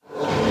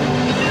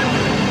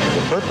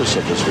purpose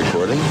of this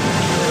recording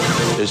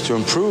is to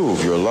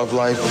improve your love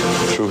life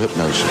through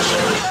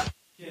hypnosis.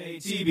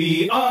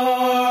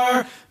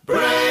 TBR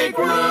Break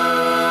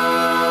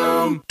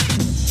Room.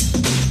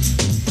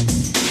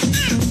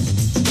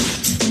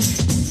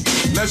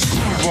 Let's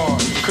move on,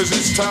 cause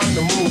it's time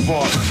to move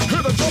on.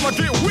 Hear the drummer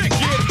get wicked.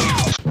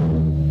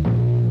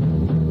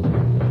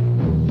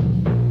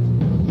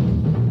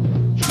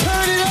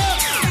 Turn it up.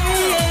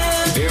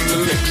 In the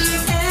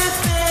mix.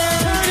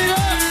 Turn it up.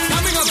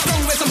 Coming up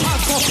strong with some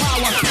hardcore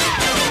power.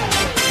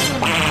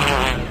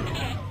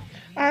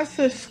 I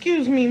said,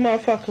 excuse me,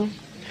 motherfucker.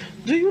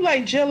 Do you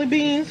like jelly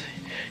beans?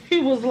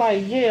 He was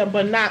like, yeah,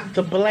 but not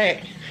the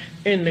black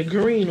and the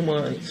green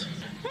ones.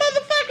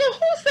 Motherfucker,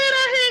 who said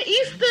I had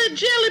Easter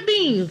jelly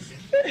beans?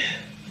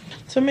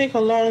 To make a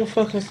long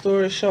fucking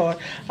story short,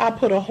 I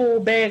put a whole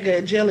bag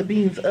of jelly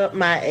beans up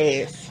my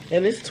ass.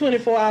 And it's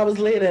 24 hours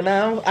later and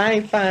I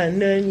ain't find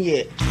none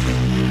yet.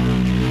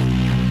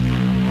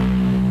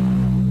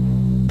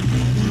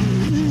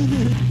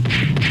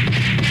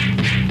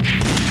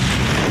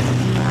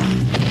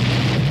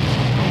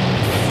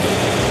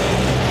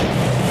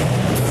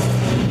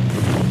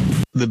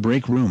 The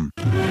Break Room.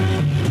 Anywhere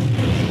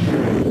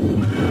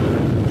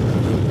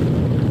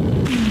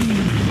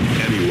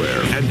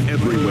and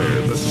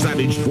everywhere, the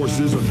savage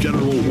forces of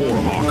General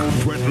Warhawk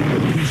threaten the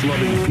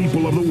peace-loving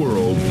people of the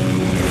world.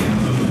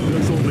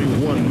 There's only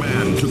one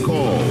man to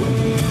call.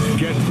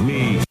 Get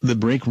me. The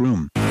Break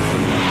Room. Put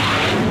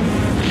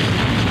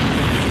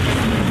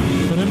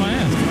in my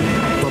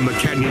ass. From the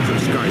canyons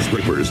of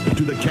skyscrapers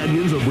to the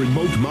canyons of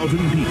remote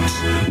mountain peaks,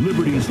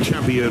 Liberty's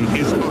champion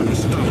is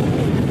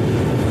unstoppable.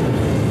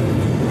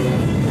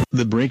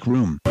 The Break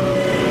Room.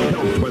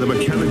 Helped by the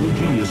mechanical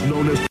genius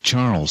known as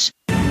Charles.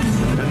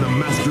 And the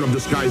master of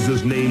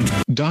disguises named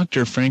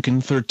Dr.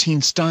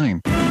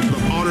 Franken-13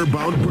 the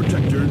honor-bound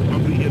protector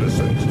of the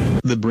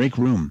innocent. The Break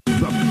Room.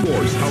 The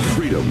force of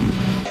freedom.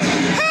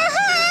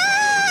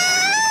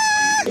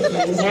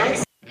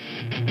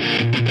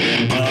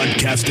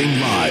 Broadcasting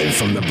live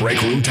from the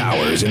Break Room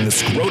Towers in the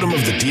scrotum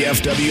of the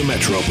DFW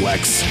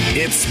Metroplex,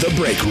 it's The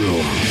Break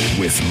Room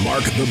with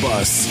Mark the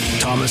Bus,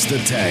 Thomas the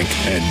Tank,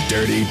 and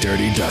Dirty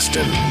Dirty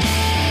Dustin.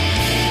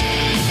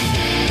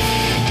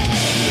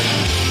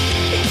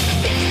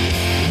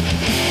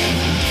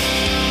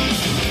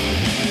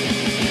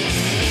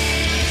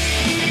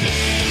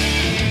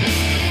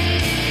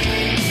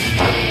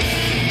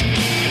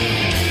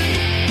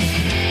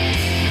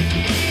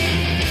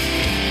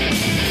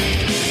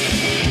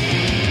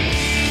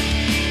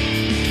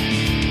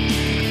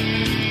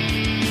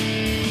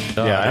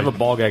 Yeah, I have a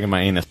ball gag in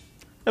my anus.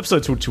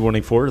 Episode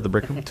 224 of the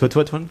Brick Room.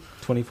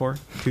 224?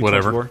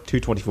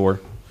 224.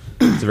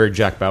 It's a very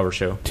Jack Bauer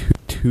show.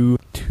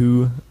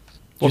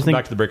 Welcome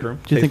back to the Brick Room.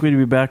 Do you think we'd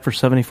be back for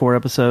 74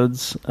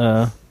 episodes?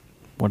 What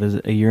is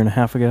it, a year and a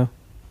half ago?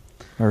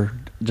 Or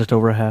just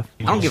over a half?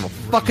 I don't give a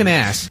fucking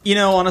ass. You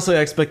know, honestly,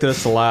 I expected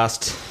us to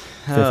last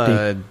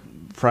 50.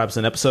 Perhaps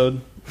an episode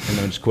and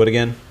then just quit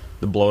again.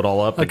 To blow it all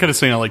up. I could have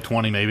seen it like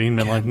 20 maybe and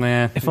been like,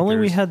 nah. If only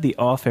we had the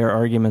off-air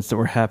arguments that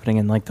were happening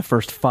in like the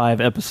first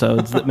 5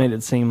 episodes that made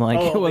it seem like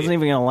it wasn't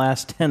even going to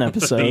last 10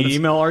 episodes. The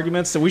email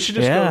arguments. So we should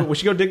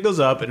just go dig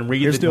those up and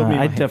read them.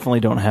 I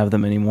definitely don't have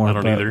them anymore. I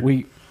don't either.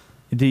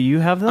 Do you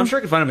have them? I'm sure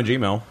I can find them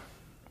in Gmail.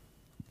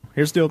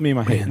 Here's the old me in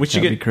my hand. We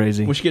should get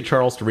crazy. We should get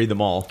Charles to read them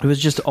all. It was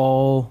just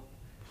all.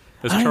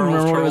 I don't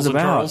remember what it was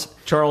about.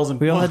 Charles and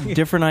we all had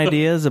different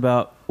ideas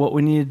about what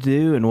we needed to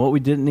do and what we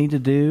didn't need to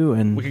do,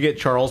 and we could get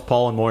Charles,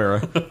 Paul, and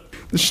Moira.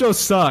 The show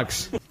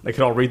sucks. They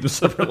could all read them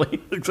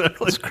separately.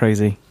 Exactly. It's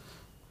crazy.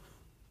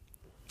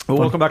 Well,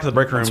 welcome back to the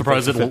Break Room. I'm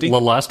surprised it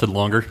lasted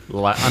longer.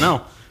 I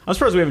know. I'm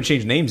surprised we haven't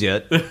changed names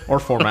yet or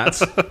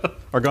formats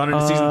or gone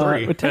into season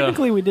 3. But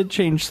technically, we did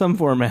change some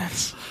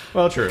formats.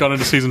 Well, true. Gone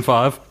into season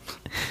 5.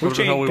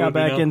 We got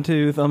back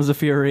into Thumbs of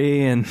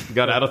Fury and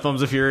got out of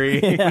Thumbs of Fury.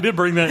 Yeah. We did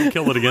bring that and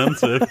kill it again,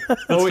 so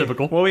that's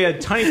typical. Well, we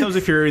had Tiny Thumbs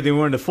of Fury, then we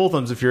went into Full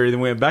Thumbs of Fury,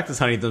 then we went back to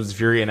Tiny Thumbs of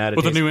Fury and added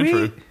with a new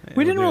intro.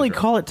 We didn't really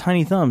call it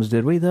Tiny Thumbs,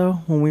 did we? Though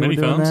when we Mini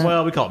were doing Thumbs? that,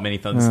 Well, we call it Mini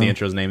Thumbs. The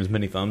intro's name is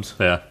Mini Thumbs.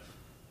 Yeah.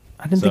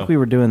 I didn't think we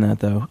were doing that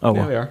though. Oh,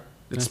 yeah, well. we are.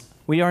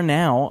 We are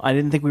now. I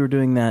didn't think we were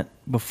doing that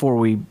before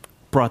we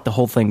brought the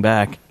whole thing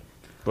back.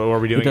 But are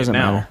we doing it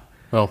now? Matter.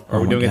 Well,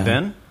 are we doing it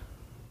then?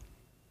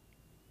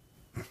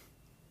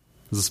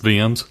 Is this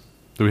VMs?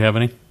 Do we have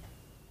any?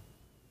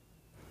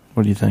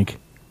 What do you think?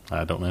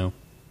 I don't know.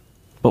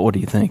 But what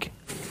do you think?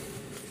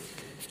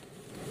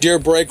 Dear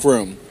Break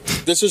Room,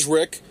 this is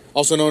Rick,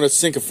 also known as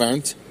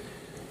Sycophant.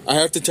 I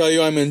have to tell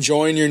you I'm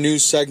enjoying your new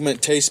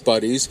segment, Taste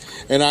Buddies,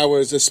 and I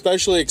was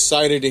especially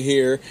excited to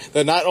hear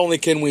that not only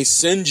can we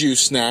send you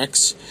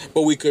snacks,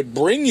 but we could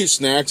bring you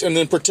snacks and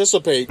then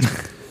participate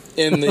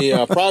in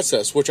the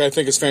process, which I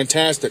think is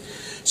fantastic.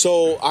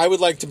 So I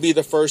would like to be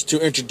the first to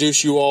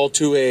introduce you all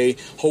to a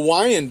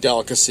Hawaiian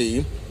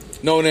delicacy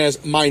known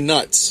as my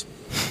nuts.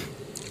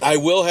 I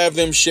will have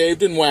them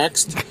shaved and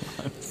waxed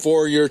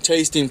for your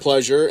tasting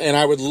pleasure, and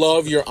I would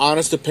love your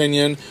honest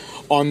opinion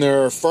on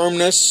their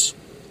firmness,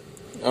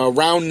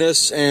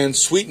 roundness, and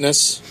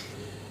sweetness.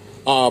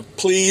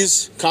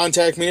 Please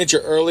contact me at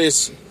your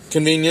earliest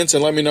convenience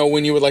and let me know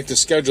when you would like to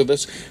schedule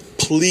this.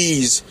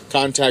 Please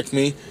contact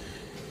me.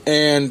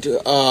 And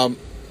I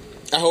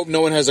hope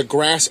no one has a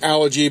grass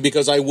allergy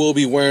because I will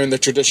be wearing the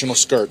traditional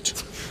skirt.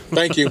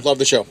 Thank you. Love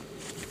the show.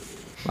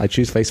 I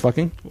choose face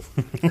fucking.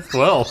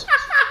 Well,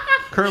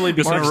 currently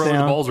because the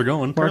balls are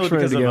going. Currently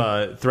because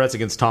of threats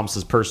against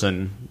Thomas's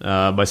person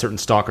by certain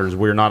stalkers,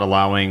 we're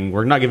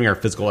not giving our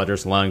physical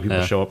address, allowing people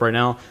to show up right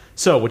now.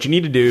 So what you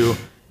need to do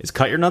is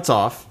cut your nuts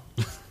off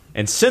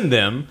and send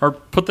them, or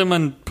put them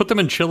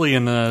in Chile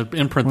and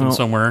imprint them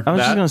somewhere. I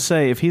was just going to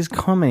say, if he's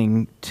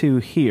coming to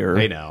here,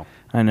 hey now,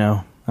 I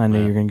knew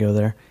you're going to go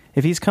there.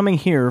 If he's coming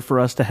here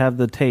for us to have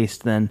the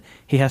taste, then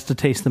he has to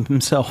taste them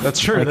himself. That's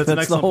true. That's an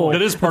excellent point.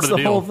 That is part of the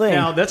deal. Whole thing.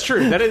 Now that's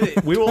true. That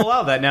is, we will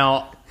allow that.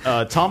 Now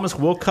Thomas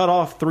will cut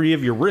off 3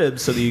 of your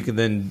ribs so that you can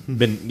then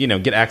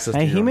get access.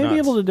 to he may be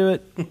able to do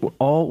it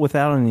all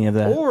without any of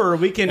that. Or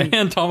we can.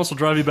 And Thomas will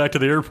drive you back to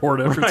the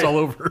airport after it's all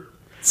over.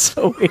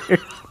 So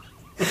weird.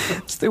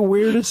 It's the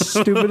weirdest,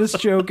 stupidest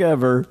joke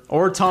ever.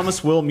 Or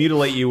Thomas will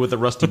mutilate you with a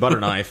rusty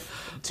butter knife.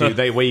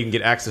 That way you can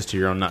get access to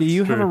your own nuts. Do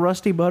you have a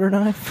rusty butter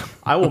knife?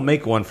 I will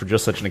make one for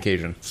just such an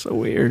occasion. So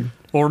weird.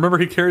 Well, remember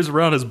he carries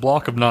around his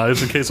block of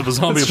knives in case of a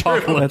zombie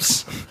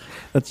apocalypse.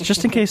 That's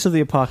just in case of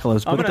the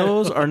apocalypse, but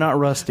those are not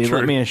rusty,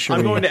 let me assure you.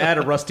 I'm going to add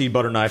a rusty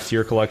butter knife to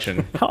your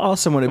collection. How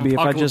awesome would it be if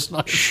I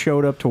just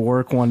showed up to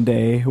work one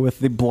day with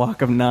the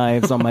block of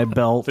knives on my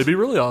belt? It'd be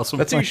really awesome.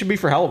 That's who you should be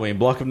for Halloween,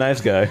 Block of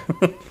Knives guy.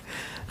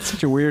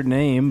 Such a weird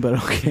name,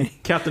 but okay.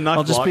 Captain Knife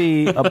I'll just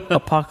be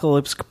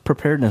apocalypse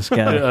preparedness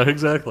guy. Yeah,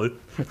 exactly.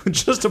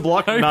 Just a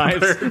block of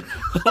knives.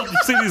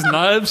 See these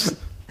knives?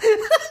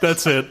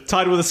 That's it.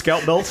 Tied with a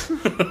scout belt.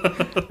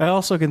 I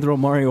also can throw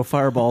Mario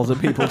fireballs at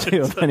people,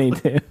 too, if I need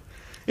to.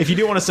 If you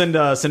do want to send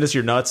us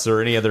your nuts or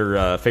any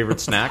other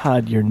favorite snack,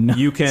 your nuts.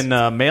 You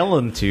can mail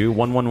them to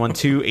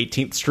 1112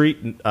 18th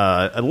Street.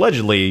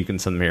 Allegedly, you can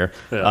send them here.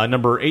 Yeah.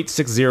 Number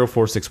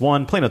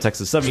 860461, Plano,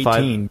 Texas,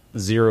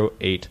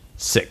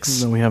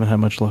 75086. No, we haven't had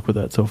much luck with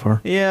that so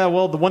far. Yeah,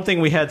 well, the one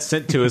thing we had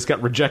sent to us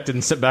got rejected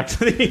and sent back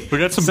to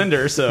the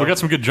sender. So we got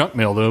some good junk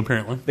mail, though,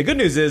 apparently. The good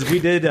news is we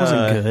did...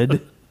 wasn't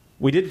good.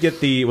 We did get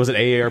the... Was it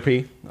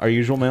AARP, our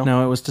usual mail?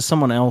 No, it was to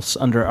someone else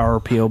under our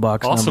P.O.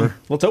 Box number.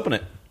 Let's open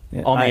it.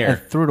 Yeah, on the air. I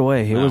threw it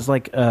away. It was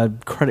like a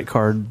credit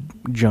card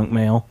junk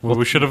mail. Well,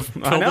 we should have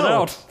filled it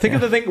out. Think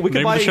of the thing. We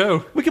could buy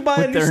We could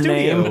buy a new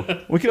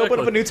studio. We could open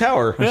up a new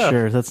tower. Yeah.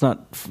 Sure, that's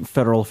not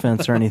federal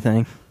offense or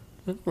anything.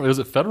 Was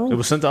it federal? It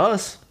was sent to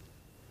us.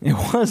 It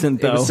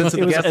wasn't, though. It was, sent to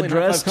the Gasoline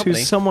addressed to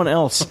someone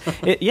else.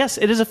 Yes,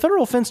 it is a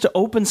federal offense to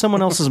open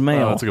someone else's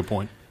mail. Oh, that's a good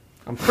point.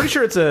 I'm pretty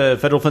sure it's a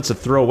federal offense to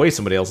throw away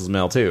somebody else's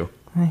mail, too.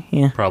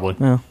 Yeah. Probably.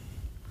 Well,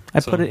 I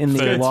put it in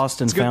the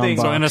lost and found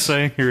box. So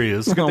NSA, here he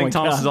is. It's a good thing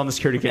Thomas is on the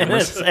security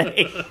cameras.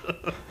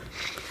 NSA.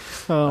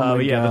 Oh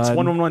my yeah, God. that's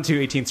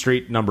 1112 18th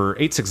Street, number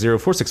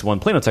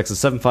 860-461, Plano, Texas,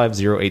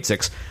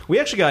 75086. We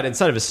actually got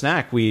inside of a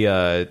snack. We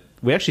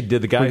actually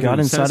did the guy who got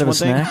sent inside us of a one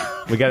thing.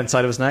 snack? We got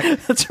inside of a snack.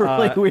 That's a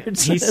really weird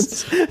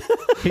sentence.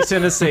 He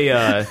sent us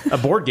a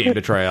board game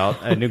to try out,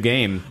 a new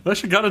game. We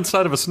actually got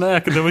inside of a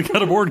snack, and then we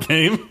got a board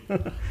game.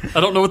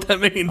 I don't know what that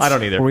means. I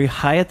don't either. Were we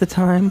high at the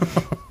time?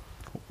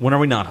 When are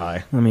we not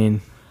high? I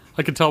mean,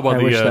 I could tell by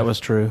I wish that was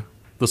true.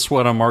 The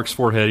sweat on Mark's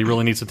forehead. He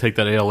really needs to take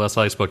that ALS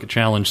Ice Bucket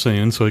Challenge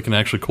soon so he can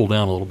actually cool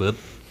down a little bit.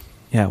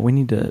 Yeah, we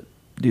need to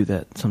do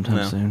that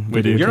sometime soon.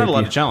 We do. You're not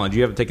allowed to challenge.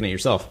 You haven't taken it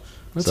yourself.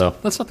 That's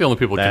not the only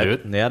people who can do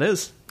it. Yeah, it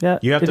is. Yeah,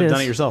 you have to have is.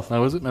 done it yourself.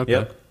 Oh, is it? Okay.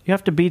 Yep. You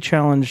have to be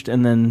challenged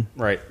and then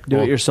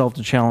do it yourself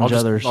to challenge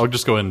others. I'll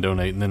just go ahead and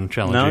donate and then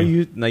challenge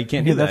you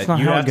can't do that. That's not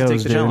you how have it goes, to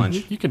take the dude.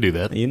 challenge. You can do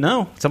that.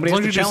 Somebody has to As long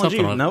as you do challenge you.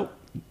 something on it. Nope.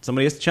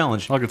 Somebody has to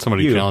challenge. I'll get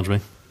somebody to challenge me.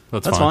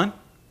 That's fine.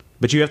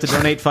 But you have to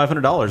donate $500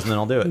 and then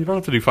I'll do it. You don't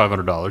have to do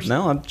 $500.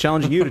 No, I'm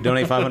challenging you to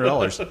donate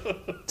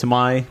 $500 to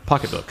my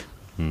pocketbook.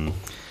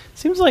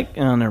 Seems like,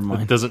 never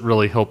mind. It doesn't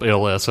really help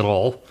ALS at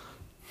all.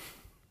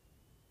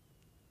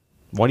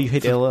 Why do you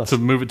hate ALS? To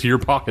move it to your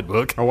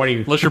pocketbook. Or why do you?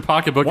 Unless your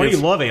pocketbook Why is... do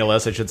you love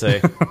ALS? I should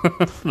say.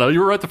 No, you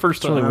were right the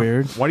first time. Really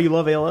weird. Why do you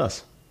love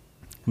ALS?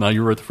 No,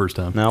 you were right the first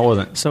time. No, I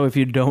wasn't. So if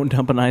you don't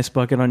dump an ice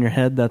bucket on your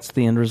head, that's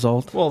the end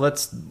result? Well,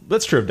 that's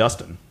true of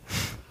Dustin.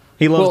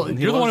 He loves. Well,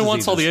 you're the one who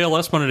wants all the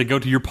ALS money to go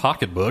to your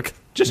pocketbook.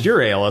 Just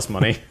your ALS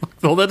money.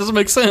 Well, that doesn't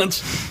make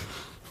sense.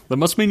 That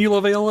must mean you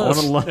love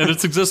ALS and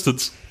its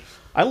existence.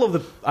 I love the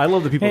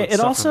people that it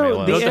suffer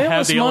also, from ALS. the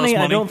ALS money,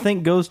 I don't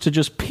think goes to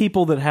just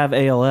people that have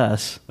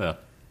ALS. Yeah.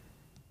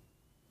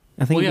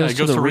 I think it goes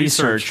to the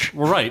research.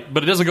 Well, right,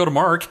 but it doesn't go to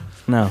Mark.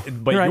 No.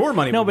 But You're your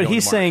money No, would but go to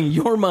he's Mark. saying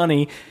your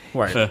money.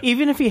 Right.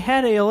 Even if he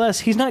had ALS,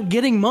 he's not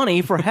getting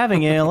money for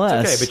having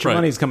ALS. Okay, but your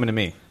money's coming to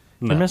me.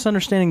 You're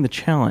misunderstanding the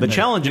challenge. The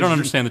challenge. You don't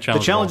understand the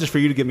challenge. The challenge is for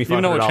you to give me $500.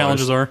 You know what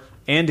challenges are?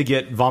 And to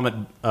get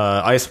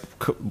ice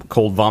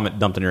cold vomit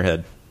dumped in your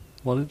head.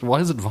 Why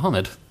is it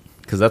vomit?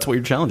 Because that's what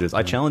your challenge is.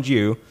 I challenge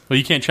you. Well,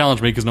 you can't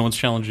challenge me because no one's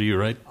challenged you,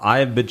 right? I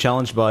have been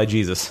challenged by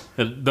Jesus.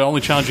 The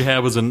only challenge you had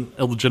was an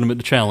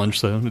illegitimate challenge,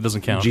 so it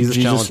doesn't count. Jesus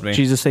challenged me.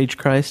 Jesus H.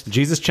 Christ.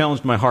 Jesus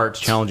challenged my heart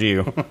to challenge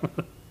you.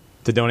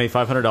 to donate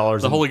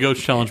 $500. The Holy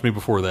Ghost challenged me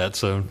before that,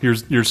 so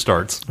yours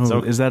starts. Oh, So-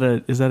 is that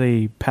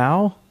a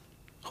POW?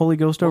 Holy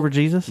Ghost over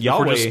Jesus? We're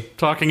Yahweh, just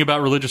talking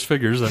about religious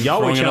figures. I'm Yahweh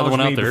throwing another one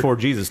challenged out me there. before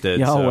Jesus did.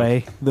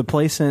 Yahweh. The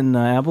place in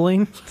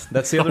Abilene? So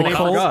that's the other name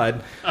for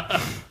God.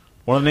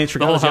 One of the names for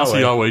The God whole is house Yahweh.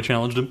 of Yahweh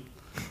challenged him.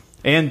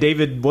 And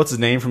David, what's his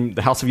name from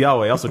the House of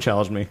Yahweh, also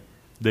challenged me.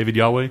 David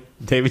Yahweh.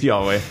 David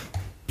Yahweh.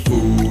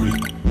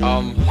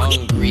 I'm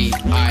hungry,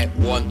 I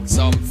want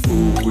some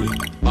food.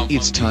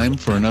 It's time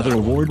for another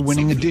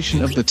award-winning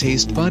edition of the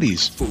Taste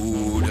Buddies.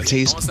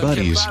 Taste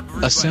Buddies,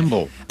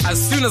 assemble.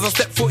 As soon as I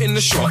step foot in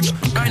the shop,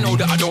 I know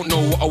that I don't know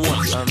what I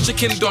want.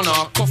 Chicken doner,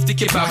 kofti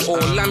kebab, or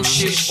lamb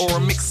shish, or a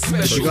mixed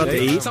special. you got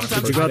to eat?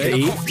 Sometimes You got to I get a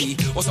eat? coffee,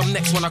 or some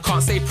next one I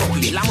can't say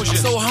properly. I'm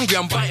so hungry,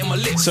 I'm biting my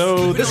lips.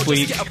 So this Just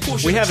week, get a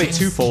portion we of have a chips.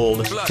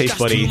 twofold Blood, Taste that's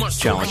Buddy too much.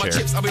 So challenge my here.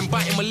 chips, I've been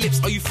biting my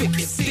lips. Are you thick?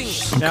 It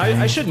stinks. Now,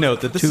 I should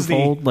note that this is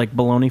Twofold, like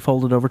bologna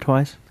folded over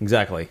twice?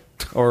 exactly,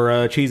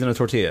 or cheese in a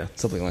tortilla,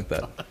 something like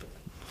that.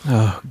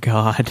 Oh,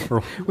 God.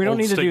 We don't old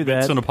need to steak do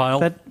bits that. in a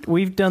pile.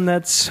 We've done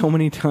that so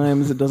many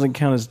times, it doesn't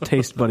count as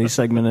Taste Buddy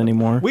segment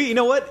anymore. You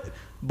know what?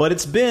 But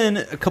it's been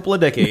a couple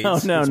of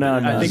decades. No,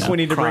 I think we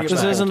need to bring it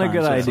This back. isn't a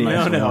good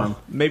idea. No.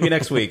 Maybe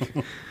next week.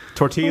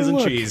 Tortillas and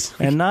Look, cheese.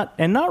 and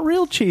not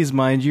real cheese,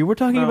 mind you. We're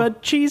talking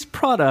about cheese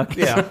products.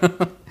 Yeah.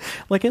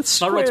 Like it's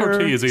Not real square.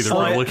 tortillas either,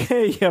 probably.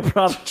 Okay, yeah,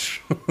 probably.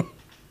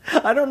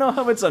 I don't know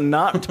how it's a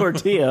not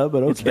tortilla,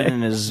 but okay. It's been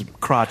in his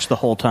crotch the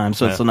whole time,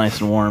 so it's so nice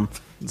and warm.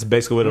 It's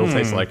basically what it'll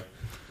taste like.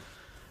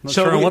 Not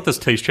sure I we- want this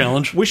taste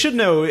challenge. We should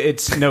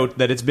note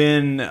that it's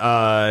been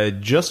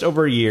just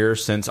over a year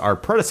since our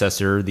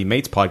predecessor, the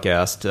Mates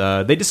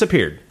podcast, they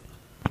disappeared.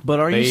 But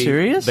are you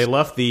serious? They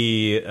left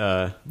the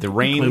They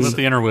reins. left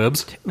the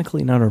interwebs.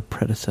 Technically not our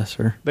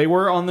predecessor. They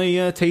were on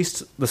the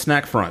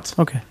snack front.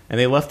 Okay. And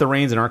they left the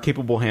reins in our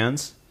capable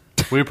hands.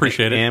 We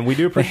appreciate it. And we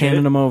do They appreciate handed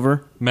it. them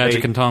over.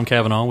 Magic they- and Tom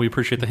Cavanaugh, we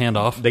appreciate the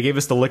handoff. They gave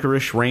us the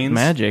licorice reins.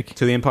 Magic.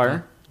 To the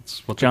Empire.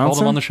 That's what they called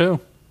Johnson? him on the show.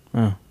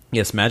 Oh.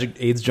 Yes, Magic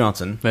AIDS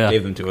Johnson Yeah.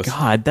 gave them to us.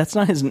 God, that's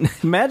not his...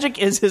 Magic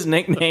is his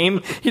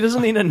nickname. He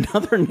doesn't need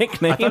another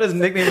nickname. I thought his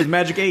nickname was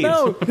Magic AIDS.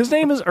 No, his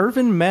name is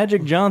Irvin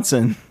Magic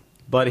Johnson.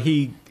 But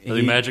he Are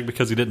they magic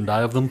because he didn't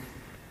die of them?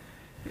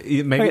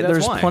 Maybe Okay, that's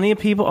there's why. plenty of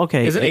people...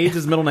 Okay. Isn't AIDS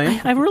his middle name?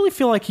 I really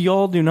feel like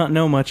y'all do not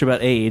know much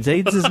about AIDS.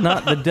 AIDS is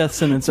not the death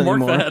sentence Mark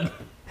anymore. that.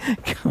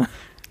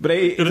 But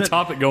Get a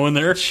topic going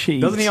there.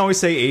 Jeez. doesn't he always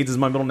say AIDS is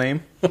my middle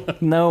name?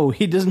 No,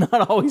 he does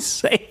not always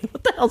say.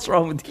 What the hell's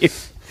wrong with you?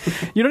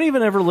 You don't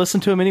even ever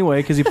listen to him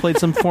anyway because he played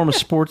some form of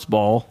sports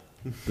ball.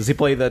 Does he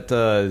play that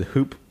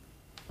hoop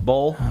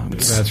ball?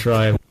 That's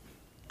right. I'm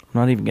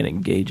not even going to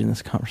engage in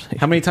this conversation.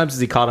 How many times is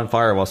he caught on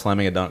fire while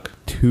slamming a dunk?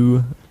 2.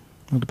 Well,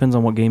 it depends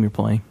on what game you're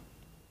playing.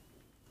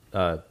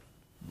 What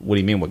do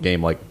you mean? What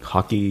game? Like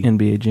hockey,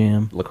 NBA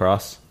Jam.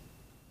 lacrosse?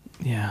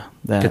 Yeah,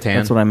 that. Catan?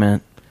 That's what I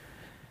meant.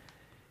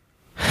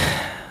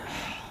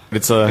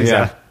 It's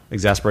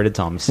exasperated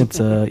Thomas. It's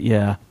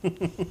yeah.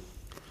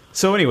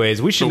 So,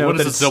 anyways, we should So know what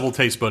that is this double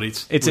taste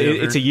buddies? it's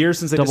a year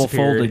since they Double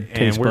disappeared, folded and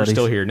taste we're buddies.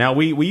 still here. Now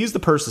we use the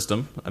purse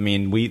system. I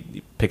mean,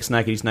 we pick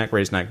snack, eat snack,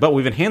 raise snack, but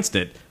we've enhanced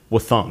it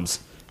with thumbs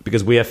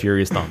because we have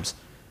furious thumbs.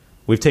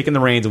 We've taken the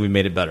reins and we've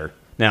made it better.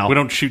 Now We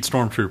don't shoot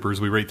stormtroopers.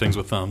 We rate things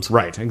with thumbs.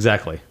 right,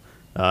 exactly.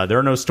 There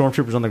are no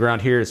stormtroopers on the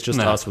ground here. It's just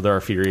No. us with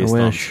our furious I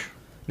thumbs. wish.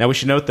 Now we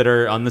should note that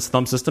on this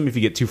thumb system, if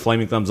you get 2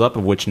 flaming thumbs up,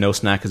 of which no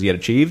snack has yet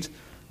achieved,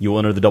 you will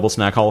enter the Double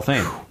Snack Hall of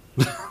Fame.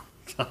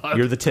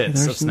 You're the tits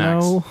of There's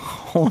snacks. no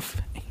Hall of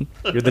Fame.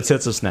 You're the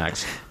tits of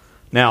snacks.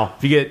 Now,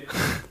 if you get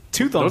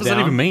 2 thumbs What does down,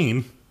 that even mean?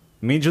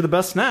 it means you're the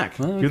best snack.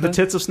 Oh, You're the okay.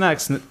 tits of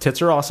snacks.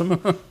 Tits are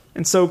awesome.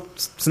 And so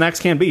snacks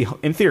can be,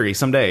 in theory,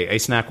 someday a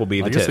snack will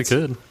be the I guess tits. they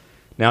could.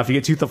 Now, if you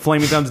get 2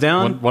 flaming thumbs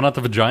down, Why not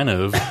the vagina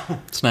of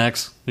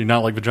snacks? Do you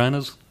not like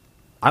vaginas?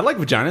 I like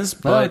vaginas,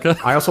 but okay.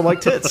 I also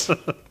like tits.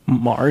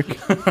 Mark.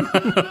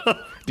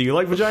 Do you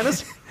like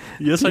vaginas?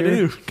 Yes, I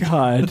Dear do.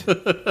 God.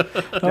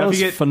 That Now, if was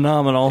you get-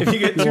 phenomenal. If you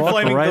get 2 walked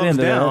flaming right thumbs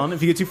into that. down,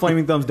 if you get 2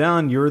 flaming thumbs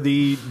down, you're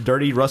the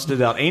dirty,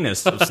 rusted out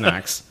anus of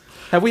snacks.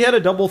 Have we had a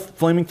double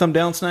flaming thumb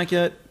down snack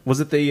yet? Was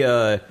it the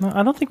No,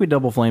 I don't think we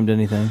double flamed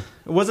anything.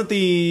 wasn't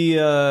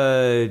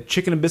the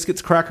chicken and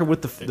biscuits cracker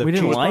with the We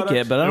didn't cheese like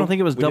product? it, but I don't think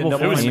it was We didn't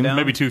double It was flame. down?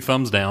 maybe 2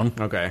 thumbs down.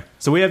 Okay,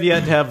 so we have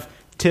yet to have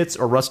tits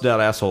or rusted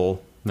out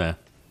asshole Nah.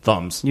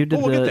 thumbs. You did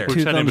But we'll get the there. 2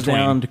 Which had in thumbs between.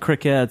 down to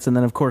crickets, and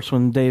then, of course,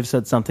 when Dave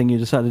said something, you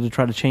decided to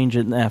try to change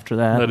it after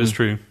that. That is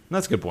true.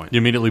 That's a good point. You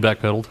immediately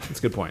backpedaled. That's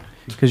a good point.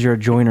 Because you're a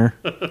joiner.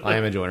 I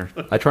am a joiner.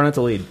 I try not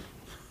to lead.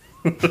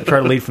 I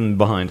try to lead from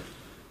behind.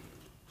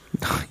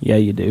 Yeah,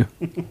 you do.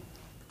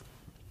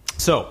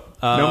 So,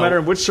 no matter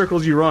in which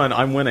circles you run,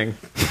 I'm winning.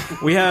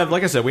 We have,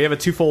 like I said, we have a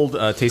twofold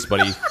taste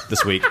buddy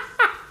this week.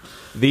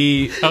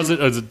 How's it?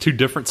 Is it 2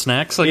 different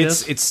snacks? I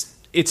guess.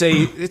 It's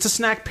a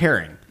snack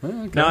pairing.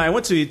 Okay. Now I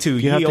went to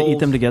You have to eat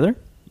them together?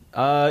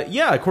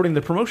 Yeah, according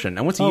to the promotion,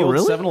 I went to Oh, Ye Olde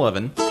really?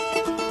 7-Eleven.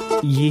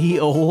 Ye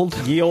old.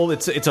 Ye old.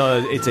 It's a From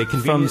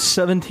convenience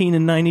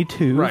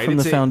 1792 right. from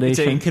the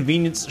foundation. It's a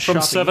convenience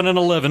From shopping.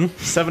 7-Eleven.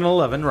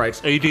 7-Eleven,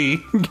 right?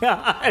 AD.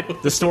 God.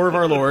 The store of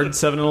our Lord,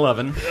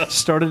 7-Eleven.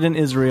 Started in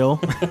Israel.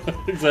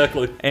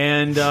 Exactly.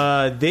 And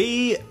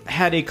they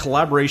had a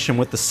collaboration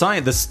with the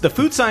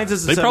food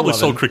scientists. They at probably 7-Eleven.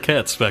 sold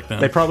crickets back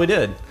then. They probably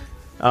did,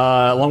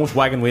 along with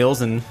wagon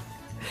wheels and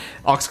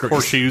ox carts.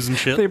 Horseshoes and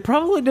shit. They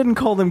probably didn't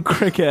call them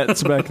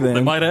crickets back then.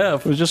 They might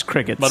have. It was just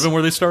crickets. Might have been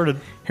where they started.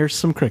 Here's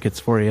some crickets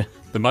for you.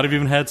 They might have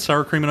even had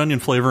sour cream and onion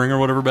flavoring or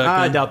whatever back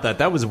I then. doubt that.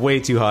 That was way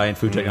too high in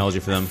food technology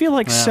for them. I feel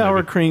like sour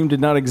maybe. cream did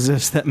not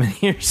exist that many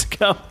years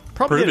ago.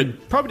 Probably Prove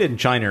did, probably did in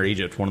China or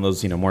Egypt, one of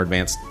those more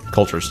advanced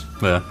cultures.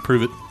 Yeah,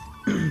 prove it.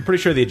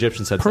 Pretty sure the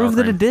Egyptians had Prove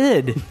sour that cream. it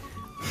did.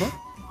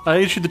 I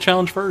issued the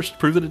challenge first.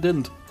 Prove that it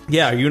didn't.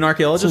 Yeah, are you an This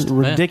archaeologist? is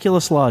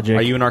ridiculous logic.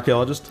 Are you an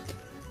archaeologist?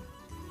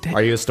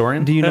 Are you a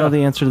historian? Do you know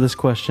the answer to this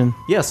question?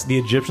 Yes, the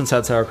Egyptians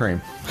had sour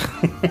cream.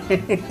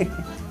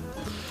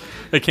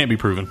 It can't be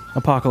proven.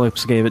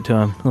 Apocalypse gave it to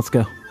him. Let's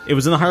go. It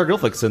was in the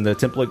hieroglyphics in the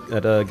temple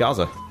at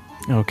Gaza.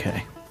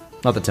 Okay.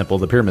 Not the temple,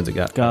 the pyramids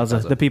at Gaza.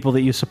 The people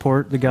that you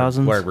support, the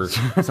Gazans. Wherever.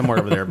 Somewhere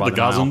over there by The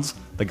the Nile. Gazans?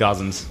 The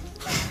Gazans.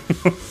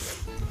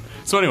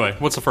 So anyway,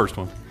 what's the first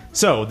one?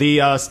 So, the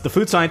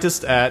food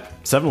scientists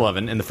at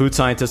 7-Eleven and the food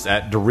scientists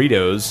at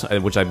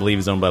Doritos, which I believe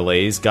is owned by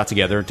Lay's, got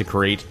together to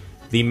create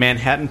the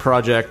Manhattan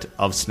Project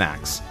of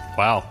snacks.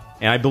 Wow.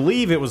 And I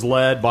believe it was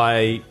led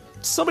by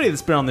somebody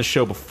that's been on this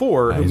show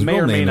before who His may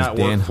real or may name is not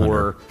Dan work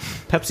for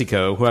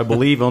PepsiCo, who I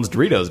believe owns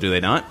Doritos, do they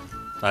not?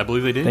 I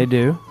believe they do. They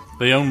do.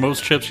 They own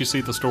most chips you see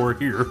at the store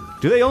here.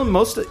 Do they own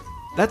most of...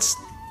 That's...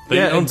 They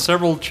yeah, own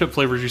several chip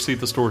flavors you see at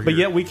the store here. but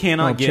yet we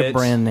cannot get... Chip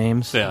brand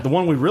names. Yeah. The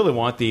one we really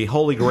want, the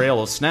holy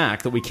grail of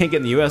snack that we can't get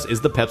in the U.S.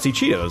 is the Pepsi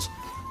Cheetos.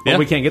 But Yeah.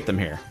 we can't get them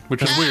here.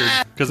 Which is weird,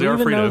 because Do they you are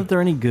even know Frito. that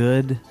they're any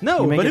good?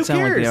 No, You make but it who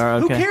sound like cares? they are.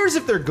 Okay. Who cares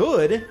if they're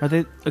good? Are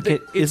they okay?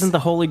 It's- Isn't the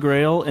Holy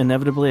Grail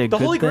inevitably a The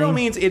good Holy Grail thing?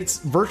 means it's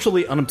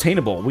virtually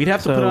unobtainable. We'd have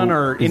to So, put on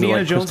our is it Indiana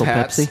like Jones Crystal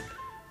hats Pepsi?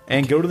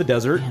 and go to the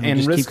desert We and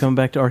just risk... keep coming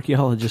back to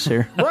archaeologists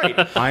here. Right.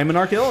 I'm an We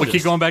archaeologist.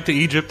 keep going back to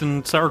Egypt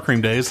and sour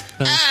cream days.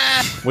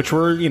 Which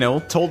were,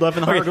 told of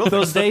in the hieroglyphics.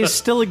 Those days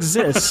still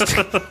exist.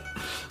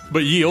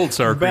 But ye old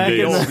sour cream Back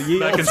in days. the-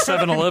 Back in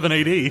 711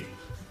 AD.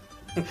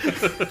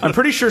 I'm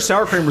pretty sure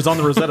sour cream was on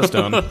the Rosetta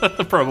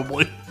Stone.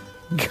 Probably.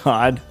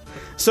 God,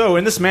 So,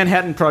 in this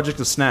Manhattan Project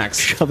of snacks,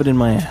 shove it in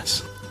my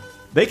ass.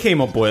 they came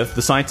up with,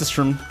 the scientists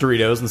from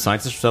Doritos and the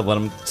scientists from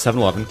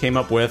 7-Eleven came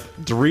up with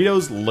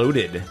Doritos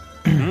Loaded,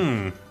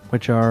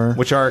 Which are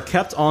which are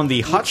kept on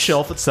the hot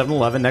shelf at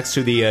 7-Eleven next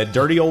to the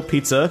dirty old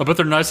pizza I bet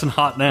they're nice and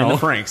hot and now. the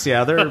Franks.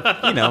 Yeah, they're,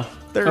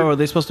 they're oh, are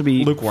they supposed to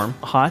be lukewarm.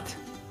 hot?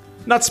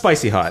 Not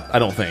spicy hot, I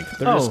don't think.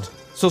 They're Oh. just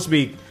supposed to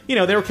be, they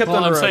were kept Well,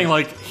 under I'm a... saying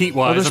like heat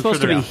wise. Oh, they're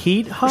supposed to be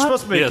heat hot. They're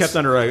supposed to be Yes. kept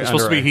under a... They're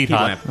supposed under to be a heat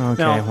hot. lamp.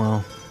 Okay, Now,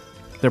 well,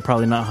 they're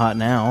probably not hot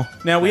now.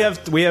 now we're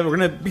going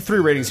to be 3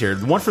 ratings here.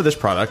 One for this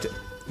product,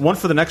 one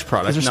for the next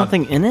product. Is there Now,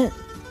 something in it?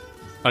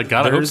 I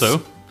gotta hope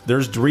so.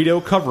 There's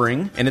Dorito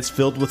covering, and it's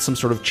filled with some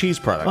sort of cheese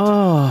product.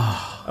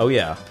 Oh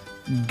yeah.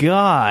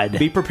 God,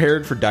 Be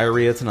prepared for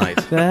diarrhea tonight.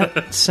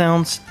 that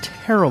sounds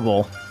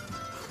terrible.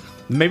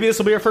 Maybe this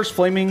will be our first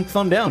flaming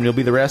thumb down. You'll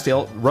be the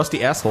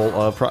rusty asshole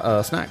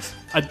of snacks.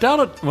 I doubt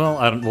it. Well,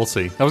 we'll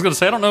see. I was going to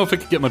say, I don't know if it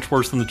could get much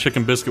worse than the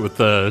chicken biscuit with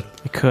the,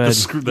 It could.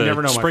 the You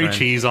never know, my spray friend.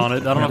 cheese on it.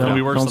 I don't know if it'll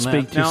be worse Don't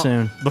than speak that. too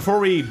soon. Before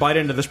we bite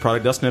into this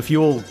product, Dustin, if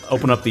you'll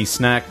open up the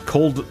snack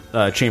cold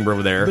chamber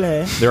over there,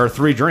 Bleh. there are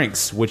 3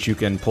 drinks which you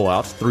can pull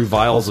out, 3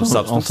 vials of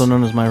substance. Also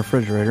known as my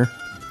refrigerator.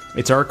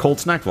 It's our cold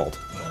snack vault.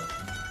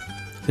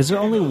 Is there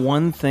only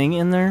one thing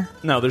in there?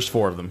 No, there's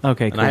 4 of them.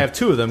 Okay, And cool. I have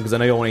 2 of them because I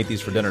know you'll want to eat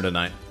these for dinner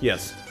tonight.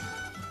 Yes.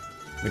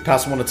 Let me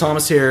pass one to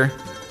Thomas here.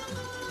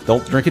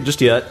 Don't drink it just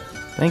yet.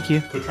 Thank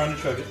you. Quit trying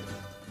to chug it.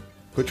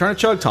 Quit trying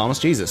to chug, Thomas.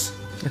 Jesus.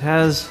 It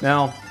has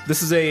Now,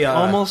 this is a...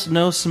 almost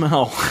no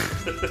smell.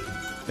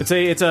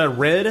 It's a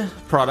red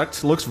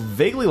product. Looks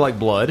vaguely like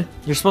blood.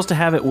 You're supposed to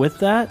have it with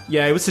that?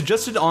 Yeah, it was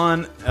suggested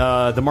on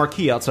the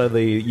marquee outside of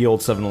the ye old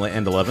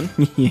 7-Eleven.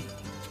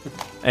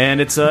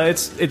 And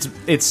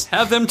it's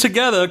Have them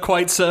together,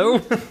 quite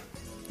so.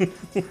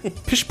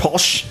 pish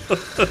posh.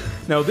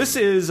 No, this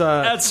is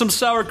Add some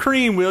sour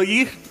cream, will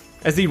ye?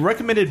 as the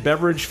recommended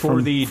beverage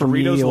for the from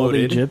Doritos ye old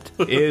Loaded Egypt.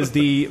 is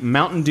the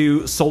Mountain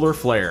Dew Solar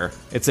Flare.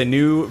 It's a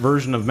new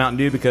version of Mountain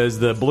Dew because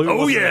the blue. Oh,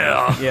 wasn't-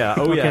 yeah. yeah.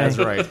 Oh yeah, that's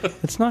right.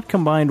 It's not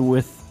combined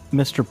with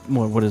Mr.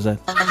 What is that?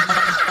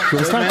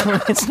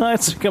 It's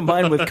not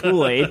combined with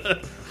Kool-Aid.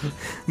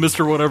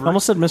 Mr. Whatever. I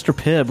almost said Mr.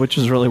 Pibb, which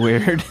is really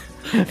weird.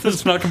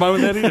 It's not combined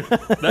with that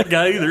either. That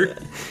guy either.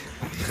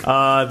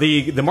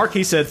 The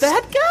marquee said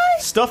That guy?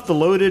 stuff the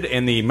Loaded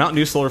and the Mountain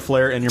Dew Solar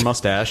Flare in your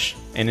mustache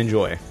and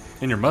enjoy.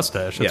 In your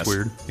mustache. That's Yes.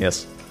 weird.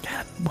 Yes.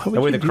 Why would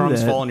That way you the do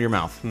crumbs that? fall into your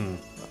mouth.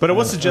 But it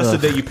was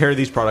suggested that you pair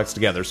these products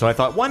together, so I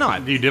thought, why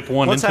not? Do you dip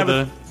one Let's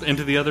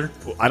into the other?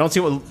 I don't see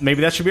what.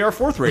 Maybe that should be our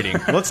 4th rating.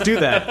 Let's do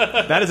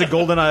that. That is a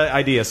golden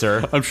idea,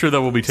 sir. I'm sure that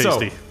will be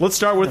tasty. So let's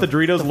start with the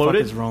Doritos What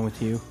Loaded. is wrong with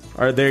you?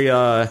 Are they?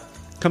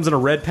 Comes in a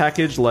red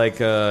package like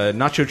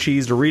nacho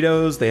cheese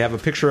Doritos. They have a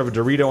picture of a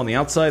Dorito on the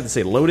outside. They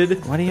say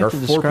loaded. Why do you have to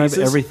describe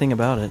everything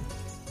about it?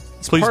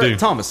 Please do.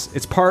 Thomas,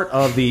 it's part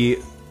of the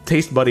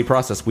taste buddy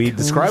process. We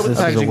describe what the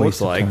packaging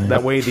looks like.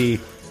 That way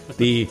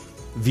the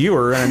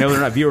viewer, and I know they're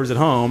not viewers at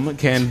home,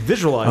 can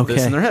visualize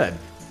this in their head.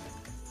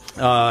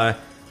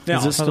 Now,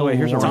 is it still,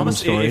 here's a Thomas,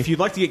 story. if you'd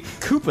like to get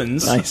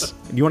coupons, nice.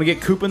 You want to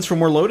get coupons from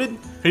More Loaded?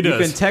 He does.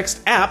 You can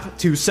text app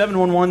to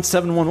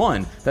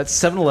 711-711. That's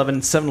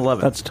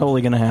 711-711. That's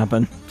totally going to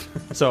happen.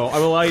 So I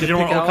will allow you to pick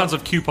all out kinds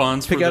of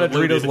coupons. Pick for out a the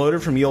Doritos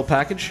Loaded from Yield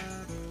package.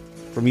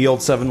 From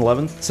Yield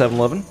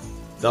 711.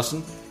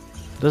 Dustin?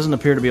 Doesn't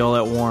appear to be all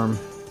that warm.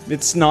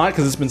 It's not,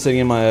 because it's been sitting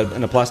in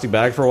a plastic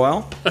bag for a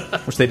while,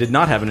 which they did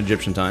not have in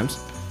Egyptian times.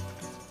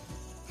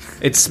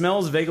 It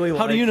smells vaguely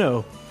like... How do you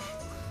know?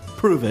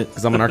 Prove it.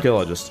 Because I'm an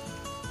archaeologist.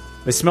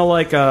 They smell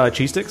like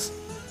cheese sticks.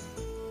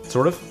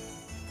 Sort of.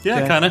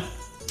 Yeah, kind of.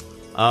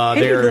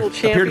 They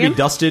appear to be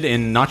dusted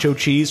in nacho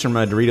cheese from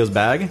a Doritos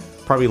bag.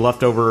 Probably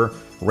leftover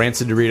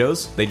rancid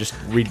Doritos. They just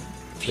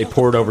they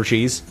poured over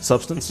cheese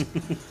substance.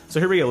 So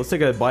here we go. Let's take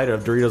a bite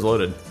of Doritos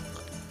Loaded.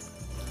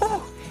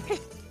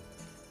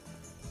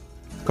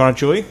 Kind of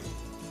chewy?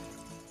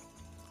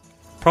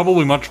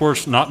 Probably much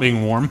worse not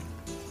being warm.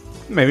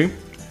 Maybe.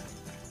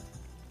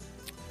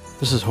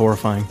 This is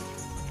horrifying.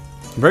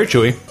 Very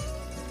chewy.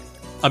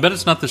 I bet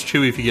it's not this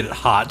chewy if you get it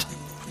hot.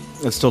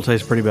 It still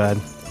tastes pretty bad.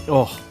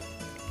 Oh.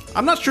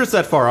 I'm not sure it's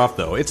that far off,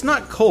 though. It's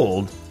not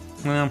cold.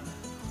 Well,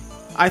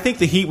 I think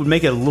the heat would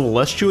make it a little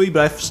less chewy,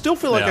 but I still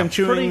feel like I'm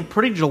chewing...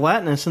 Pretty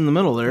gelatinous in the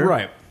middle there.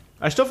 Right.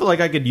 I still feel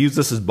like I could use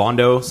this as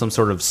Bondo, some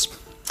sort of...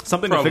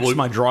 Something to fix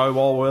my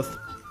drywall with.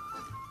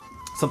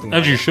 Something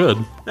as you should.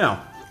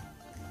 Yeah.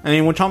 I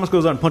mean, when Thomas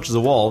goes out and punches a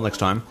wall next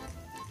time,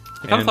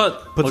 and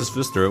puts his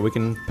fist through it, we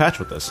can patch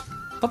with this.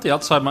 I thought the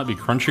outside might be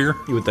crunchier.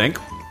 You would think.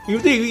 You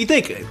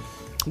think.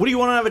 What do you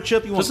want out of a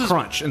chip? You want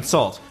crunch and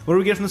salt. What do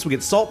we get from this? We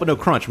get salt, but no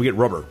crunch. We get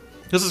rubber.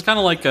 This is kind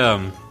of like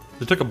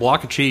they took a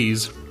block of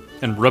cheese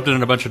and rubbed it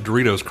in a bunch of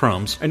Doritos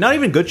crumbs. And not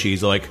even good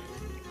cheese, like...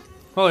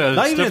 Oh yeah,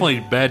 it's definitely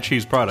bad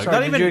cheese product.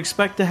 Sorry, did you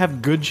expect to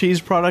have good cheese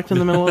product in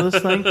the middle of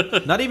this thing?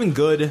 Not even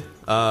good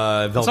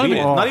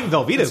Velveeta. Not even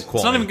Velveeta quality.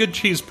 It's not even good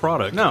cheese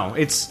product. No,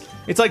 it's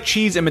like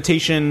cheese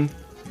imitation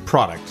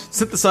product.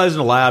 Synthesized in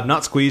a lab,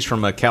 not squeezed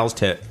from a cow's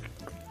tit.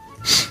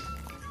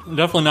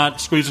 Definitely not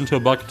squeezed into a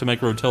bucket to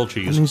make Rotel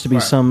cheese. There needs to be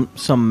some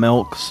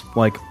milk's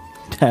like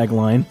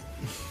tagline.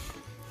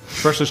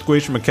 Freshly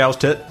squeezed from a cow's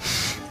tit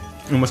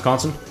in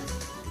Wisconsin.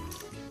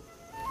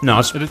 No,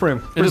 it's it is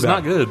bad.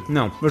 not good.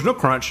 No, there's no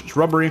crunch. It's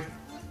rubbery.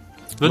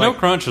 The no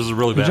crunch is a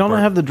really bad Did y'all not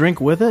part. have the drink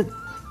with it?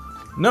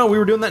 No, we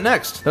were doing that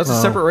next. That's a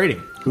separate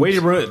rating. Way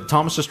to ruin it.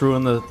 Thomas just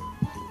ruined the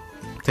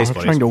taste I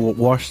was trying to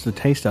wash the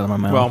taste out of my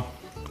mouth. Well,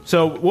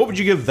 so what would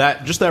you give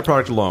that, just that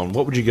product alone,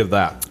 what would you give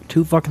that?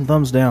 2 fucking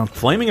thumbs down.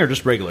 Flaming or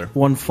just regular?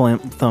 1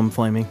 thumb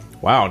flaming.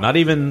 Wow, not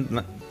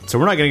even... So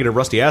we're not going to get a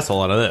rusty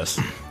asshole out of this.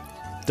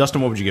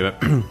 Dustin, what would you give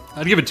it?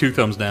 I'd give it 2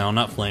 thumbs down,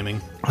 not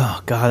flaming.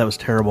 Oh, God, that was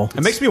terrible.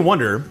 It makes me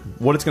wonder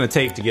what it's going to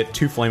take to get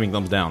 2 flaming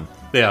thumbs down.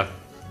 Yeah.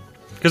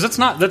 Because that's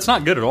not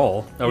good at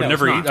all. I would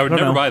never eat. I would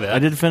never buy that. I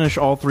did finish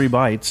all 3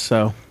 bites,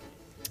 so...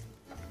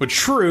 Which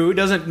true,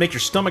 doesn't make your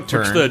stomach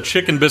turn. Which the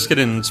chicken biscuit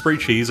and spray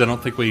cheese, I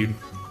don't think we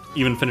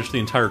even finished the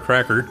entire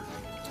cracker.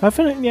 I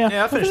finished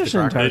the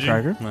entire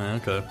cracker.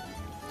 Okay.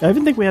 I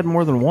even think we had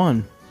more than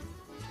one.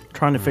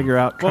 Trying to figure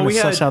out, trying to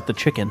suss out the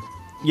chicken.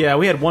 Yeah,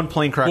 we had one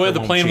plain cracker. We had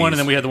the plain one, and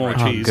then we had the one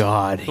with cheese. Oh,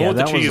 God. The one with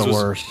that the cheese was the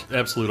worst.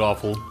 Absolute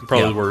awful.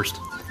 Probably the worst.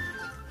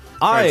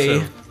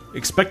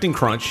 Expecting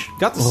crunch,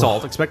 got the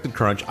salt, expected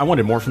crunch. I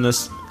wanted more from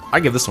this. I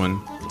give this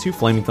one 2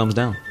 flaming thumbs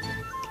down.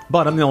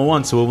 But I'm the only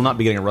one, so we will not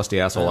be getting a rusty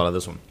asshole out of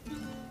this one.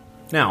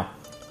 Now,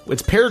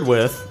 it's paired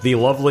with the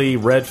lovely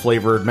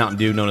red-flavored Mountain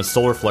Dew known as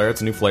Solar Flare.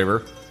 It's a new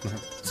flavor.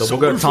 So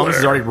we'll go. Thomas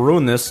has already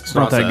ruined this It's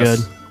process. not that good.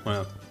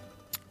 Well,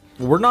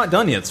 we're not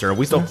done yet, sir.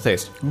 We still have to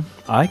taste.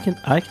 I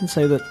can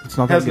say that it's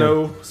not Has that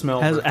good. no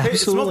smell. Has It smells a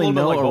absolutely little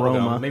bit no like bubble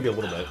aroma. gum, maybe a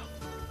little bit.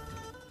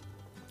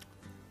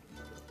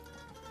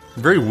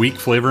 very weak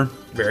flavor.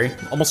 Very.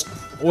 Almost.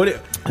 What?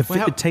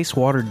 It tastes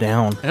watered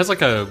down. It has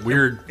like a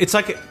weird... It's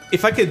like,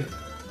 if I could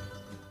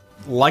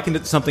liken it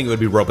to something, it would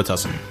be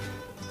Robitussin.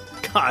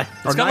 God.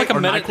 It's got like a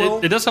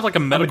NyQuil? it does have like a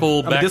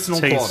medical back medicinal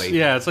taste. quality.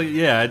 Yeah, it's like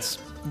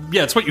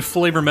it's what you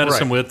flavor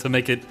medicine Right. with to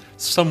make it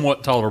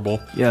somewhat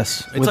tolerable.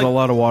 Yes, with like- a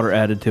lot of water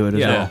added to it as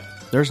Yeah. well.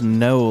 There's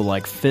no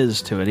like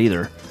fizz to it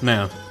either.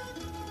 No.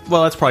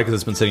 Well, that's probably because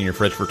it's been sitting in your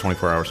fridge for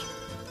 24 hours.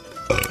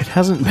 It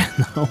hasn't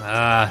been though.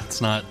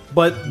 It's not.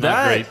 But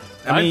Not great.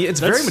 I mean, it's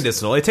very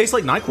medicinal. It tastes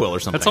like NyQuil or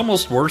something. That's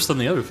almost worse than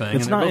the other thing.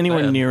 It's and they're not both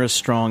anywhere bad. near as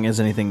strong as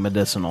anything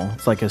medicinal.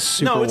 It's like a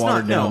super No, it's not.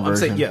 watered No, down I'm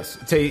version. saying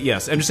yes.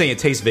 Yes, I'm just saying it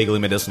tastes vaguely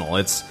medicinal.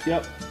 It's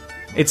Yep.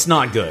 It's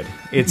not good.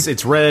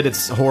 It's red.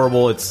 It's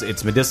horrible.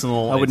 It's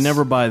medicinal. I would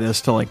never buy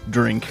this to like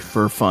drink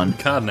for fun.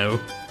 God no.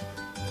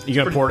 You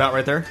gonna pour it out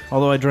right there?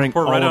 Although I drank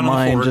Pour it all right of on the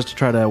mine floor. just to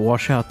try to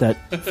wash out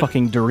that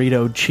fucking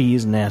Dorito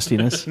cheese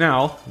nastiness.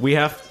 Now we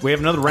have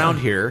another round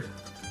here.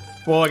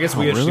 Well, I guess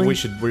we really?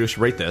 should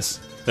rate this.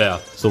 Yeah.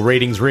 So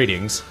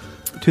ratings.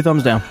 2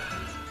 thumbs down.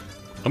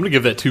 I'm going to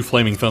give that 2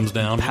 flaming thumbs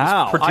down.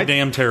 How? It's pretty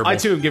damn terrible. I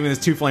too am giving this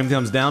 2 flame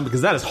thumbs down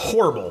because that is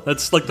horrible.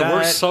 That's like the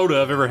worst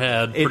soda I've ever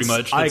had, pretty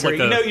much. I That's agree.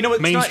 like You know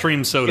what?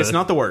 mainstream soda. It's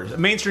not the worst.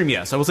 Mainstream,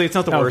 yes. I will say it's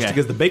not the worst Okay.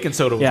 because the bacon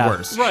soda was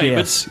worse. Right,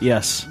 Yes,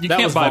 yes. You That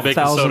can't was buy about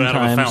baking soda out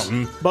of a 1,000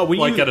 fountain, But when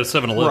like you, at a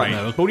 7-Eleven, right.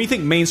 though. But when you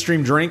think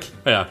mainstream drink,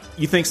 Yeah.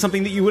 you think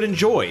something that you would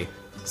enjoy.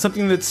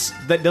 Something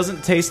that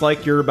doesn't taste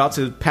like you're about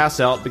to pass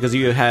out because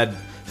you had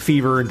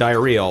fever and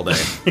diarrhea all day.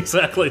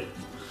 Exactly.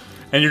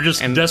 And you're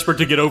just desperate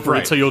to get over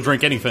Right. it, so you'll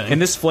drink anything.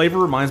 And this flavor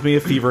reminds me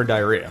of fever and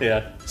diarrhea.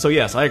 Yeah. So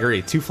yes, I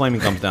agree. 2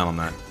 flaming thumbs down on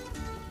that.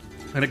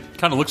 And it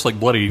kind of looks like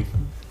bloody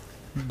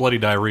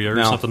diarrhea or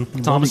Now,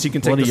 something. Thomas, you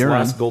can take bloody this urine.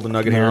 last golden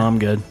nugget No, here. I'm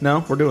good.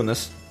 No, we're doing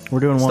this. We're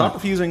doing Stop what?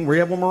 refusing. We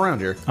have one more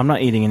round here. I'm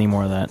not eating any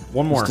more of that.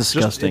 One more. It's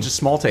disgusting. Just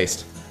small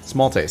taste.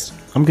 Small taste.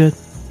 I'm good. Are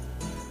we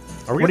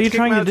What are gonna you kick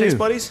trying him to out of do? Taste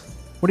Buddies?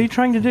 What are you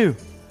trying to do?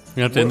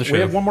 You have to end the show. We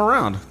have one more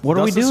round. What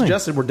are we Dustin doing?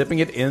 suggested we're dipping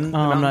it in.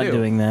 Oh, I'm not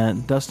doing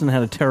that. Dustin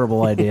had a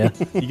terrible idea.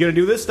 You gonna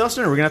do this,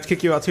 Dustin, or are we gonna have to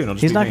kick you out too? No,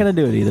 just He's be not me. going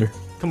to do it either.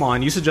 Come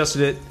on, you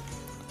suggested it.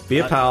 Be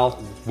a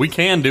pal. We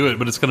can do it,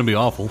 but it's going to be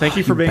awful. Thank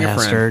you for being a friend.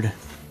 Bastard.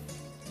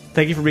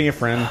 Thank you for being a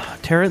friend.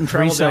 Tear it in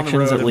 3 Travel down the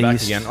sections road at and back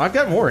least. again. I've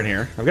got more in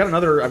here. I've got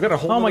a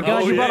whole. Oh my nother-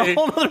 gosh, you brought a yay.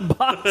 whole other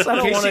box. I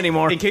don't want any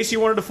more. In case you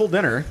wanted a full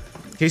dinner.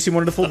 Here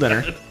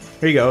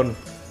you go.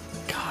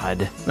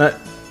 God.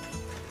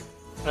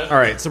 All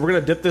right, so we're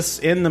gonna dip this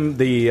in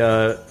the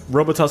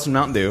Robitussin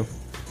Mountain Dew.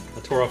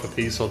 I tore off a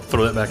piece. I'll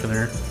throw that back in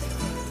there.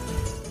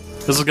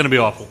 This is going to be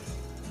awful.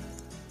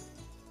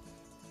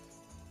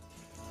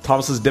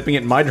 Thomas is dipping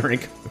it in my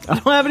drink. I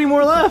don't have any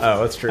more left.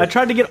 Oh, that's true. I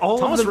tried to get all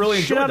Thomas of the really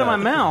shit enjoyed out of my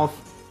that. mouth.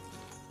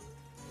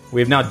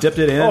 We have now dipped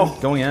it in, Oh.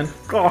 going in.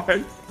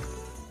 God.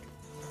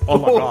 Oh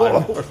my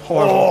god, that's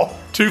horrible.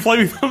 2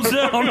 flaming thumbs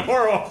down.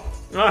 Horrible.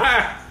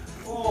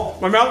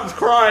 My mouth is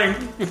crying.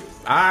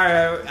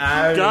 God.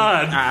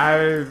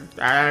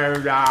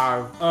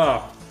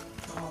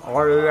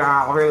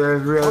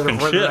 Fucking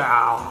shit.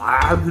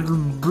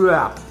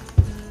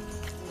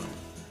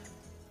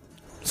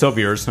 So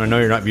viewers, I know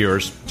you're not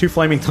viewers. 2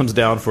 flaming thumbs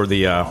down for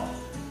the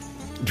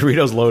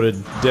Doritos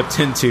Loaded dipped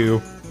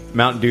into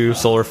Mountain Dew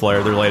Solar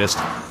Flare, their latest.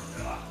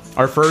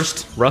 Our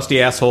first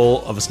rusty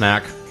asshole of a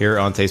snack here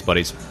on Taste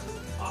Buddies.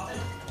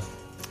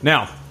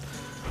 Now,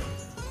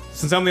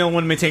 since I'm the only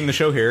one maintaining the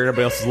show here,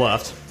 everybody else is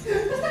left.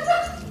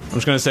 I'm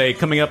just going to say,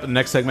 coming up in the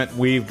next segment,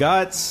 we're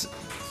going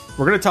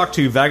to talk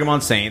to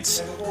Vagabond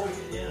Saints.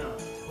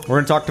 We're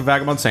going to talk to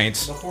Vagabond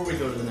Saints. Before we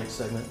go to the next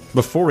segment.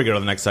 Before we go to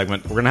the next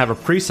segment, we're going to have a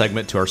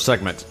pre-segment to our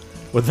segment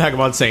with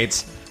Vagabond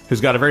Saints,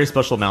 who's got a very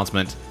special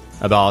announcement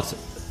about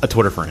a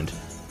Twitter friend.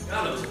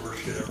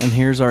 And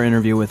here's our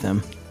interview with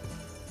him.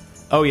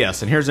 Oh,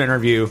 yes, and here's an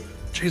interview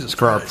Jesus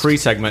for our Christ.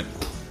 pre-segment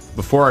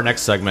before our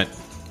next segment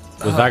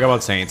with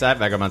Vagabond Saints, at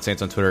Vagabond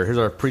Saints on Twitter. Here's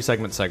our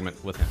pre-segment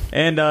segment with him.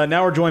 And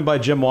now we're joined by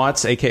Jim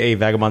Watts, a.k.a.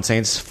 Vagabond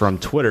Saints from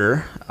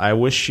Twitter. I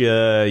wish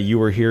you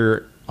were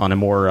here on a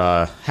more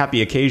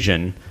happy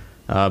occasion,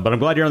 but I'm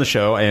glad you're on the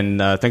show, and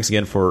thanks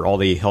again for all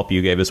the help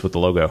you gave us with the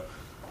logo.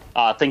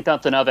 Think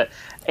nothing of it.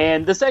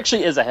 And this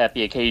actually is a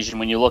happy occasion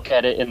when you look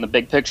at it in the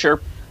big picture.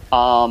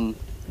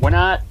 We're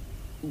not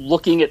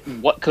looking at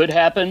what could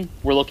happen.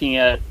 We're looking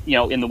at,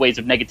 in the ways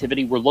of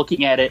negativity. We're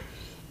looking at it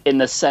in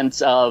the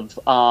sense of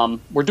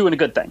we're doing a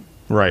good thing.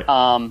 Right.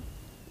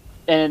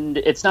 And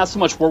it's not so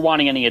much we're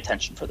wanting any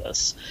attention for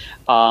this.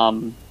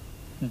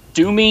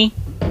 Doomy,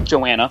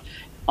 Joanna,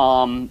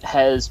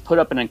 has put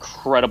up an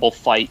incredible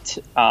fight.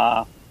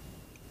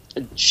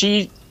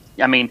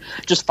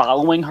 Just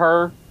following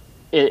her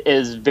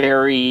is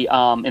very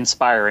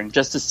inspiring,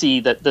 just to see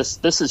that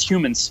this is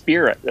human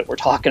spirit that we're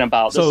talking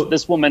about.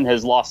 This woman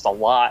has lost a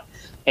lot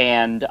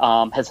and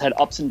has had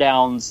ups and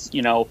downs,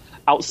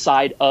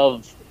 outside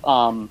of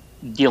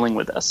dealing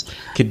with this.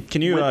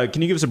 Can you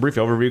give us a brief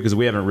overview, because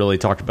we haven't really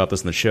talked about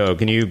this in the show?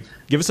 Can you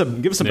give us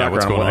some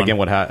background on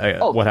what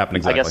happened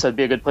exactly? I guess that'd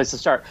be a good place to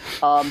start.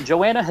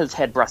 Joanna has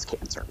had breast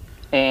cancer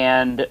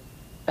and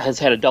has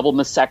had a double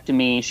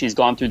mastectomy. She's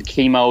gone through the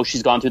chemo.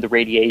 She's gone through the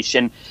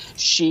radiation.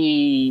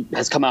 She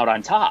has come out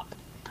on top.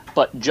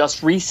 But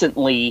just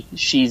recently,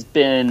 she's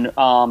been,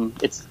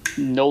 it's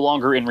no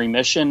longer in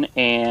remission,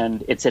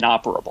 and it's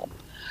inoperable.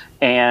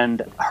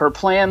 And her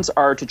plans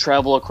are to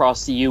travel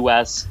across the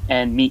U.S.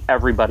 and meet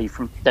everybody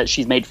that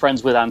she's made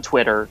friends with on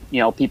Twitter.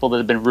 People that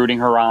have been rooting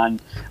her on,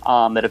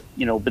 that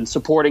have been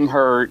supporting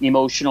her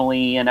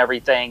emotionally and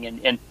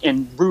everything,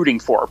 and rooting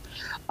for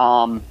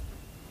her.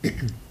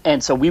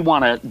 And so we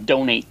want to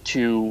donate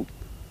to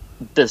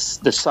this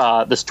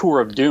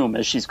tour of doom,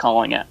 as she's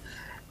calling it.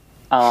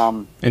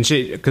 And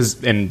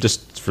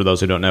just for those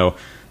who don't know,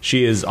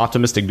 she is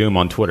Optimistic Doom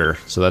on Twitter,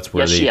 so that's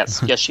where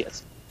Yes, she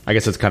is. I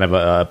guess it's kind of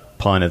a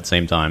pun at the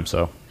same time,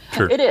 so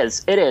sure. It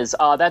is.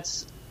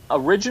 That's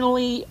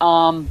originally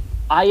I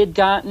had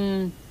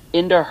gotten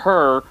into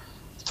her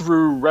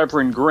through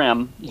Reverend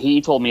Grimm.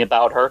 He told me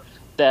about her,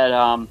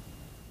 that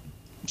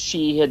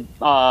she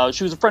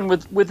was a friend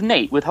with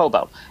Nate, with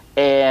Hobo.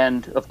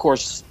 And of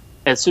course,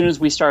 as soon as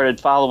we started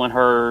following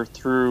her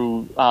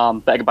through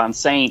Vagabond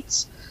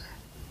Saints,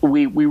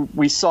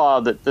 we saw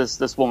that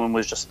this woman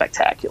was just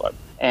spectacular.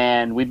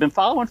 And we've been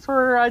following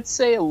for, I'd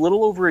say, a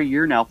little over a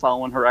year now,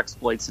 following her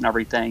exploits and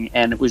everything.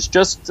 And it was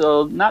just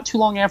not too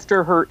long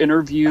after her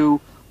interview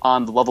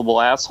on the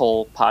Lovable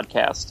Asshole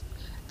podcast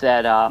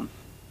that,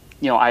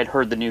 I'd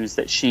heard the news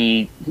that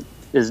she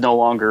is no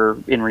longer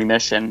in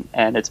remission,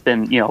 and it's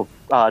been,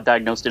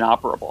 diagnosed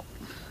inoperable.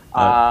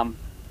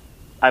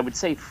 I would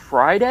say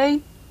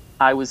Friday,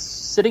 I was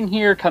sitting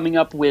here coming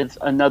up with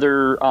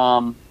another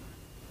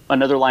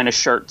line of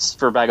shirts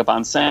for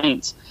Vagabond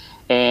Saints,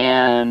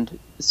 and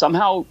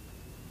somehow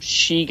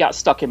she got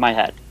stuck in my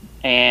head.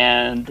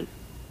 And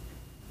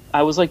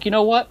I was like, you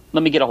know what?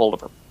 Let me get a hold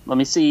of her. Let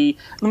me see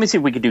if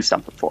we could do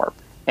something for her.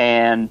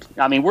 And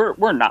I mean,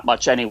 we're not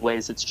much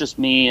anyways. It's just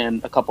me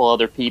and a couple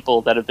other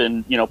people that have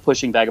been,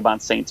 pushing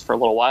Vagabond Saints for a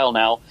little while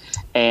now.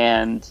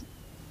 And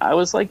I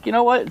was like, you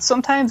know what?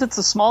 Sometimes it's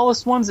the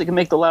smallest ones that can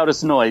make the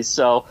loudest noise.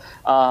 So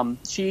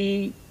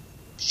she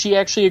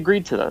actually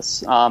agreed to this,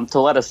 to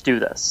let us do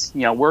this.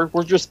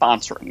 We're just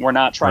sponsoring. We're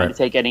not trying to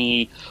take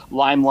any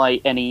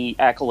limelight, any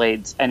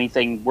accolades,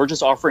 anything. We're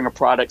just offering a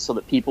product so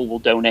that people will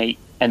donate,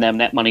 and then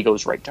that money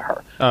goes right to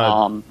her.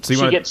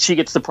 She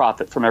gets the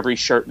profit from every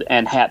shirt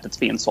and hat that's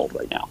being sold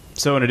right now.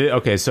 So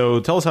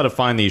tell us how to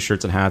find these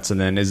shirts and hats,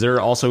 and then is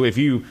there also, if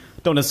you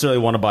don't necessarily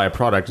want to buy a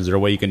product, is there a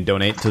way you can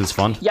donate to this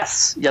fund?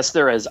 Yes,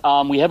 there is.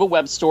 We have a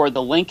web store.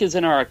 The link is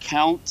in our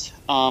account.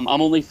 I'm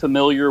only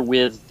familiar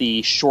with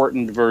the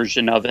shortened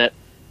version of it,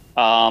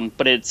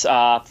 but it's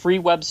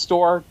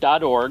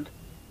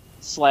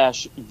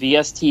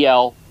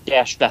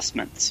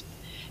freewebstore.org/VSTL-vestments.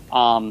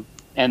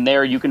 And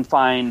there you can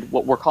find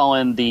what we're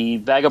calling the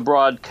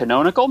Vagabroad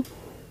Canonical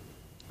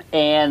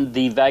and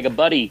the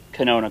Vagabuddy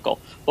Canonical,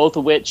 both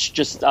of which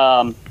just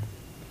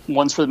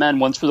one's for the men,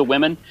 one's for the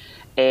women.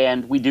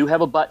 And we do have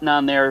a button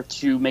on there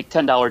to make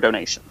 $10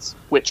 donations,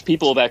 which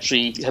people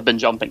have been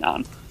jumping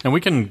on. And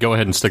we can go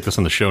ahead and stick this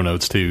in the show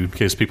notes, too, in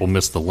case people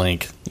missed the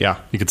link. Yeah.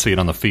 You can see it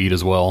on the feed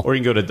as well. Or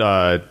you can go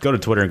to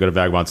Twitter and go to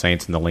Vagabond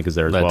Saints, and the link is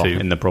there as well too.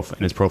 In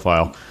his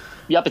profile.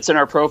 Yep, it's in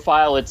our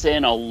profile. It's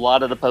in a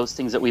lot of the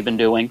postings that we've been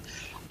doing.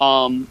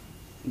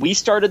 We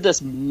started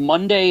this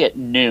Monday at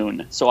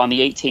noon, so on the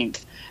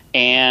 18th.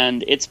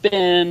 And it's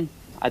been,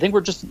 I think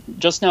we're just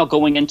now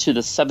going into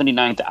the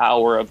 79th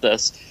hour of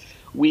this.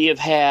 We have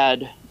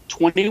had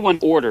 21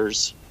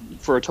 orders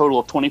for a total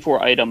of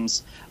 24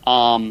 items,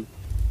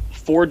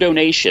 4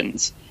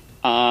 donations.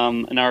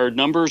 And our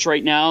numbers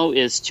right now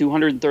is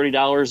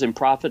 $230 in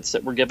profits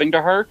that we're giving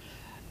to her,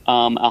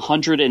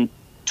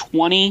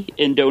 120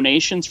 in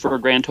donations for a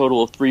grand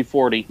total of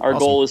 $340. Our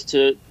goal is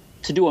to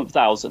do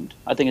 1,000.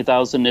 I think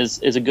 1,000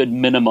 is a good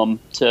minimum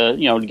to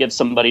give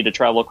somebody to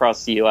travel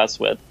across the U.S.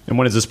 with. And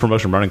when is this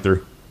promotion running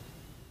through?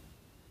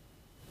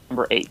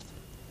 September 8th.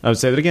 I would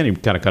say that again. You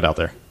kind of cut out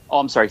there. Oh,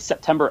 I'm sorry,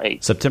 September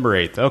 8th. September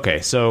 8th. Okay,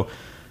 so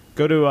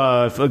go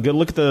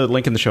look at the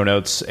link in the show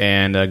notes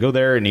and go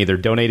there and either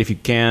donate if you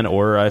can,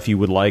 or if you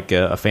would like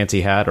a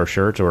fancy hat or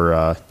shirt or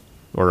a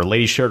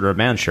lady's shirt or a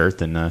man's shirt,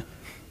 then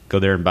go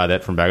there and buy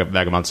that from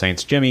Vagabond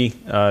Saints. Jimmy,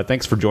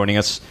 thanks for joining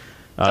us.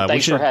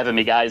 Thanks for having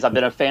me, guys. I've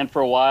been a fan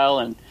for a while,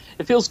 and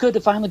it feels good to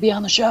finally be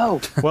on the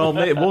show. Well,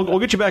 we'll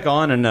get you back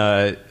on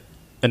and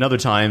another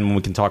time when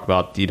we can talk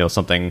about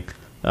something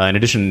in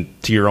addition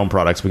to your own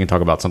products. We can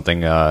talk about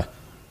something a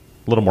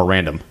little more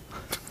random.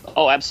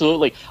 Oh,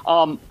 absolutely.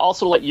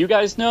 Also, to let you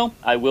guys know,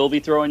 I will be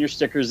throwing your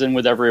stickers in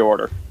with every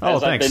order,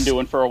 as I've been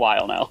doing for a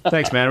while now.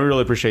 Thanks, man. We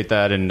really appreciate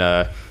that, and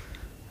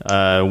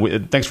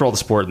thanks for all the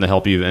support and the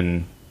help you've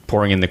been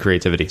pouring in the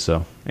creativity.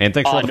 And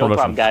thanks for all the promotion. No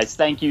problem, guys.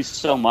 Thank you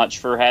so much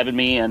for having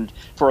me and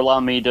for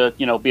allowing me to,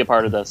 be a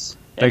part of this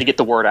and to get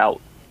the word out.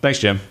 Thanks,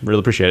 Jim.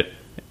 Really appreciate it.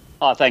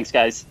 Thanks,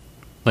 guys.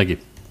 Thank you.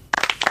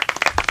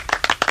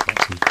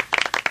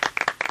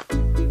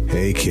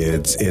 Hey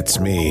kids, it's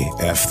me,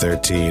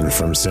 F13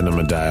 from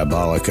Cinema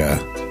Diabolica.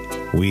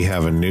 We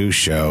have a new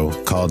show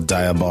called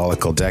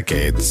Diabolical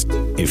Decades.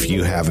 If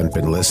you haven't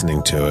been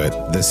listening to it,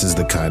 this is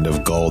the kind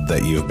of gold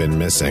that you've been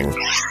missing.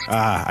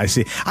 Ah, I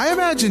see. I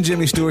imagine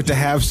Jimmy Stewart to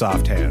have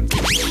soft hands.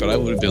 But I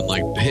would have been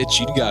like, bitch,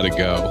 you gotta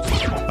go.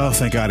 Oh,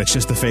 thank God, it's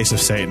just the face of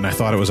Satan. I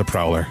thought it was a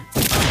prowler.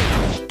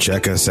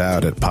 Check us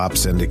out at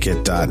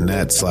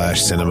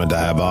popsyndicate.net/Cinema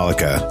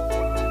Diabolica.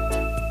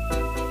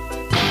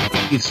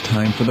 It's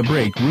time for the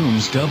Break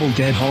Room's Double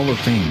Dead Hall of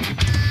Fame.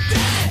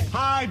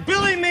 Hi,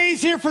 Billy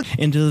Mays here for...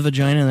 Into the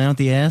vagina and out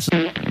the ass.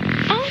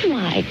 Oh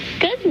my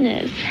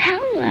goodness,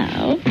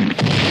 hello.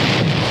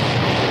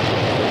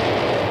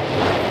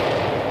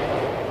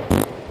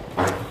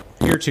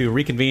 Here to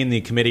reconvene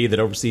the committee that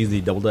oversees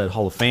the Double Dead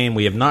Hall of Fame.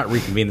 We have not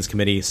reconvened this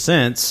committee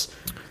since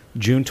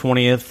June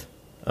 20th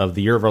of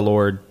the year of our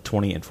Lord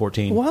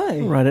 2014. Why?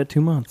 Right at 2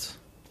 months.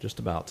 Just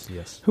about,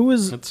 yes. Who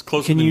was... It's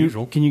closer than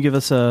usual. Can you give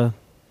us a...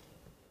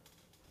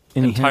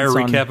 entire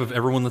recap of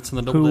everyone that's in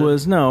the Double Dead? Who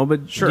was... No,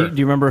 but sure. Do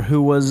you remember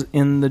who was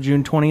in the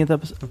June 20th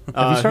episode?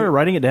 Have you started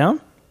writing it down?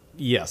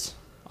 Yes.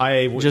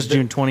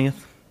 June 20th?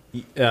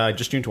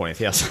 Just June 20th,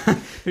 yes.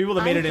 People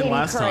that made it in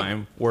last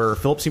time were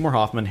Philip Seymour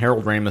Hoffman,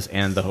 Harold Ramis,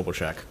 and the Hobo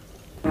Shack.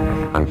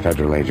 I'm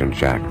Federal Agent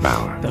Jack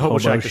Bauer. The Hobo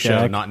Shack, the show,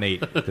 Shack. not Nate,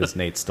 because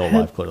Nate's still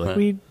alive,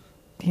 clearly.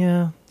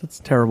 That's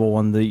a terrible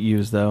one to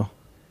use, though.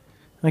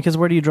 Because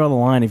where do you draw the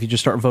line if you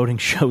just start voting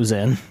shows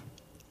in?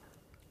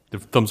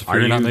 Did Thumbs of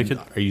Fury not make it?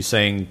 Are you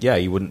saying, yeah,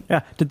 you wouldn't?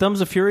 Yeah. Did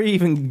Thumbs of Fury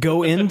even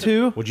go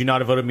into? Would you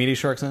not have voted Media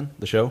Sharks in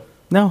the show?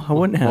 No, I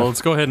wouldn't have. Well,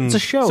 let's go ahead and... It's a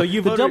show. So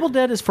you the voted- Double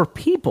Dead is for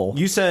people.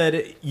 You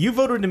said you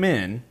voted him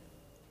in,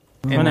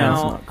 and Well,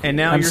 now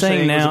I'm you're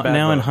saying it was a now, bad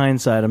now in vote.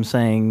 hindsight, I'm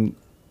saying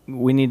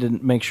we need to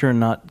make sure and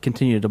not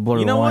continue to blur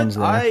You know the what? lines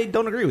there. I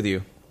don't agree with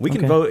you. We can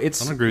Okay. vote. I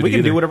don't agree with we you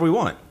can do either. whatever we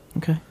want.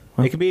 Okay.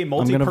 It could be a I'm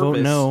multi-purpose. going to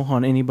vote no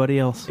on anybody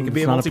else. It could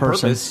be It's a not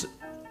person. multi-purpose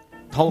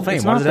Hall of Fame.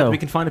 It's Why not, does it have to though. be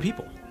confined to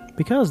people?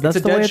 Because that's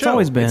it's a the way dead it's show.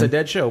 always been. It's a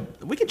dead show.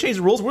 We can change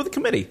the rules. We're the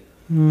committee.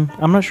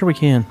 I'm not sure we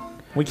can.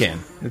 We can.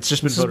 It's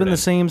just been This has voted been in. the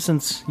same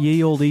since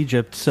ye old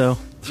Egypt, so...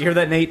 You hear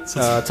that, Nate?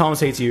 Thomas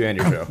hates you and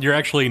your show. You're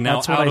actually now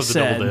That's what out I of the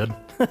said. Double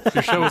Dead.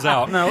 Your show is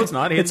out. No, it's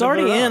not. It's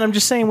already in. I'm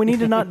just saying we need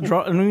to not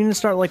draw... We need to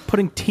start like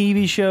putting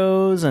TV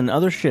shows and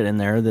other shit in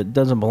there that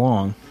doesn't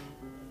belong.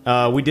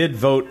 We did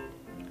vote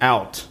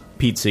out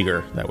Pete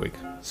Seeger that week.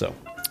 So,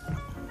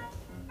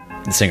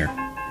 the singer.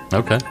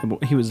 Okay.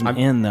 He was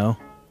in, though.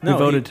 We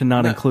voted to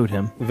not include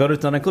him. We voted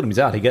to not include him. He's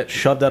out. He got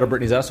shoved out of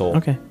Britney's asshole.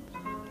 Okay.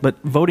 But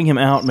voting him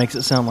out makes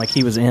it sound like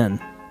he was in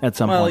at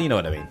some Well, point. you know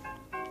what I mean.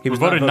 He We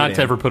voted voted not in.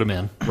 to ever put him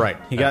in. Right.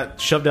 He got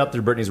shoved out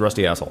through Britney's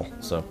rusty asshole.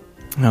 So,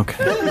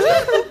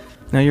 Okay.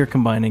 Now you're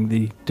combining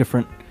the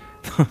different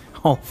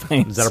Hall of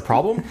Fames. is that a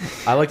problem?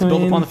 I like to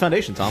build upon the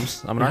foundation,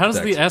 Toms. I'm an How does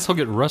architect. the asshole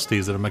get rusty?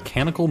 Is it a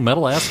mechanical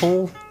metal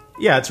asshole?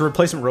 Yeah, it's a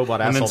replacement robot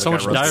And asshole. then so that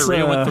much got rusted.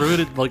 diarrhea went through it,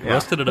 it like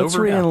rusted it Let's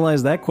over?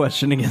 reanalyze that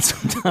question again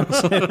sometime.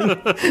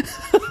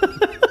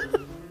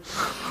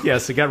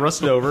 Yes, it got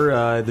rusted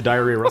over. The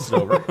diarrhea rusted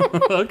over.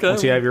 Okay.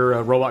 Once you have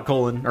your robot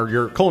colon, or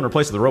your colon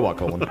replaced with a robot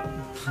colon.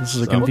 This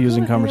is a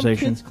confusing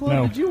conversation.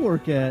 Club did you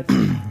work at?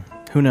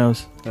 Who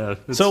knows?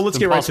 So let's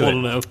get right to it. impossible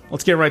to know.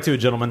 Let's get right to it,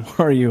 gentlemen.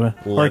 Are you an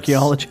Let's-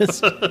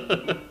 archaeologist?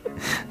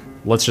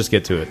 Let's just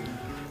get to it.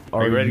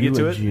 Are you ready to you get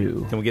to a it?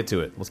 Jew? Can we get to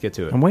it? Let's get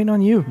to it. I'm waiting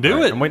on you. Do All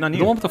right, it. I'm waiting on you.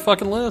 Go on with the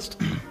fucking list.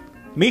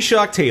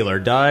 Meshock Taylor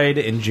died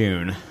in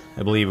June.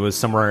 I believe it was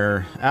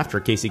somewhere after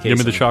Casey Kasem. Give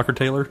me the shocker,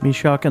 Taylor. Me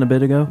shocking a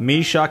bit ago.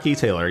 Meshock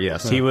Taylor,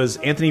 yes. He was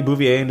Anthony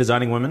Bouvier in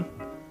Designing Women,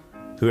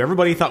 who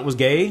everybody thought was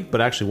gay,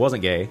 but actually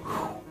wasn't gay.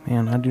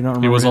 Man, I do not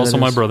remember. He was who also that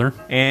my is. brother.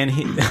 And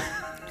he...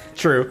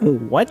 True.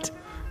 What?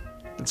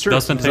 It's true.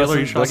 Dustin Taylor,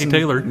 Meshock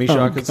Taylor.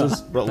 Meshock Oh, is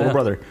his little Yeah.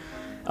 brother.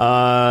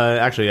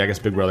 Actually, I guess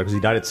big brother, because he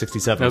died at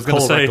 67. I was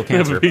going to say, colorectal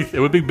cancer. it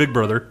would be Big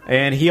Brother.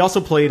 And he also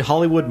played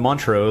Hollywood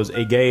Montrose,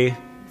 a gay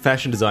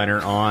fashion designer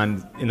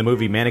in the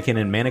movie Mannequin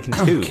and Mannequin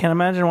 2. Can't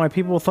imagine why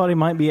people thought he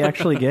might be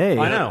actually gay.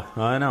 I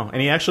know. And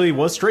he actually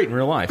was straight in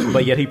real life.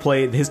 But yet he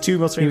played, his two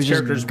most He was famous just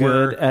characters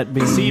good were, at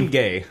being- seemed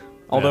gay.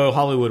 Although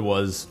Hollywood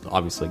was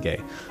obviously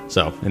gay.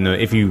 So,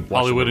 if you watch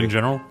Hollywood the in movie,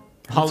 general?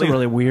 That's a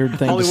really weird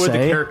thing Hollywood to the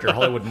say. character,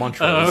 Hollywood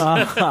Montrose.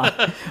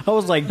 I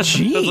was like, That's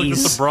like jeez.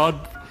 just a broad...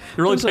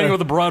 You're really painting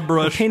with a broad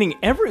brush. Painting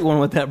everyone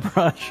with that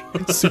brush.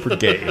 It's super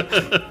gay.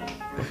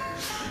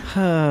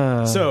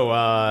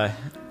 So,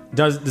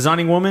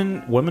 Designing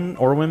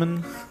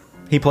Women,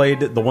 he played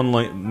the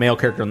one male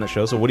character on that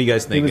show. So what do you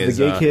guys think? He was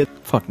the gay kid.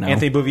 Fuck no.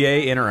 Anthony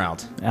Bouvier, in or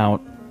out?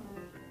 Out.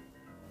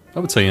 I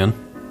would say in.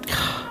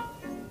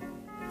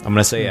 I'm going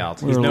to say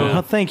out. He's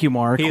no... Thank you,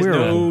 Mark. He's We're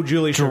no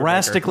Julie Schumacher.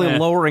 drastically Yeah.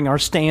 lowering our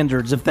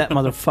standards if that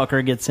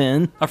motherfucker gets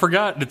in. I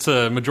forgot it's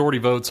a majority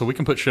vote, so we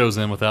can put shows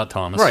in without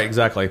Thomas. Right,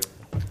 exactly.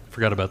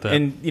 Forgot about that.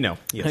 And, yes.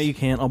 No, you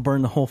can't. I'll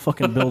burn the whole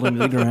fucking building to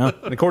the ground.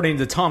 And according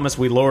to Thomas,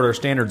 we lowered our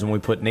standards when we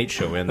put Nate's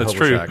show in. The That's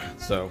Hobo true. Shack.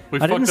 So we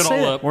I fucked didn't it say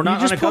all it. up. we're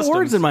not You just put unaccustomed.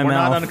 words in my we're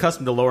mouth. not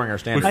unaccustomed to lowering our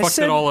standards. We fucked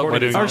it all up by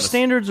doing our this.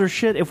 standards are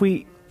shit if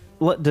we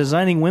let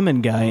Designing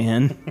Women guy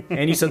in.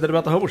 And you said that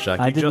about the Hobo Shack.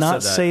 I You did just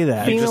not said that. say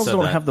that. You just Females said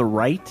don't that. have the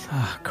right.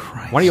 Oh,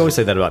 Christ. Why do you always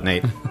say that about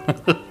Nate?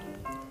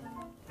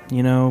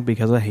 You know,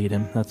 because I hate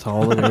him. That's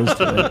all it is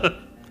to it.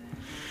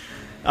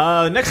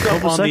 Next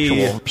up on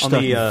the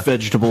Stuffing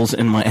vegetables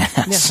in my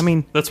ass. Yeah, I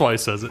mean, That's why he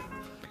says it.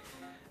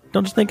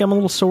 don't you think I'm a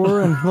little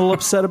sore and a little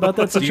upset about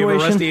that do you have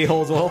a situation? rusty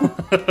a-hole as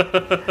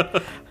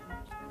well?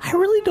 I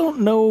really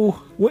don't know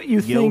what you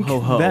think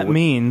ho-ho. that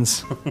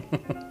means.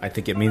 I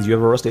think it means you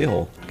have a rusty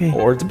a-hole. Okay.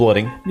 Or it's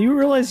blooding. Do you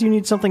realize you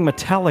need something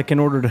metallic in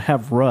order to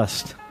have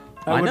rust?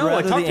 I would know, I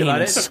rather talked the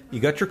about anus. it. You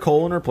got your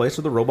colon replaced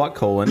with a robot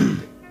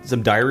colon.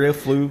 Some diarrhea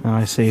flowed Oh,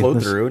 I see.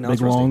 This through. Now big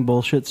it's rusty. long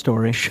bullshit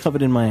story. Shove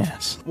it in my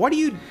ass. Why do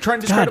you try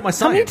and God, discredit my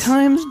how many science?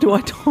 times do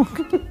I talk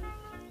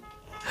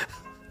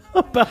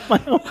about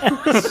my own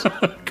ass?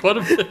 Quite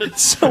a bit.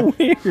 It's so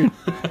weird.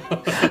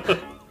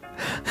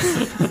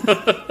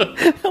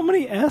 How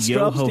many ass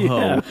drops do you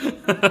have?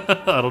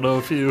 I don't know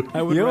if you...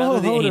 I would rather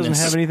the anus.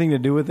 Doesn't have anything to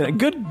do with it.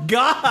 Good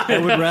God! I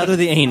would rather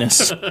the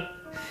anus.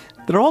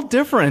 They're all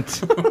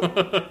different.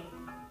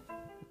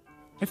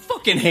 I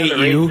fucking hate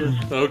you.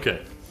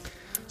 Okay.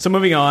 So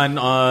moving on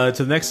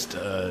to the next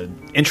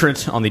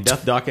entrant on the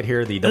death docket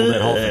here, the Double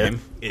Dead Hall of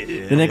Fame.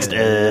 The next.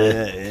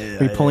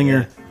 Are you pulling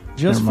your.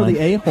 Just for the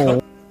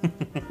a-hole.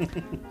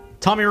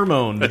 Tommy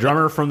Ramone, the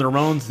drummer from the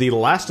Ramones, the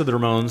last of the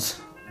Ramones,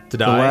 to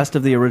die. The last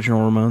of the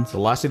original Ramones. The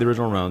last of the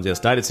original Ramones, yes.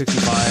 Died at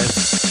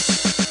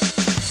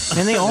 65.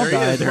 And they all There he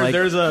died.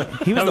 is.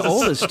 He was the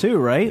oldest, too,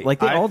 right? Like,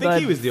 they all think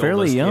died he was the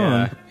fairly oldest,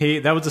 young. Yeah.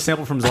 That was a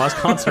sample from his last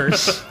concert.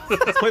 Let's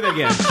play that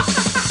again.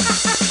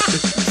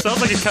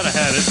 Sounds like he kind of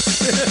had it.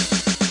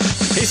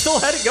 He still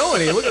had it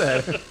going. Look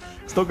at that.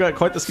 Still got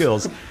quite the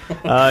skills.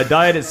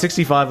 Died at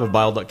 65 of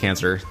bile duct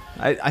cancer.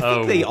 I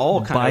think they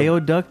all kind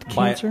of... Bioduct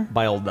cancer?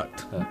 Bile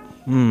duct.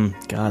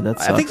 God, that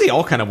sucks. I think they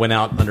all kind of went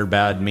out under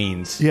bad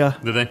means. Yeah.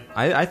 Did they?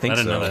 I think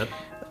so. I didn't know that.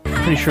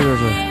 Pretty sure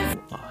there's a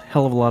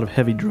hell of a lot of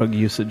heavy drug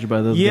usage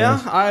by those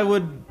guys. I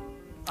would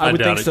think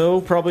doubt it.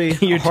 so. Probably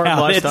You a hard doubt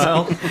it.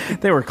 lifestyle.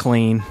 They were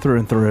clean through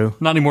and through.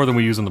 Not any more than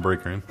we use in the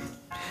break room.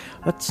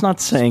 That's not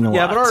saying a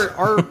Yeah, lot. but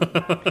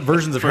our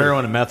versions of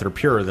heroin and meth are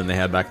purer than they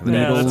had back in the day.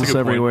 that's a Needles good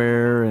point.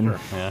 everywhere and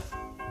Yeah.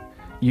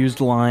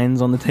 used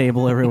lines on the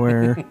table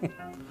everywhere.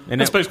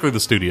 And That's basically the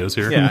studios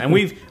here. yeah,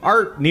 and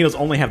our needles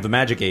only have the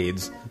magic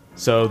aids,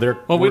 so they're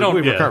we've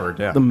recovered.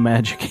 Yeah. The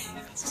magic.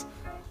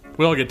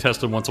 We all get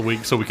tested once a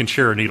week so we can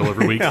share a needle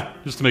every week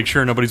just to make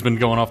sure nobody's been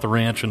going off the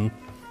ranch and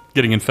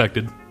getting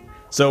infected.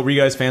 So, were you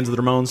guys fans of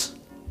the Ramones?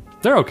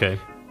 They're okay.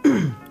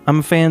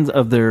 I'm fans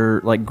of their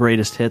like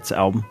greatest hits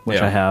album, which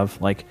Yeah. I have.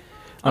 Like,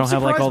 I don't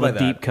have like all the surprised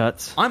by that. deep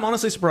cuts. I'm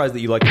honestly surprised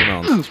that you like the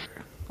Ramones.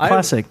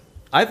 Classic.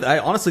 I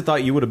honestly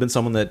thought you would have been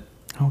someone that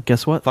Oh,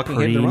 guess what? fucking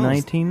hated the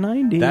Ramones.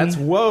 Pre-1990. That's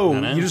whoa! I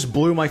know. You just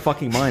blew my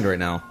fucking mind right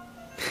now.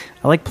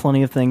 I like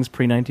plenty of things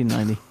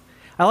pre-1990.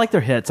 I like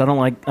their hits. I don't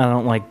like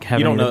having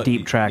You don't know the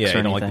deep tracks Yeah, or you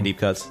anything. don't like the deep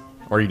cuts,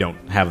 or you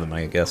don't have them.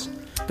 I guess.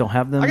 Don't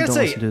have them. I gotta Don't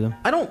say, listen to them.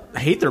 I don't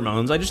hate the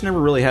Ramones. I just never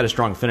really had a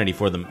strong affinity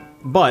for them.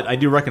 But I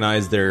do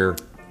recognize their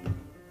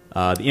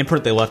the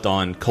imprint they left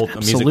on music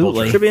Absolutely.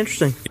 culture. Should be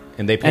interesting.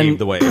 And they paved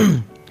the way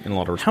in a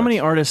lot of respects. How many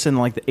artists in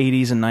like the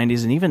 80s and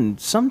 90s, and even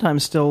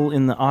sometimes still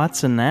in the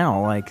aughts and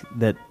now, like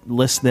that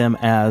list them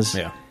as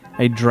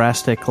a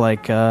drastic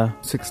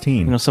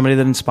 16? Somebody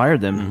that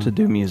inspired them to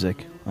do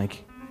music,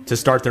 like to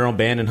start their own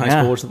band in high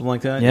Yeah. school or something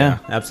like that? Yeah.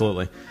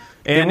 Absolutely.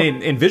 And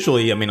in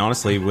visually, I mean,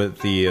 honestly, with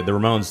the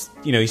Ramones,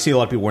 you see a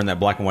lot of people wearing that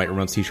black and white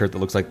Ramones T-shirt that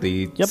looks like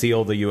the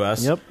seal of the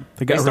U.S. Yep.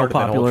 They got real started that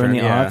whole popular in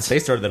trend. the aughts. They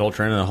started that whole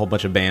trend, and a whole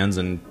bunch of bands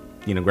and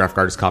graphic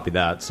artists copied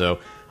that. So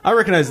I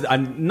recognize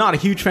I'm not a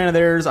huge fan of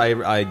theirs.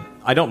 I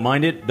don't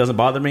mind it. Doesn't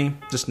bother me.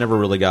 Just never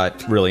really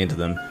got really into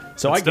them.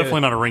 So It's I get definitely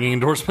it. not a ringing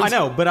endorsement. I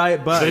know, but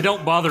they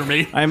don't bother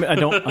me. I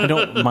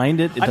don't mind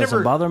it. It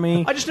doesn't bother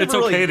me. I just It's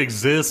never okay. really, It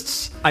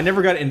exists. I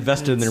never got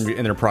invested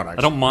in their product.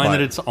 I don't mind but,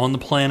 that it's on the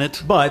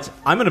planet. But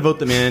I'm going to vote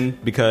them in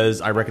because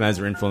I recognize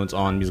their influence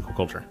on musical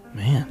culture.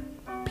 Man,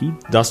 Pete,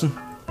 Dustin,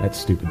 That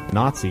stupid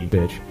Nazi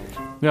bitch.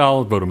 Yeah,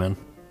 I'll vote him in.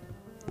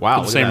 wow,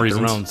 For the same look at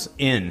that. reasons. The Ramones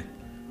in,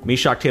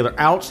 Meshock Taylor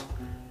out.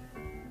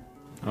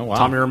 Oh wow,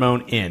 Tommy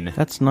Ramone in.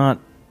 That's not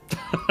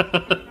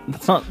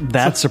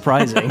that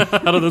surprising.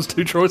 Out of those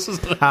two choices,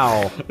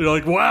 How? you're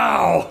like,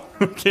 wow,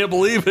 can't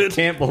believe it.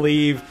 Can't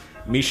believe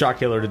Meshock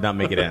Taylor did not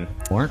make it in.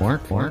 Work.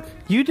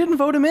 You didn't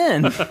vote him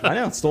in. I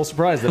know. Still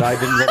surprised that I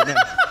didn't vote him in.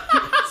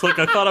 It's like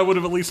I thought I would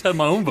have at least had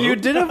my own vote. You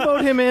didn't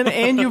vote him in,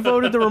 and you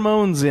voted the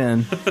Ramones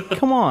in.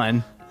 Come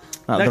on.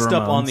 Not the Next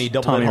up Ramones, on the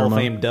Double Tommy Hall of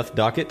Ramone. Fame death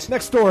docket,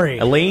 Next story.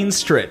 Elaine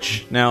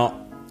Stritch.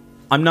 Now,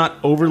 I'm not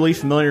overly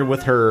familiar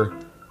with her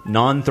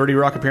non-30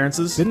 Rock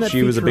appearances. Didn't that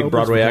She was a feature big Oprah's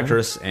Broadway vagina?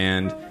 actress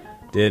and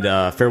did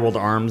Farewell to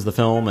Arms, the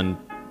film, and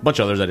a bunch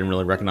of others I didn't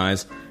really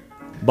recognize.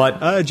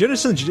 But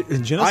Genesis.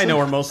 I know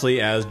her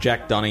mostly as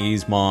Jack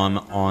Donaghy's mom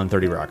on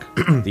 30 Rock,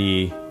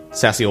 the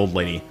sassy old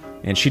lady.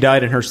 And she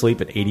died in her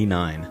sleep at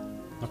 89.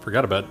 I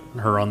forgot about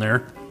her on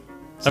there.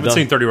 So Haven't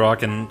seen 30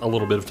 Rock in a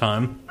little bit of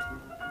time.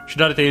 She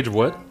died at the age of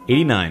what?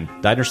 89.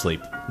 Died in her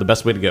sleep. The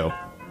best way to go.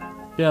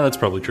 Yeah, that's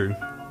probably true.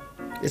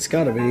 It's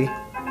gotta be.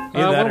 Why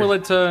don't we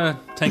let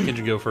Tank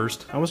Engine go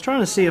first? I was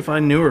trying to see if I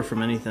knew her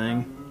from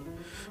anything.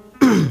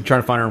 Trying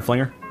to find her in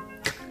Flinger?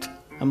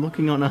 I'm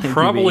looking on IMDb.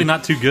 Probably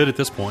not too good at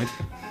this point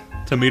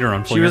to meet her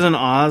on Flinger. She was in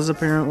Oz,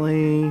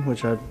 apparently,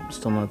 which I've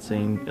still not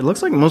seen. It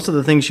looks like most of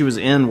the things she was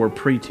in were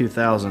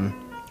pre-2000.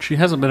 She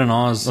hasn't been in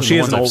Oz. Well, in she the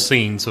is ones an I've old-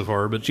 seen so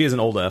far, but She is an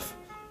old F.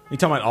 You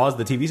talking about Oz,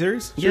 the TV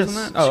series? She Yes, was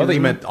in that? she Oh, I was thought you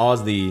in meant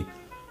Oz, the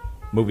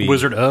movie.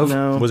 Wizard of.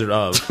 No. Wizard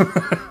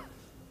of.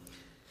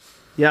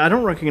 Yeah, I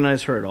don't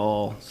recognize her at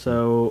all,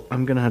 so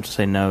I'm gonna have to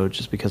say no,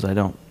 just because I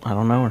don't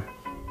know her.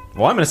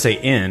 Well, I'm going to say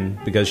in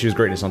because she was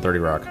greatness on 30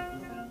 Rock.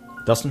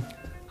 Dustin?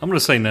 I'm going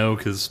to say no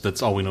because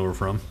that's all we know her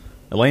from.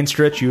 Elaine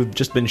Stritch, you've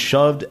just been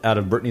shoved out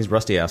of Brittany's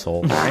rusty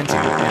asshole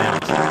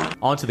and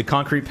onto the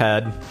concrete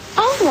pad.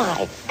 Oh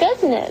my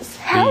goodness.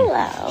 Hello.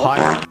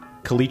 Hot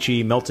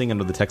caliche melting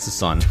under the Texas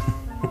sun.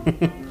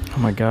 Oh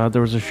my god,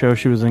 there was a show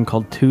she was in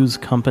called Two's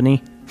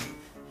Company.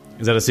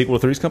 Is that a sequel to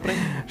Three's Company?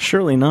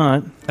 Surely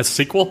not. A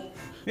sequel?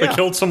 They Yeah.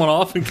 killed someone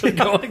off and kept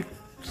going?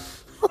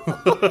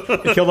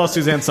 It killed off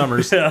Suzanne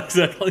Summers. Yeah,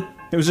 exactly.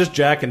 It was just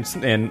Jack and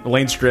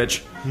Elaine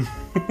Stritch.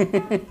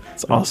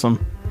 It's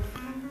awesome.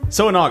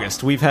 So in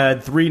August, we've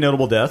had 3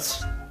 notable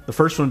deaths. The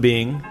first one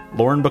being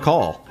Lauren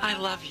Bacall. I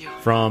love you.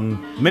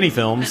 From many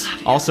films.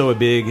 Also a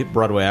big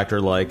Broadway actor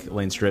like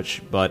Elaine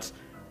Stritch, but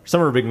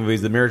Some of her big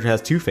movies, The Marriage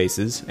Has Two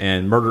Faces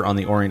and Murder on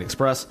the Orient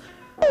Express.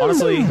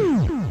 Honestly,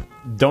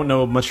 don't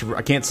know much.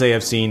 I can't say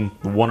I've seen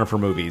one of her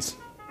movies.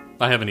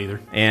 I haven't either.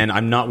 And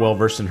I'm not well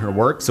versed in her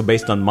work, so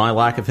based on my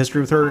lack of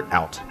history with her,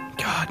 out.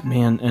 God,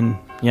 man. And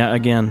yeah,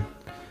 again,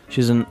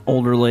 she's an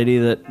older lady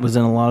that was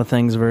in a lot of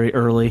things very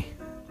early.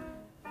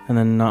 And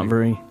then not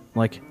very,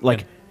 like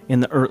in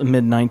the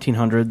mid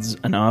 1900s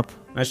and up.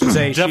 I should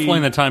say definitely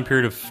in the time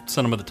period of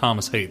cinema that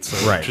Thomas hates,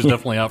 so Right. she's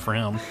definitely out for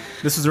him.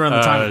 This is around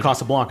the time of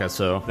Casablanca,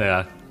 so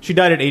yeah. She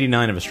died at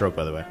 89 of a stroke,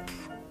 by the way.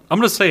 I'm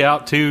going to say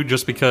out too,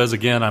 just because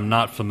again I'm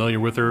not familiar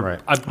with her.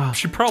 Right.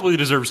 She probably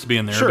deserves to be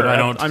in there, Sure, but I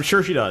don't. I'm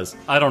sure she does.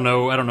 I don't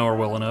know her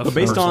well enough. But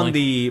based on personally.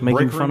 the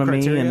Making fun of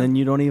me, and then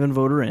you don't even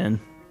vote her in.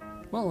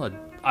 Well,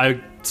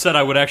 I said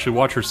I would actually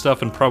watch her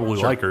stuff and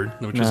probably like her,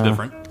 which is No,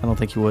 different. I don't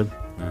think you would.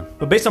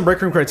 But based on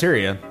break room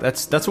criteria,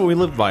 that's what we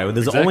live by.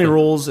 There's the only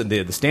rules and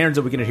the standards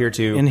that we can adhere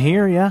to. In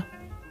here, yeah.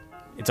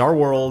 It's our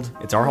world.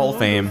 It's our Hall of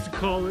Fame.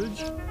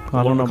 College.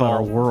 I don't know about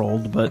our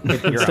world, but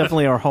it's You're right.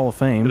 definitely our Hall of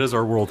Fame. It is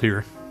our world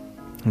here.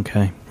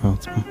 Okay. Well,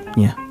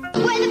 yeah.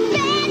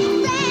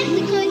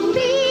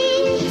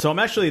 So I'm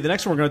actually, the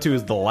next one we're going to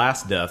is the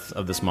last death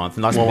of this month.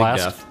 Not The a big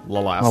last? death. The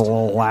last. The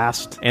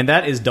last. And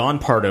that is Don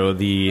Pardo,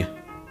 the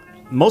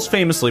most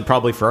famously,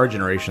 probably for our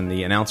generation,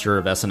 the announcer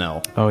of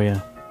SNL. Oh,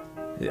 yeah.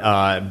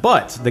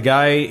 But the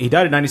guy, he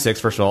died at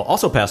 96, first of all,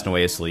 also passed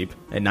away asleep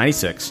at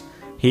 96.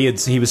 He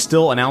was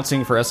still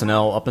announcing for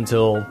SNL up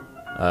until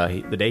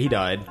the day he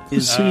died.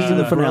 Is he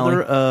the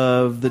brother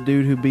of the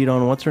dude who beat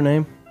on what's her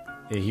name?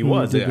 He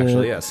was,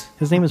 actually, yes.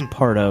 His name is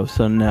Pardo,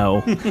 so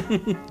no.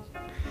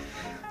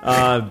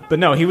 But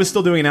no, he was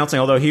still doing announcing,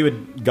 although he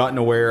had gotten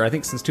aware, I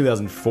think since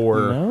 2004,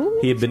 No?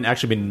 he had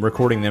been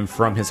recording them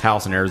from his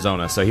house in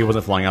Arizona, so he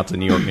wasn't flying out to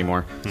New York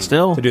anymore.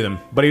 Still? To do them.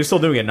 But he was still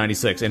doing it at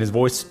 96, and his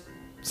voice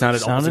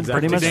sounded almost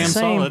exactly pretty the damn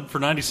same. solid for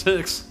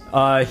 96.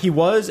 He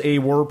was a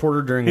war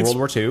reporter during It's World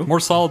War II. More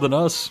solid than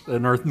us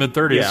in our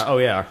mid-30s. Yeah, oh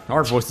yeah.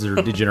 Our voices are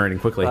degenerating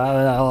quickly.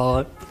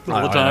 All the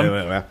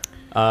time.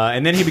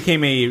 And then he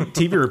became a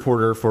TV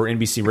reporter for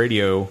NBC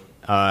Radio in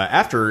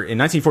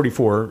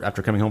 1944,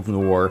 after coming home from the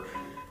war.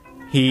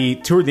 He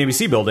toured the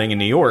NBC building in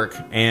New York,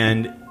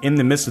 and in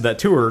the midst of that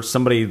tour,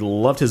 somebody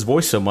loved his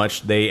voice so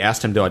much, they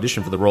asked him to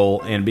audition for the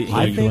role, and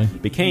he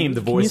became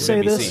the voice of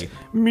NBC. This?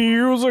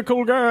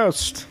 Musical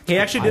guest. He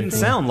actually didn't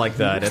sound like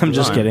that at I'm the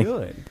just time.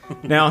 kidding.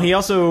 Now, he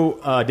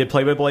also did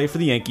play-by-play for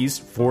the Yankees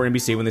for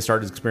NBC when they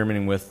started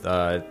experimenting with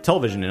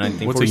television in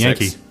 1946. What's a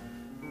Yankee?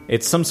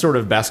 It's some sort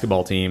of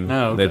basketball team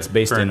that's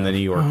based in the New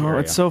York Oh,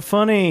 area. it's so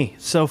funny.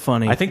 So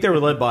funny. I think they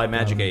were led by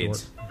Magic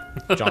AIDS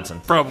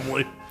Johnson.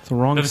 Probably. It's the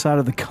wrong side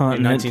of the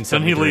continent.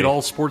 Doesn't he lead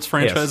all sports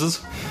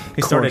franchises? Yes.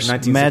 He started in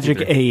 1963.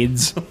 Magic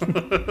AIDS.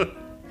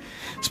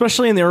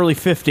 Especially in the early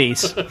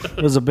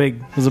 50s. Was a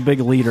big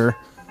leader.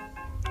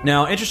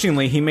 Now,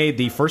 interestingly, he made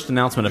the first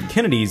announcement of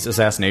Kennedy's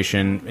assassination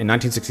in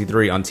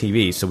 1963 on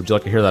TV. So would you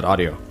like to hear that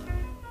audio?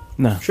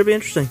 No. Should be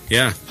interesting.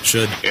 Yeah,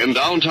 should. In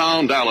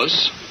downtown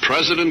Dallas,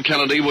 President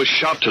Kennedy was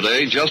shot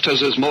today just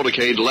as his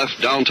motorcade left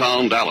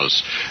downtown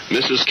Dallas.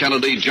 Mrs.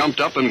 Kennedy jumped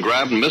up and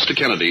grabbed Mr.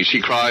 Kennedy. She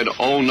cried,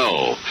 "Oh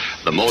no."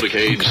 The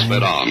motorcade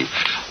sped on.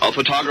 A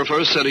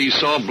photographer said he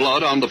saw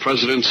blood on the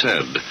president's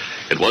head.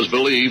 It was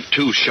believed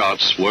 2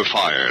 shots were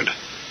fired.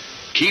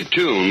 Keep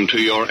tuned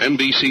to your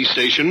NBC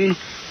station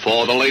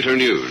for the later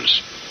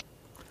news.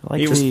 I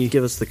like Just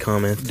give us the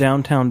comment.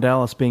 Downtown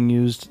Dallas being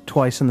used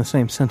twice in the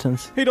same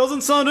sentence. He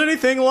doesn't sound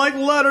anything like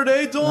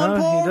Latter-day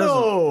Don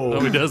Pardo. No,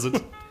 he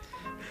doesn't.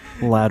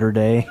 Latter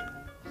Day.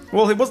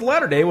 Well, it was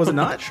Latter-day, was it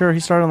not? Sure, he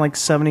started in like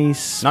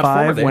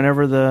 75, Day.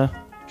 whenever the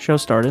show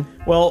started.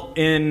 Well,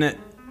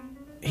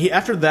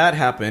 after that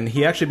happened,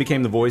 he actually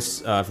became the voice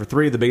for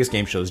 3 of the biggest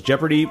game shows: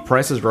 Jeopardy,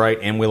 Price is Right,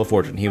 and Wheel of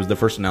Fortune. He was the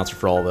first announcer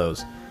for all of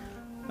those.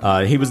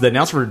 He was the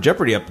announcer for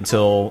Jeopardy up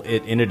until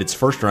it ended its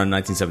first run in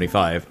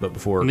 1975, but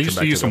before... And they used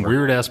to use some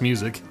weird-ass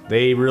music.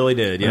 They really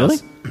did,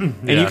 yes. Really?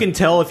 And you can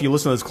tell if you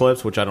listen to those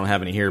clips, which I don't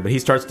have any here, but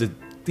he's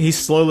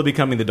slowly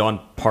becoming the Don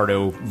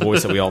Pardo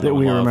voice that we all know That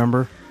we and love.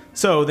 remember.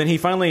 So then he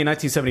finally, in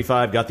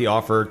 1975, got the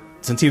offer,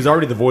 since he was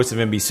already the voice of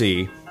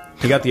NBC,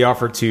 he got the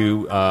offer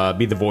to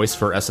be the voice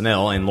for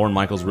SNL, and Lorne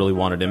Michaels really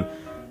wanted him.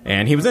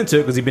 And he was into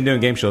it because he'd been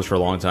doing game shows for a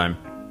long time.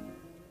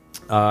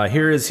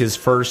 Here is his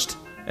first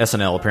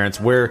SNL appearance,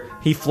 where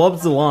he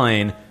flubs the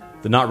line,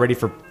 the not ready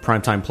for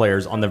primetime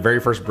players, on the very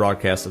first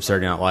broadcast of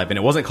Saturday Night Live. And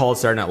it wasn't called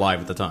Saturday Night Live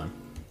at the time.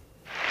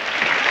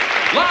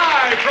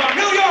 Live from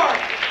New York,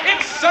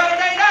 it's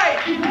Saturday night.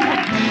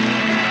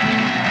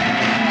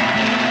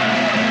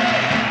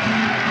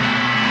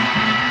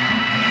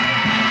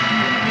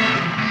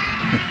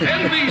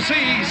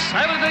 NBC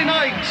Saturday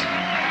Night.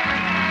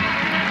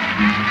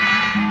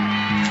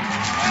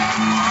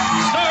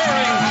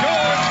 Starring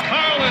George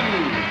Carlin.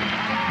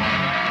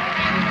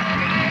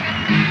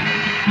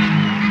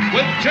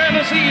 With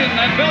Janice Ian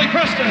and Billy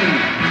Preston.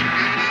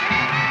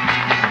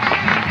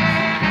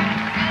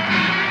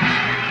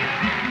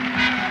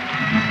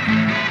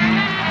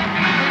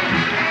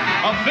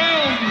 A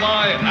film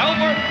by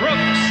Albert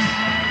Brooks.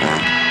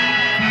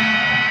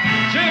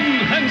 Jim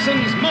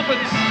Henson's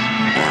Muppets.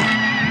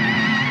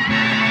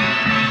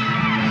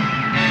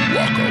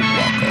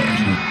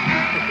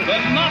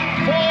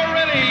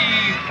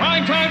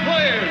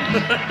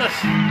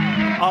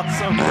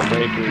 Awesome.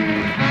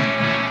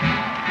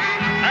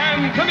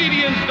 And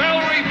comedians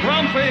Valerie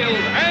Bromfield,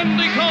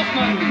 Andy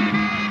Kaufman.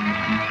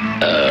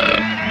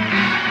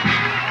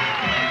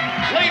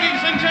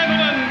 Ladies and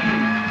gentlemen,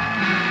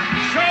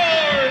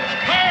 George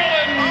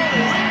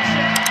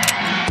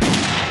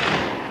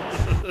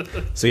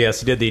Carlin. So yes,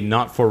 he did the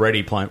not for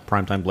ready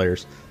primetime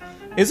players.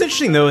 It's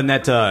interesting though in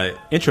that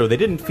intro they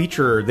didn't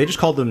feature. They just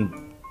called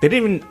them. They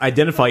didn't even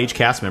identify each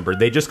cast member.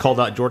 They just called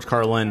out George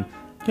Carlin.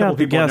 A couple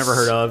people I've never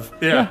heard of.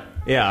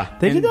 Yeah.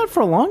 They did that for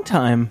a long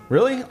time.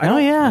 Really? Oh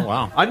yeah. Oh,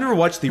 wow. I've never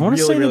watched the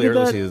really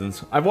early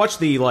seasons. I've watched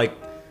the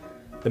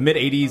mid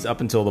 '80s up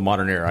until the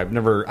modern era.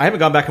 I haven't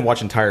gone back and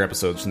watched entire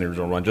episodes from the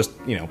original run. Just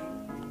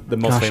the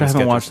most famous. I haven't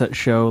sketches. watched that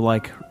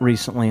show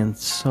recently in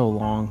so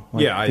long.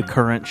 The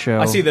current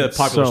show. I see the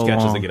popular so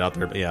sketches long. that get out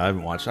there, but yeah, I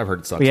haven't watched. I've heard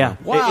it sucks. But yeah,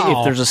 Wow.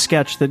 if there's a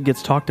sketch that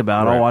gets talked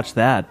about, Right. I'll watch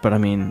that. But I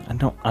mean,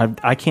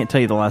 I can't tell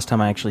you the last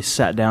time I actually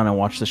sat down and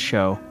watched the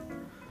show.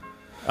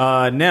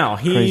 Now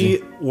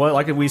Crazy.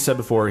 like we said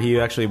before, he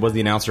actually was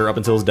the announcer up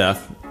until his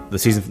death,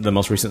 the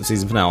most recent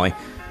season finale.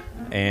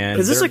 And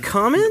Is this a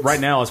comment? Right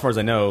now, as far as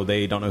I know,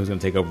 they don't know who's going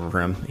to take over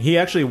for him. He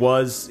actually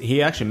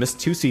missed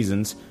 2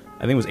 seasons.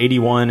 I think it was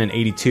 81 and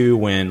 82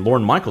 when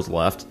Lorne Michaels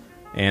left,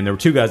 and there were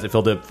 2 guys that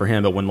filled it for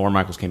him. But when Lorne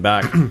Michaels came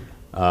back,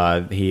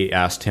 he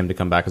asked him to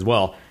come back as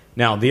well.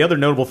 Now, the other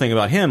notable thing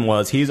about him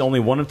was he's only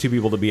one of 2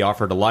 people to be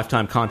offered a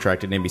lifetime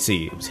contract at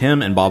NBC. It was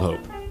him and Bob Hope.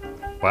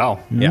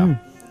 Wow. Yeah.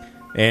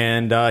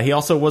 And he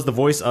also was the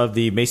voice of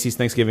the Macy's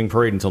Thanksgiving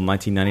Parade until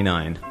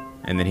 1999.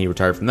 And then he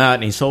retired from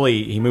that, and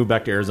he moved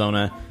back to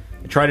Arizona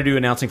and tried to do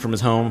announcing from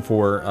his home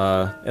for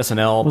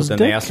SNL, but then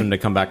they asked him to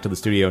come back to the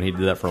studio, and he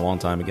did that for a long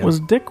time again. Was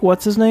Dick,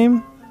 what's his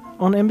name,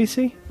 on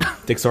NBC?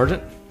 Dick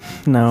Sargent?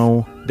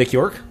 No. Dick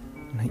York?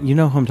 You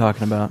know who I'm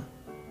talking about.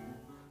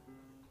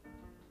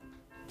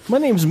 My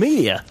name's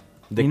Media.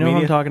 Dick you know who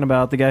Media? I'm talking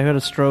about? The guy who had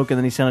a stroke and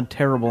then he sounded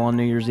terrible on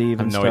New Year's Eve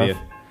I have and no stuff.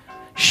 idea.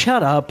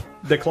 Shut up.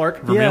 Dick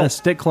Clark? Yes,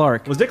 Dick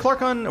Clark. Was Dick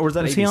Clark on, or was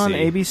that Was ABC? he on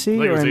ABC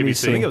or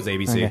NBC? I think it was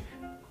ABC. Okay.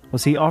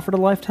 Was he offered a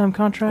lifetime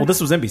contract? Well,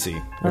 this was NBC I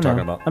we're don't talking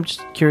know. about. I'm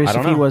just curious I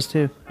don't if he know. was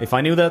too. If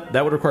I knew that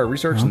would require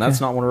research, and that's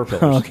not one of our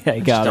pillars.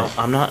 Okay, got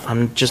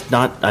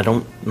it. I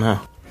don't know.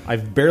 I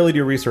barely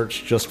do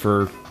research just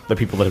for the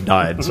people that have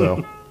died,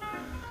 so.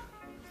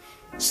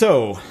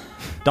 So,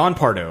 Don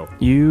Pardo.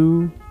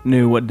 You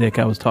knew what Dick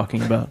I was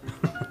talking about.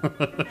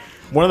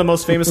 One of the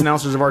most famous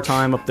announcers of our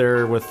time, up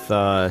there with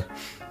that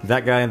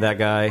guy and that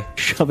guy.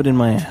 Shove it in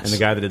my ass. And the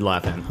guy that did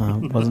Laugh-In. I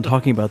wasn't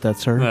talking about that,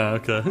 sir.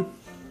 Okay.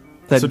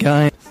 That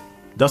guy.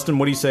 Dustin,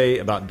 what do you say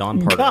about Don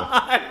Pardo?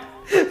 God.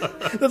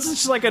 That's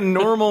just like a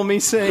normal me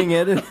saying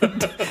it.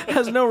 It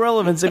has no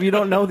relevance if you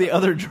don't know the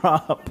other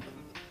drop.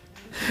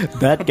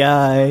 That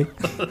guy.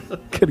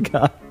 Good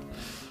God.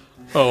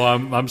 Oh,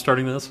 I'm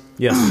starting this?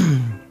 Yes.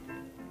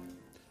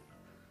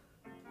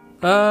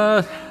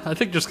 I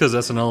think just because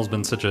SNL has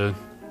been such a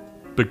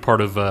big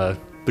part of the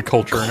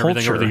culture and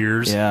everything over the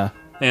years. Yeah.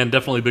 And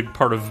definitely a big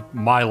part of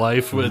my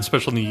life,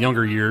 especially in the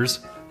younger years.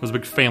 It was a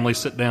big family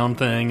sit-down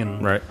thing.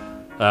 And right.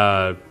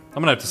 I'm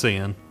going to have to say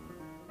in.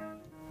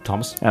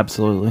 Thomas?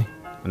 Absolutely.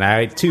 And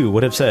I, too,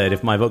 would have said,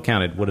 if my vote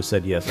counted, would have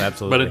said yes,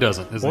 absolutely. But it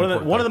doesn't. It's One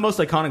of the most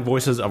iconic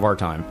voices of our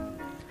time.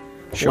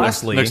 Sure.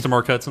 Lastly, Next to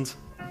Mark Hudson's?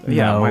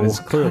 Yeah, No. mine is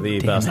clearly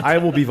the God best. damn it. I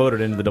will be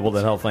voted into the Double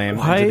Dead Hall of Fame,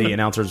 Why? into the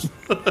announcer's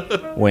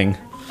wing.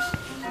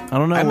 I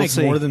don't know. I we'll make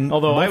see. more than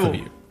Although both I will, of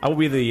you. I will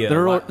be the.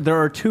 There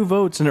are 2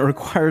 votes and it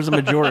requires a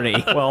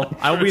majority. Well,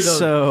 I will be the.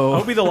 So- I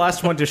will be the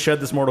last one to shed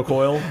this mortal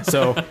coil.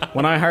 So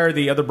when I hire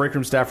the other break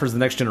room staffers, the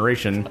next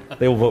generation,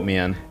 they will vote me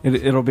in.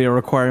 It'll be a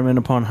requirement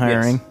upon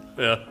hiring.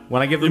 Yeah.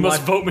 When I give You them,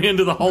 must vote me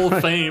into the Hall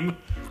of Fame.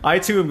 I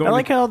too am going. I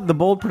like how the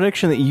bold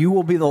prediction that you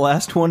will be the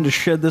last one to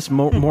shed this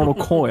mortal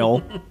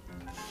coil.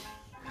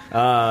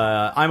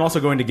 I'm also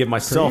going to give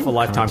myself a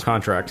lifetime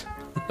contract,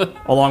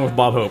 along with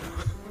Bob Hope.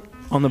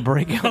 On the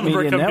Breakout On the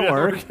Media Breakout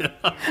Network.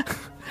 Network,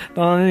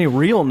 Not on any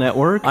real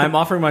network. I'm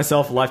offering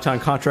myself a lifetime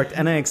contract,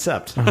 and I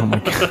accept. Oh my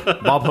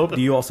God. Bob Hope,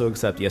 do you also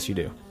accept? Yes, you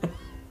do.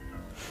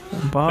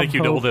 Bob Thank you,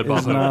 Hope Double Dead Bob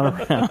is Hope.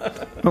 not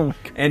around. Oh my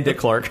God. And Dick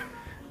Clark.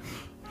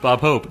 Bob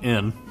Hope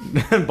in.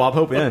 Bob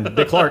Hope in.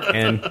 Dick Clark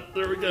in.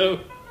 There we go.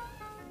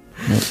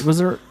 Was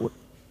there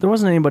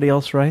wasn't anybody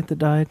else, right, that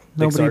died?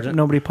 Sargent?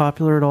 Nobody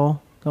popular at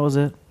all? That was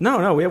it?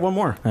 No, we have one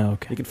more. Oh,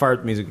 okay. You can fire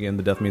the music again,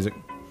 the death music.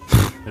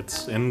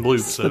 It's in loop,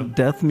 The so.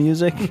 death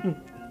music?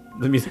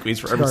 The music we use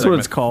for every That's segment. what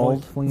it's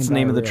called. It's the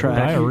name of the track.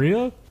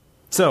 Diarrhea?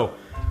 So,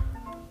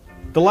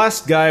 the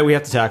last guy we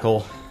have to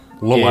tackle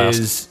Last.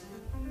 is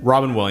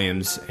Robin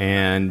Williams,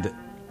 and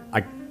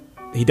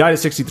he died at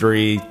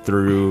 63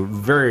 through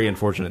very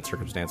unfortunate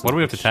circumstances. Why do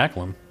we have to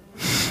tackle him?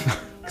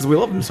 Because we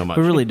love him so much.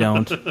 We really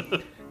don't.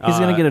 He's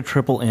going to get a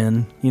triple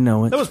N. You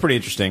know it. That was pretty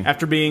interesting.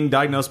 After being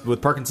diagnosed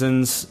with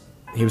Parkinson's,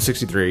 he was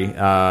 63. He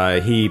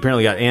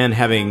apparently got in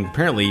having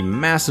apparently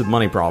massive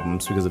money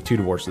problems because of 2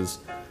 divorces.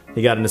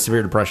 He got into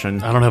severe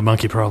depression. I don't have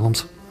monkey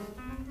problems.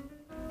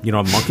 You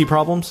don't have monkey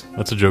problems?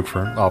 That's a joke for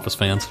Office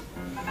fans.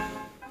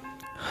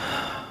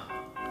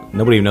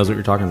 Nobody even knows what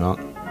you're talking about.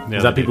 Yeah,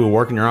 Is that they people who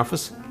work in your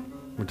office?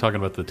 We're talking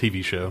about the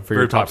TV show. For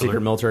your top secret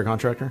military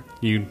contractor?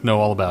 You know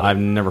all about it. I've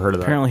never heard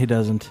of that. Apparently he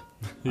doesn't.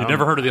 You've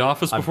never heard of The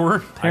Office before?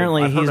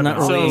 Apparently he's not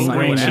really So we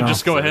ingrained should in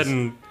just go Office. ahead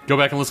and go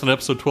back and listen to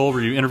episode 12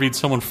 where you interviewed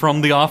someone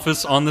from The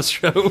Office on this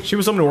show. She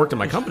was someone who worked in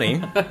my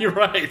company. You're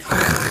right.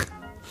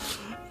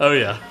 Oh,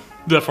 yeah.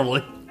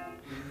 Definitely.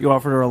 You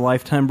offered her a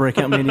lifetime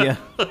breakout media.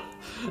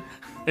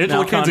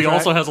 Angela Now Kinsey contract.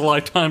 also has a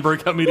lifetime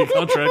breakout media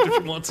contract if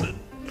she wants it.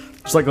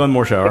 Just like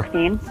Glenmore Shower.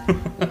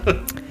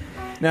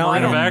 Now,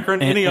 Marina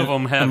Baccarin, any of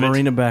them have it.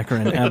 Marina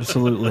Baccarin,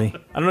 absolutely.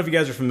 I don't know if you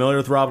guys are familiar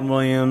with Robin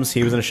Williams.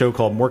 He was in a show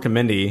called Mork and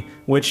Mindy,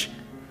 which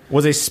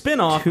was a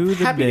spin-off To of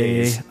the Happy day,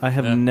 Days. I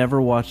have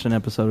never watched an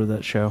episode of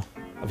that show.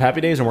 Of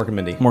Happy Days or Mork and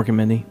Mindy? Mork and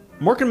Mindy.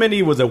 Mork and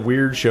Mindy was a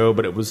weird show,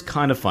 but it was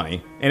kind of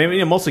funny.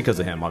 And mostly because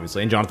of him,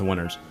 obviously, and Jonathan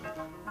Winters,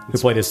 who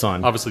played his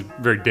son. Obviously,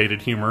 very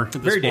dated humor at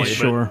this Very point. dated.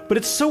 Sure. But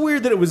it's so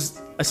weird that it was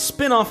a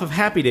spin-off of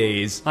Happy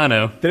Days. I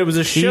know. That it was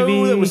a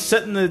show that was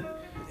set in the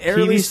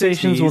early TV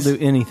stations 60s, will do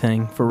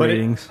anything for but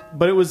ratings.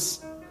 But it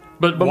was...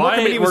 But Mork why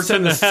and Mindy we're was set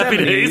in the set in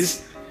Happy 70s,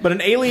 Days? but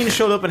an alien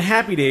showed up in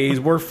Happy Days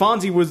where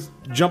Fonzie was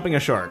jumping a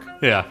shark.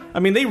 Yeah. I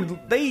mean,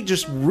 they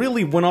just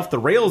really went off the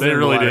rails They there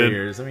really in a lot of did.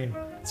 years. I mean,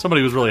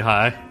 somebody was really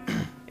high.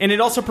 And it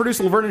also produced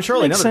Laverne and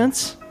Shirley. Makes another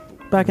sense.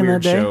 Back in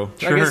weird that day. show.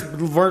 Sure. I guess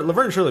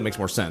Laverne and Shirley makes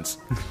more sense.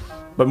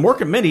 But Mork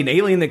and Mindy, an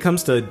alien that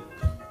comes to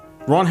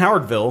Ron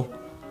Howardville.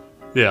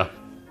 Yeah.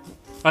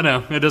 I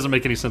know. It doesn't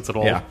make any sense at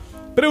all. Yeah.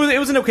 But it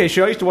was an okay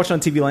show. I used to watch it on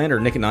TV Land, or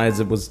Nick at Night as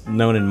it was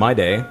known in my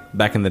day,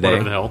 back in the day.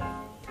 Whatever the hell.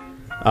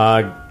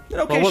 An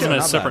okay Well, it wasn't show, a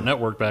not separate bad.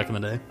 network back in the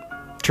day.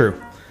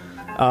 True.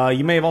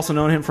 You may have also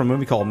known him from a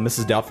movie called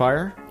Mrs.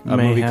 Doubtfire, a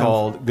May movie have.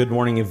 called Good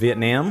Morning in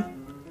Vietnam,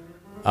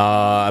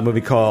 a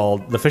movie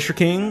called The Fisher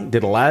King,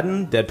 did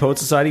Aladdin, Dead Poet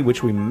Society,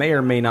 which we may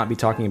or may not be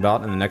talking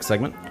about in the next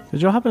segment.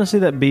 Did y'all happen to see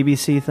that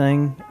BBC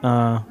thing,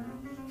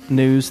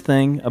 news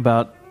thing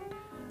about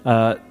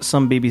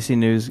some BBC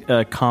News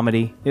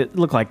comedy? It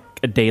looked like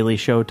a Daily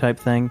Show type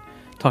thing,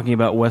 talking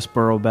about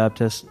Westboro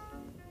Baptist,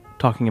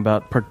 talking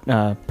about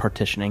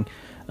partitioning,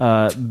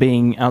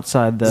 being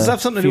outside the Does this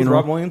have something to do with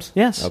funeral. Rob Williams?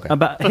 Yes, Okay.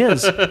 about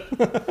his.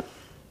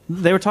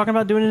 They were talking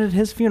about doing it at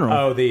his funeral.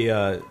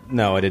 Oh,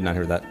 no, I did not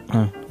hear that.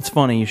 It's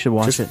funny. You should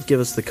watch Just it. give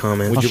us the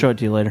comment. I'll show it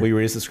to you later. Will you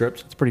read us the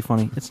script? It's pretty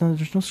funny. There's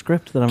no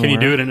script that I'm Can you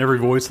aware do of. it in every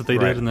voice that they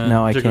Right. did in the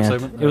No, I particular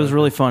can't. segment? It was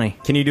really funny.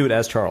 Can you do it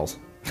as Charles?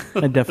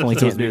 I definitely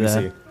can't do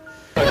that.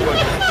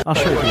 I'll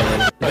show it to you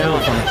later. It's really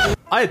funny.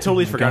 I had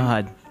totally forgotten.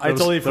 God. I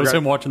totally That was forgot.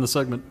 him watching the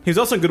segment. He was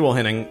also in Good Will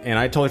Hunting, and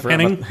I totally forgot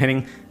Henning? about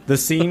Henning. The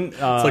scene.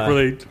 It's like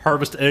where they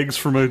harvest eggs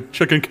from a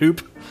chicken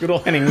coop. Good Will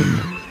Henning.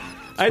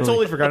 I had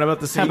totally forgot about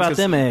the scene. How about 'cause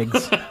them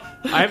eggs?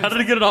 How did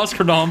he get an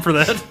Oscar nom for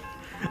that?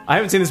 I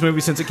haven't seen this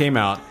movie since it came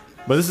out,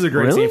 but this is a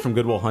great Really? scene from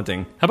Good Will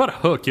Hunting. How about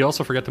Hook? You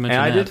also forgot to mention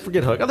And I that. did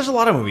forget Hook. Oh, there's a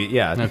lot of movies.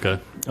 Yeah. Okay.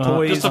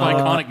 Toys. Just some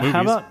iconic movies.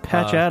 How about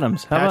Patch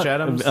Adams? How Patch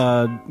about,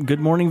 Adams? Good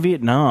Morning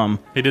Vietnam.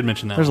 He did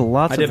mention that. There's a one.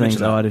 lots I of did things.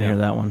 mention Oh, that, I didn't yeah. hear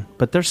that one.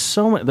 But there's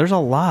so many. There's a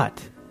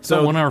lot.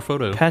 So 1 hour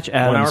photo. Patch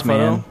Adams, 1 hour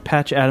man. photo?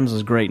 Patch Adams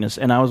is greatness.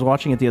 And I was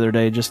watching it the other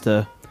day just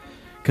to,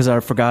 because I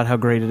forgot how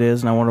great it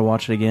is, and I wanted to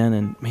watch it again.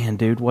 And man,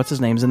 dude, what's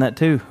his name's in that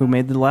too? Who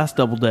made the last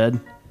Double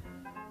Dead?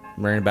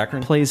 Marina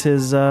Baccarin. Plays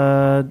his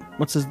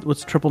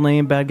what's triple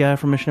name? Bad guy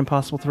from Mission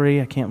Impossible 3.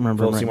 I can't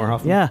remember. Philip him right Seymour now.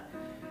 Hoffman? Yeah.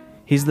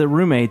 He's the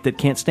roommate that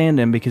can't stand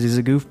him because he's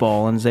a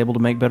goofball and is able to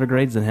make better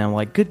grades than him.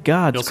 Like, good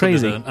God, He it's also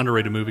crazy. did an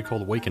underrated movie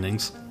called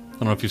Awakenings.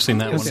 I don't know if you've seen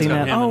that I've one. seen It's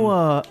got that. him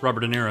Oh, and Robert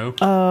De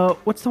Niro.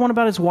 What's the one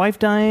about his wife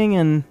dying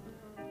and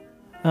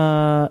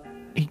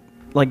he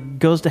like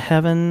goes to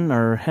heaven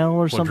or hell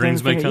or something?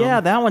 Dreams May Come? Yeah,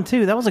 that one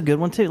too. That was a good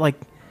one too. Like,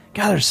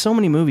 God, there's so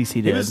many movies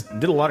he did.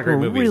 Did a lot of great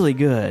Were movies. Really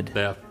good.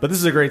 Yeah. But this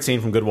is a great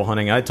scene from Good Will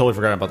Hunting. I totally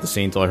forgot about the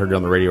scene until I heard it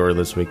on the radio earlier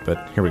this week,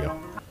 but here we go.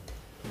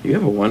 You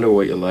ever wonder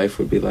what your life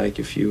would be like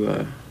if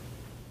you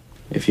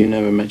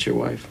never met your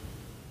wife?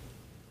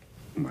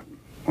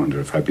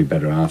 Wonder if I'd be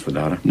better off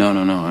without her. No,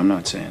 I'm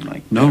not saying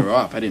like No. better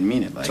off. I didn't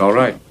mean it like. It's all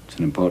right. It's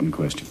an important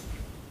question.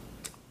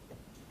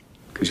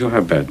 Because you'll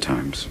have bad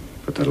times,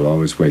 but that'll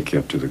always wake you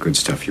up to the good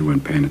stuff you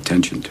weren't paying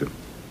attention to.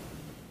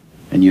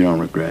 And you don't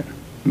regret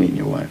meeting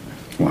your wife?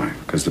 Why?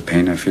 Because the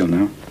pain I feel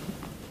now?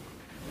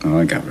 Oh,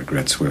 I got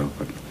regrets, Will,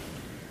 but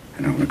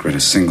I don't regret a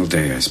single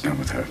day I spent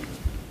with her.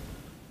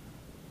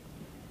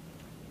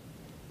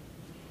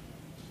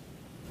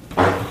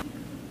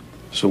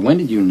 So when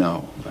did you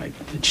know, like,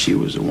 that she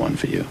was the one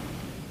for you?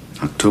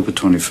 October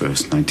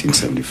 21st,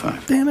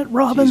 1975. Damn it,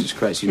 Robin. Jesus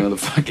Christ, you know the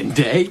fucking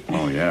day?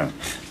 Oh, yeah.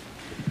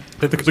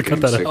 They think they cut Game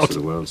that 6 out. of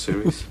the World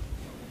Series.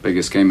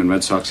 Biggest game in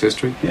Red Sox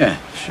history? Yeah,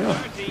 sure.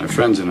 My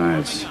friends and I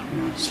had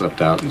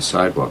slept out on the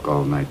sidewalk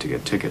all night to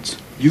get tickets.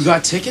 You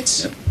got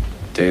tickets? Yep.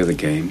 Day of the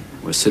game.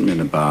 We're sitting in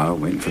a bar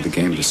waiting for the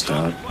game to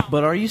start.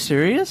 But are you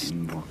serious?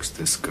 In walks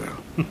this girl.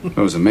 It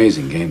was an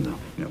amazing game,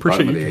 though.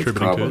 Appreciate Bottom of you the 8th, contributing to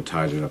Carbo it.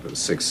 tied it up at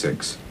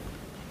 6-6.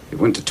 It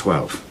went to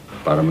 12.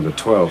 Bottom of the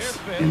 12th,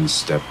 in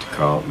stepped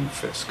Carlton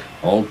Fisk.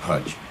 Old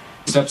Pudge.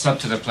 Steps up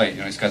to the plate,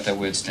 he's got that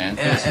weird stance.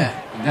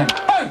 Yeah. And then,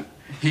 boom!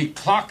 He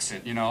clocks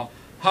it,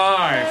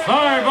 High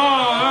fly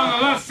ball on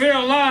the left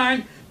field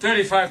line.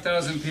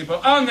 35,000 people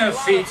on their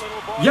feet,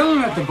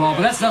 yelling at the ball,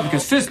 but that's not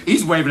because Fisk,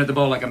 he's waving at the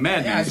ball like a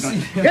madman.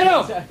 Get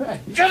over!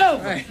 Get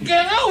over!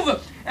 Get over!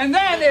 And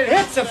then it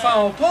hits a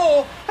foul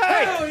pole.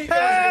 Hey!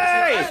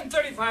 And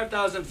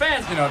 35,000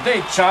 fans,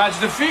 they charge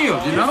the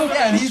field,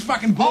 Yeah, and he's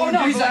fucking blowing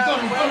he's out.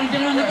 like,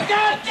 get on the... Get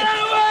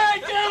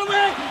away! Get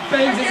away!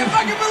 I can't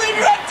fucking believe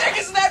you had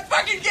tickets to that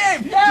fucking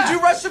game. Yeah. Did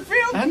you rush the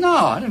field? No,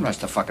 I didn't rush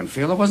the fucking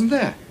field. I wasn't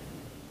there.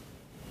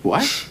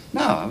 What?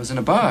 No, I was in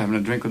a bar having a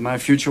drink with my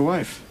future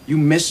wife. You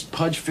missed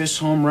Pudge Fisk's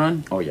home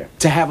run? Oh, yeah.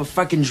 To have a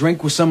fucking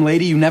drink with some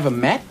lady you never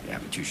met? Yeah,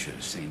 but you should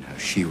have seen her.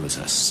 She was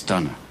a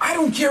stunner. I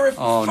don't care if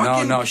Oh,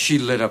 fucking... no, she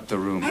lit up the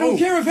room. I don't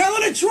care if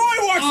Helena Troy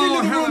walks into the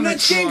room. Helena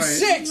That's game Troy.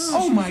 6.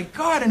 Oh, my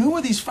God. And who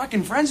are these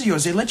fucking friends of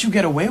yours? They let you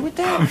get away with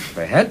that?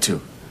 They had to.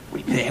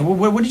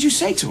 What did you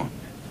say to them?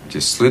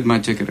 Just slid my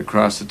ticket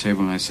across the table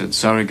and I said,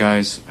 sorry,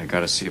 guys, I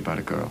gotta see about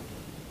a girl.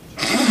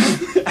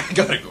 I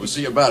gotta go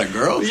see about a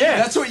girl? Yeah.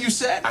 That's what you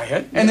said? I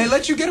had. And they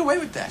let you get away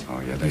with that? Oh,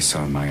 yeah, they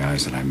saw in my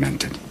eyes that I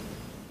meant it.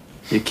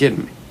 You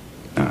kidding me?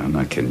 No, I'm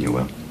not kidding you,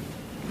 Will.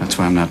 That's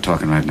why I'm not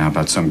talking right now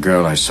about some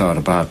girl I saw at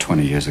a bar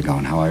 20 years ago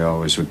and how I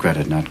always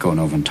regretted not going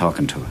over and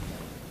talking to her.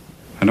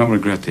 I don't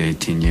regret the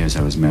 18 years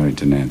I was married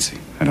to Nancy.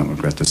 I don't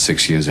regret the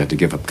 6 years I had to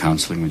give up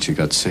counseling when she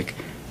got sick.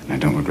 And I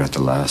don't regret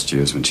the last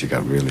years when she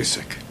got really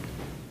sick.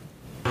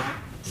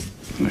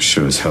 And I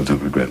sure as hell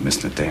don't regret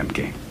missing a damn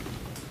game.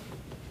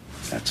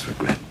 That's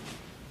regret.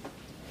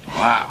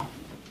 Wow.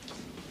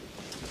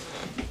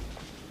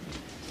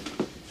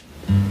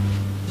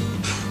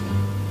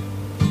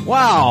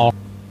 Wow.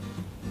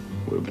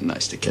 Would have been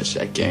nice to catch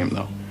that game,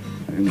 though.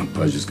 I didn't know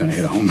Pudge was going to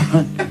hit a home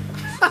run.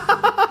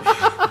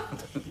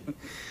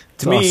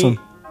 To me, awesome.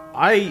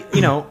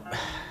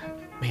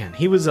 Man,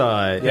 he was,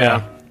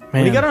 Man.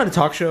 When he got on a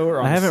talk show or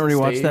on I haven't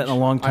rewatched stage, that in a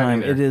long I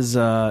haven't time. either. It is.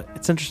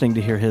 It's interesting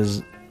to hear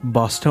his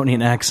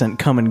Bostonian accent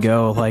come and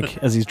go, like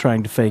as he's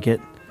trying to fake it.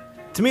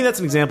 To me, that's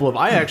an example of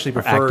I actually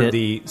prefer it.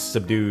 the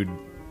subdued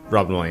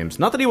Robin Williams.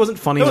 Not that he wasn't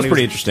funny. That when was he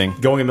pretty interesting.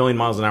 Going a million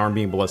miles an hour and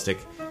being ballistic.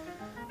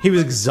 He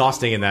was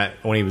exhausting in that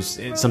when he was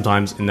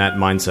sometimes in that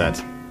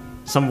mindset.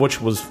 Some of which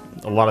was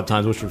a lot of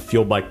times which were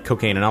fueled by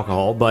cocaine and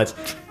alcohol. But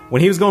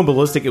when he was going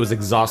ballistic, it was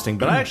exhausting.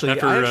 But I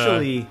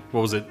actually,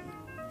 what was it?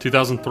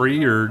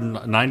 2003 or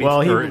 90? Well,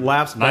 he or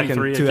lapsed back in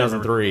 93,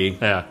 2003,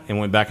 and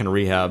went back into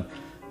rehab.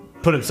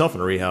 Put himself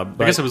in rehab.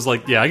 I guess it was I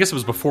guess it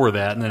was before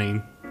that, and then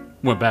he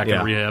went back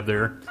in rehab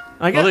there.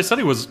 Well, they said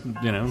he was,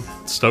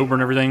 sober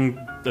and everything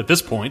at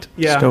this point.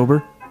 Yeah,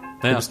 Stober.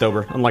 Yeah, he was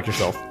sober, unlike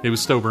yourself. He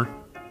was sober.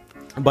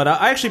 But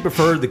I actually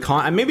prefer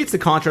maybe it's the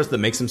contrast that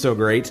makes him so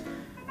great.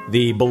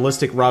 The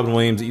ballistic Robin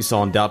Williams that you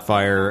saw in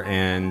Doubtfire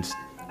and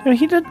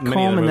He did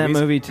calm in that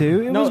movie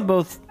too. It was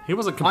both. He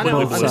wasn't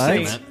completely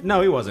ballistic.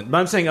 No, he wasn't. But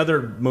I'm saying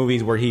other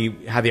movies where he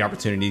had the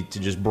opportunity to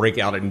just break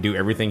out and do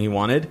everything he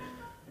wanted.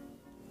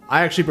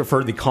 I actually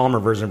prefer the calmer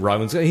version of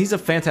Robin Williams. He's a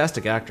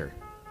fantastic actor,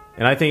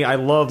 and I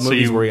love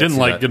movies so where he didn't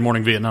like that. Good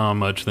Morning Vietnam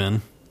much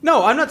then.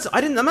 No, I'm not.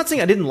 I'm not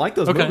saying I didn't like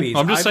those movies.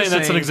 I'm just saying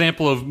that's an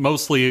example of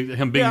mostly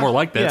him being more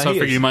like that. Yeah, so I he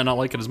figure is. you might not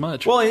like it as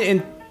much.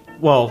 Well,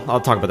 well, I'll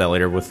talk about that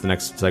later with the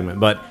next segment.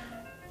 But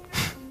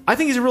I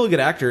think he's a really good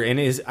actor, and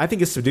I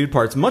think his subdued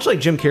parts, much like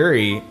Jim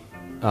Carrey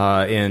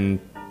in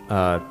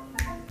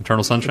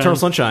Eternal Sunshine. Eternal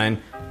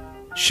Sunshine,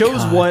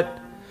 shows what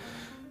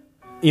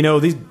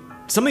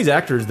some of these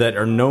actors that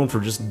are known for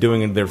just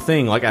doing their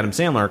thing, like Adam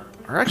Sandler,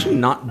 are actually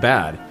not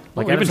bad.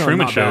 Like Well, even Adam Sandler's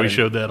Truman not Show, bad. he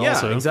showed that Yeah,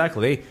 also.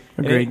 exactly.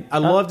 Agreed. And I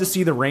love to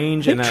see the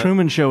range. I think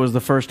Truman Show was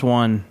the first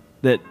one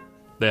that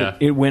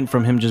it went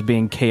from him just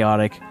being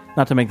chaotic.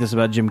 Not to make this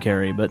about Jim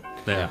Carrey, but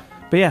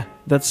yeah,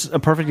 that's a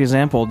perfect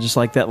example. Just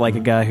like that, like a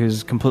guy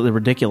who's completely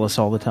ridiculous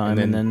all the time,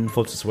 and then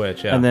flips a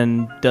switch, yeah, and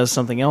then does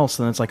something else,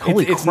 and it's like,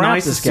 holy it's crap,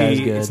 nice this to guy's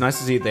see. good. It's nice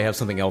to see that they have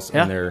something else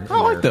Yeah. in their,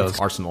 I like their those.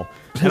 arsenal.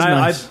 It's And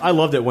nice. I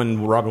loved it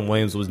when Robin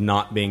Williams was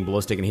not being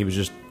ballistic and he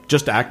was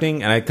just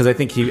acting, and because I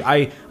think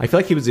I feel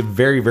like he was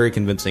very, very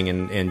convincing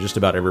in just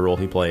about every role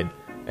he played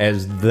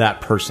as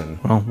that person.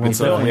 Well, And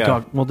so,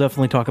 we'll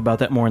definitely talk about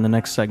that more in the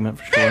next segment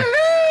for sure.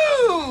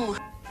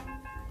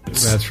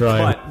 That's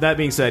right. But that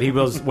being said,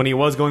 when he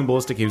was going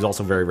ballistic, he was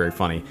also very, very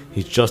funny.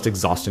 He's just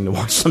exhausting to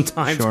watch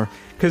sometimes. Sure.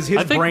 Because his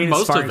I think brain is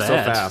most firing of so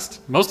that, fast.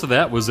 Most of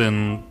that was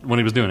when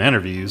he was doing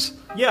interviews.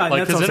 Yeah, like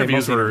that's his what I'm saying,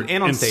 interviews were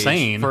and on stage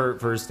insane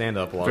for his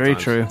stand-up a lot Very of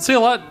times. true. See, a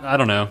lot. I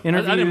don't know.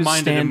 Interviews, I didn't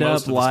mind it in most stand-up,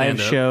 of the live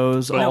stand-up,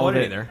 shows, but, all of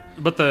it.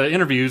 But the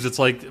interviews, it's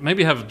like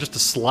maybe have just a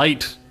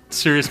slight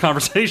serious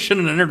conversation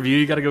in an interview.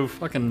 You got to go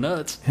fucking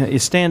nuts. You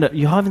stand up.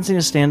 You haven't seen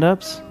his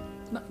stand-ups?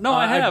 No,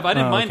 I have. I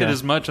didn't mind it okay.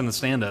 as much in the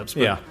stand-ups.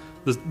 But Yeah.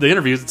 the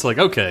interviews, it's like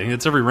okay,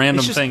 it's every random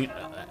It's just- thing,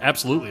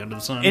 absolutely under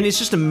the sun. And it's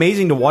just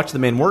amazing to watch the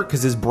man work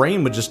because his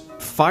brain would just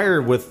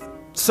fire with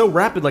so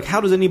rapid. Like, how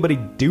does anybody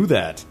do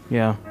that?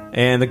 Yeah.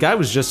 And the guy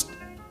was just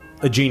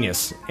a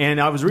genius. And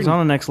I was He's reading. on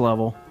the next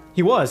level.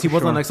 He was. He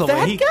was Sure. on the next level.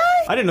 That guy?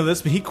 I didn't know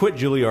this, but he quit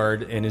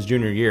Juilliard in his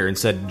junior year and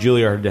said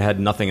Juilliard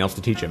had nothing else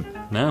to teach him.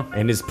 No.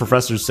 And his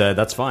professors said,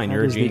 "That's fine. That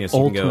You're a is the genius.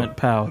 You can go." ultimate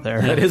pal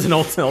there. That is an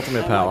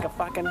ultimate pal. Like a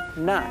fucking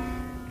nut.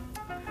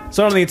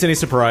 So I don't think it's any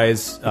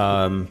surprise.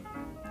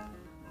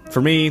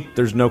 For me,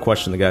 there's no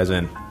question the guy's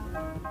in.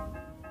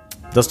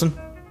 Dustin?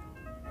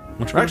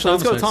 Actually,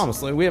 let's go to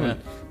Thomas. We haven't.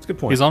 It's a good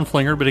point. He's on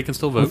Flinger, but he can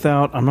still vote.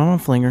 I'm not on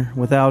Flinger.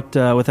 Without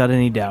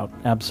any doubt,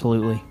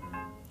 absolutely.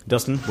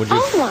 Dustin, would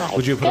you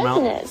put him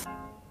out?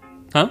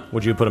 Huh?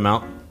 Would you put him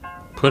out?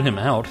 Put him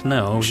out?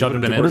 No. Shut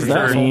him. What does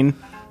that mean?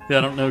 Yeah,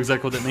 I don't know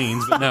exactly what that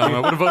means, but no, I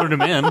would have voted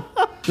him in.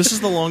 This is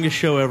the longest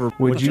show ever.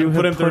 Would you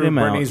put him through him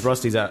Brittany's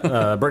rusty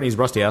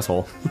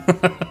asshole?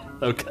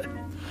 Okay.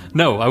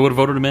 No, I would have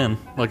voted him in,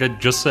 like I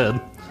just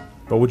said.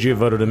 But would you have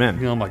voted him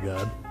in? Oh my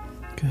god.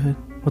 Good.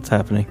 What's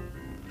happening?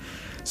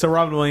 So,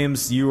 Robin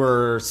Williams, you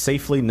are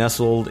safely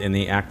nestled in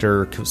the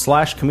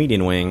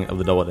actor/comedian wing of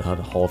the Double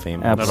Hall of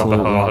Fame.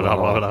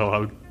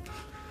 Absolutely.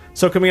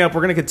 So, coming up,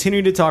 we're going to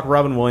continue to talk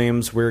Robin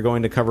Williams. We're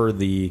going to cover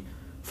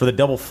for the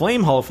Double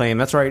Flame Hall of Fame.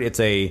 That's right, it's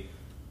a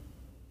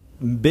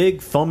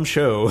big thumb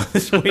show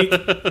this week.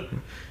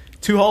 It's a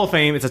 2 Hall of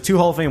Fame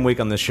week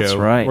on this show. That's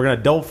right. We're going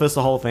to double fist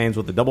the Hall of Fames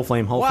with the Double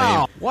Flame Hall of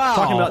Fame. Wow.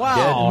 Talking about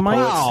dead Might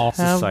have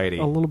society.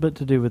 a little bit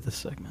to do with this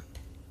segment.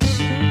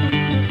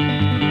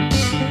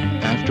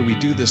 After we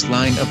do this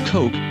line of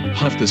coke,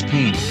 huff this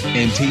paint,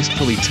 and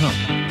tastefully tough,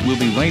 we'll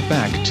be right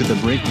back to the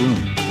break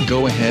room.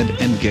 Go ahead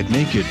and get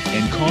naked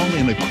and call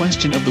in a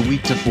question of the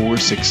week to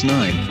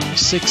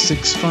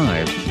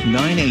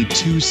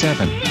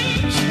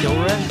 469-665-9827. Skill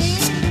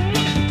Rex?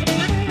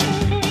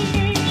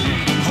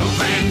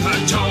 Open the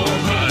door,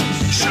 but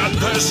shut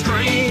the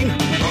screen.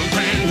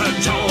 Open the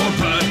door,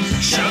 but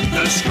shut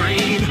the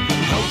screen.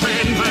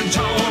 Open the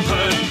door,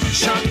 but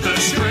shut the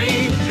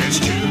screen. It's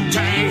too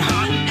dang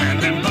hot, and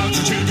them bugs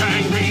are too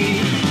dang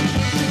mean.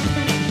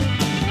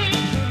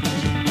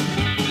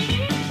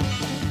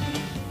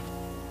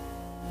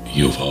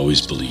 You have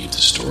always believed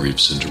the story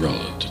of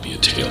Cinderella to be a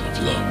tale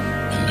of love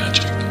and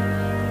magic.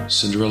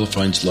 Cinderella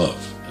finds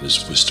love and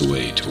is whisked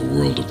away to a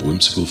world of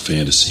whimsical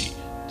fantasy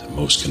that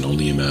most can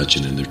only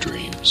imagine in their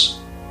dreams.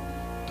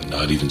 But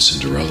not even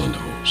Cinderella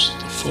knows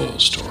the full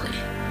story.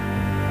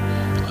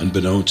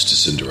 Unbeknownst to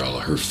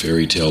Cinderella, her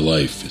fairy tale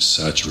life is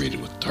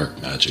saturated with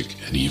dark magic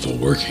and evil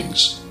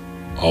workings,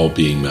 all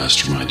being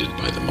masterminded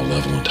by the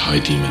malevolent high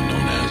demon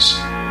known as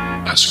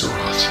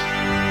Ascaroth.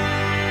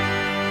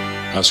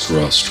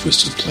 Ascaroth's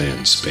twisted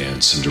plans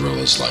span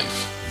Cinderella's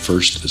life,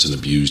 first as an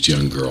abused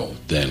young girl,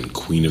 then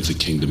queen of the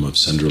kingdom of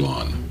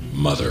Cinderlon,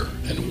 mother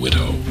and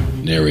widow.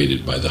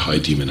 Narrated by the high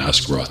demon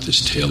Ascaroth, this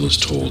tale is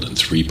told in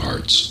 3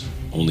 parts.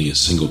 Only a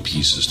single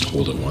piece is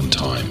told at one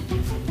time,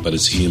 but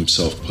as he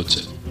himself puts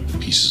it, the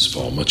pieces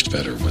fall much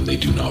better when they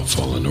do not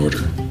fall in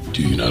order.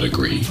 Do you not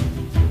agree?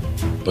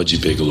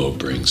 Budgie Bigelow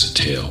brings a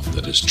tale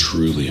that is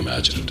truly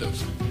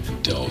imaginative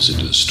and delves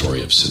into the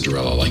story of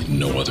Cinderella like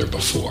no other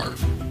before.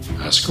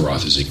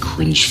 Ascaroth is a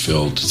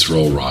cringe-filled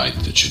thrill ride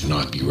that should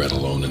not be read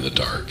alone in the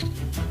dark.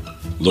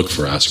 Look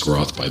for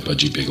Ascaroth by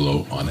Budgie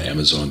Bigelow on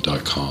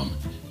Amazon.com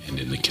and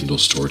in the Kindle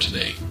store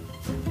today.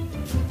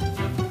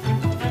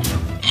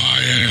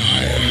 I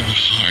am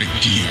High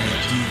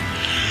Demon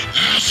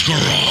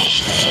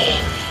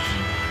Ascaroth.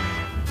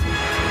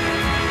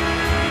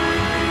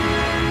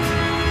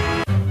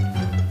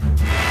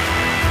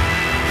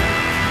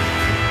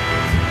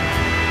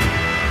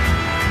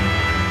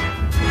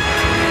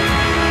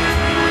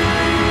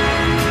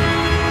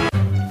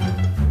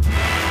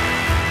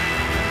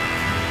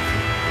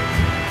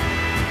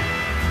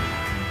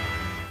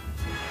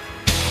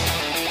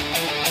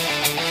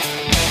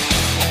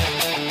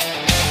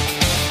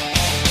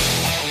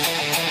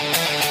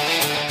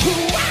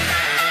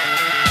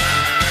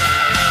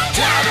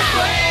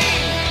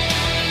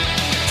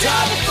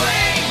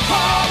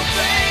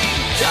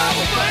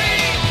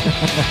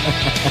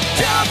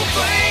 Double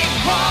Flame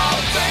Hall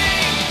of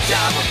Fame.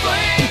 Double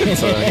Flame.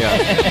 So, yeah.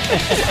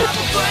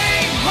 Double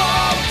Flame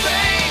Hall of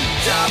Fame.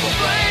 Double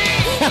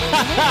Flame.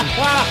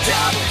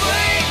 Double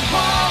Flame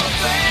Hall of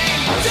Fame.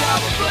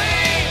 Double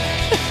Flame.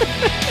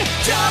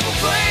 Double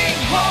Flame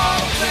Hall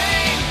of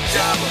Fame.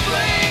 Double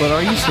Flame. But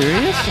are you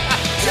serious?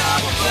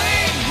 Double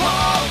Flame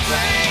Hall of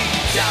Fame.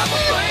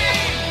 Double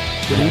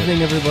Flame. Good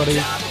evening, everybody.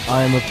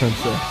 I am a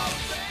princess.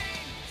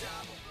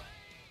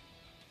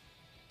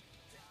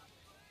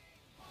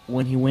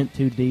 When he went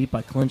too deep,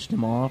 I clenched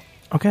him off.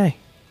 Okay.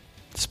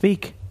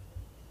 Speak.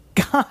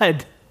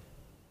 God.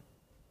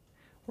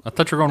 I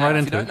thought you were going right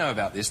If into you don't it. know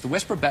about this, the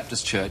Westboro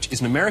Baptist Church is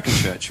an American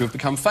church who have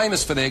become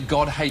famous for their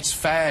God hates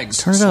fags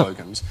Turn it up.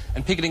 slogans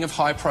and picketing of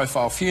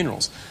high-profile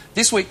funerals.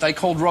 This week they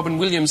called Robin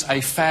Williams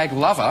a fag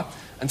lover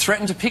and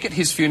threatened to picket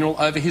his funeral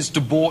over his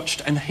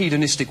debauched and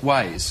hedonistic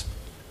ways.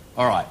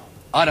 All right,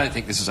 I don't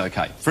think this is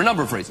okay, for a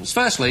number of reasons.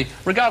 Firstly,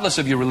 regardless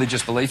of your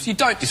religious beliefs, you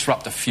don't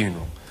disrupt a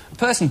funeral. A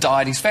person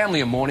died, his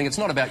family are mourning, it's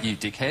not about you,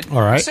 dickhead.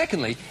 All right.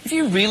 Secondly, if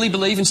you really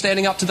believe in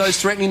standing up to those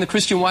threatening the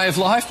Christian way of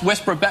life,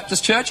 Westboro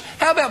Baptist Church,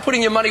 how about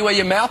putting your money where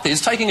your mouth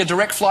is, taking a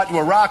direct flight to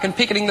Iraq and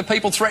picketing the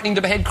people threatening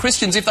to behead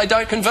Christians if they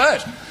don't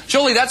convert?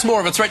 Surely that's more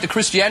of a threat to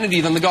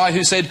Christianity than the guy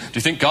who said, "Do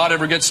you think God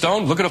ever gets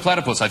stoned? Look at a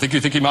platypus, I think you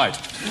think he might."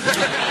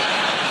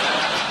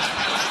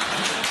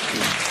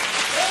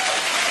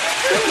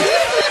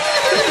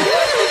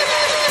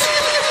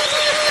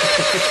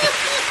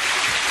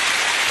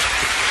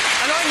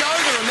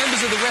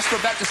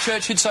 Westboro Baptist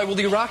Church, he'd say, well,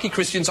 the Iraqi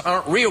Christians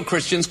aren't real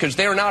Christians because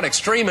they're not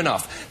extreme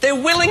enough. They're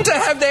willing to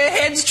have their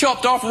heads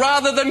chopped off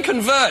rather than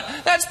convert.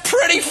 That's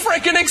pretty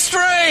frickin'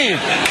 extreme.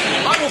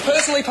 I will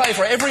personally pay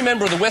for every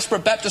member of the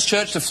Westboro Baptist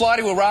Church to fly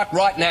to Iraq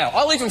right now.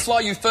 I'll even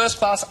fly you first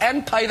class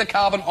and pay the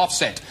carbon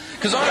offset.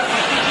 Because I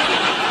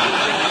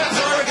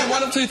reckon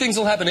one of two things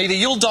will happen. Either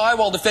you'll die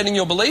while defending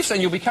your beliefs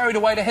and you'll be carried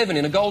away to heaven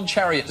in a gold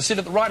chariot to sit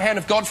at the right hand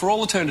of God for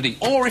all eternity.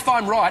 Or if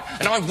I'm right,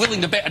 and I'm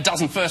willing to bet a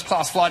dozen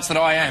first-class flights that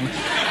I am,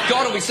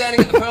 God will be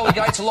standing at the pearly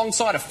gates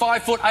alongside a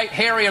 5'8"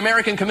 hairy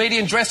American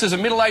comedian dressed as a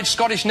middle-aged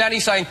Scottish nanny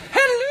saying,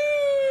 hello!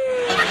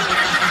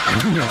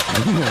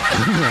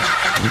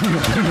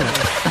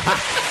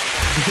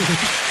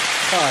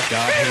 Oh,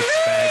 God hates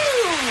fags.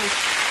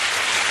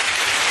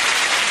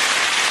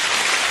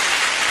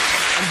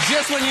 And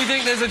just when you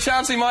think there's a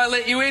chance he might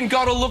let you in,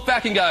 God will look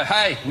back and go,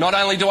 hey, not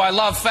only do I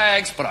love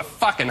fags, but I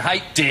fucking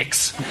hate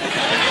dicks.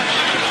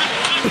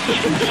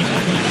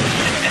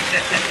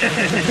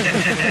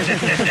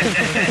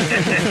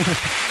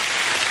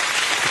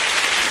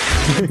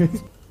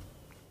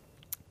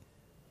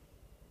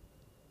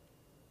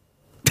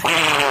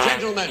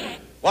 Gentlemen,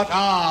 what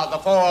are the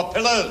 4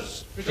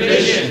 pillars?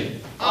 Tradition,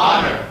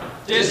 honor,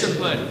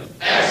 discipline,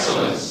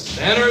 excellence.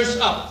 Banners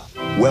up.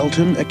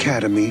 Welton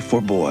Academy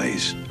for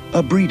Boys,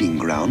 a breeding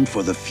ground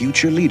for the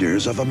future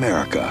leaders of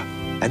America,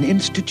 an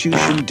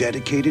institution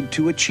dedicated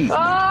to achievement,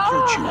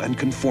 virtue, and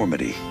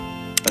conformity.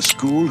 A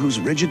school whose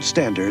rigid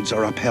standards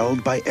are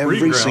upheld by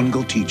every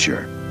single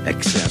teacher,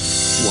 except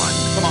one.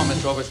 Come on,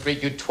 Mr.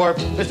 Overstreet, you twerp.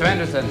 Mr.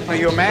 Anderson, are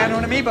you a man or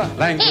an amoeba?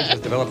 Language is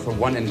developed for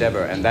one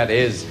endeavor, and that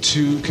is...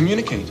 to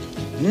communicate.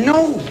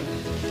 No!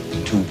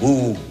 To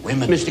woo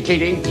women. Mr.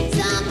 Keating?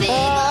 Some people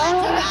like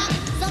to rock,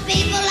 some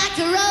people like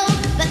to roll,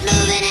 but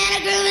moving and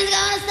a grooving's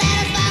gonna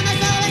satisfy my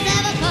soul. Let's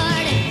have a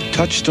party.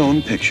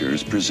 Touchstone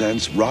Pictures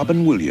presents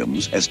Robin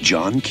Williams as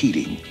John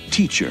Keating,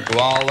 teacher,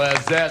 Well,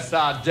 is this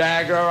a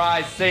dagger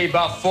I see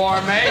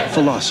before me?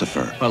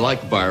 philosopher, I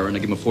like Byron. I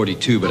give him a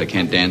 42, but I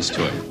can't dance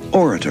to him.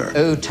 orator,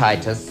 Oh,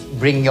 Titus,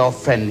 bring your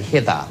friend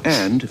hither.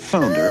 and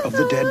founder of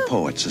the Dead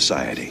Poets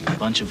Society. A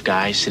bunch of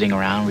guys sitting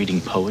around reading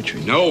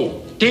poetry.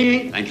 No!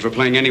 Ding! Thank you for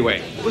playing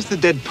anyway. What was the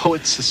Dead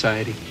Poets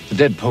Society? The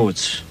Dead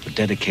Poets were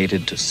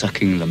dedicated to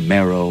sucking the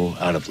marrow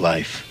out of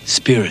life.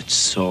 Spirits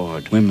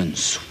soared, women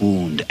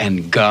swooned,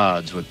 and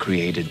gods were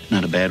created.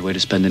 Not a bad way to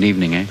spend an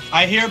evening, eh?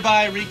 I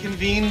hereby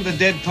reconvene the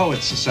Dead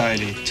Poets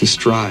Society. To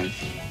strive,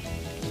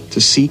 to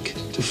seek,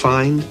 to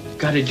find.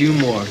 Gotta do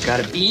more,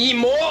 gotta be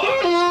more.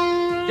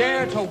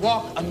 Dare to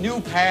walk a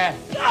new path.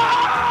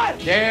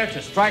 Dare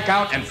to strike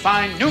out and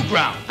find new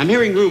ground. I'm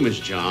hearing rumors,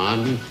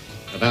 John,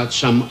 about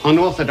some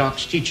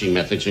unorthodox teaching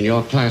methods in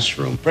your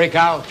classroom. Break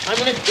out. I'm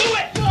gonna do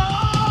it!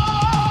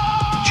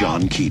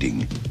 John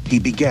Keating. He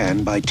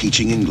began by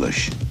teaching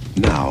English.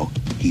 Now,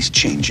 he's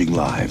changing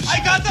lives.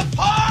 I got the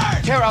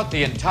part! Tear out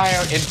the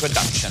entire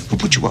introduction. Who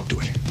put you up to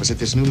it? Was it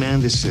this new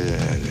man, this,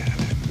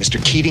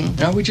 Mr.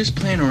 Keating? Are we just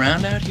playing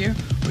around out here?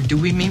 Or do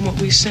we mean what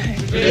we say?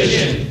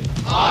 Tradition,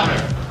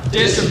 honor,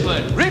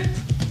 discipline. Rip!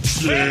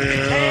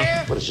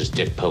 What is this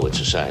Dead Poet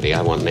Society?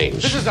 I want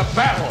names. This is a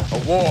battle,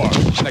 a war.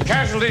 The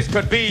casualties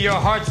could be your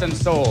hearts and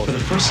souls. For the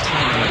first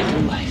time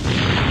in my whole life,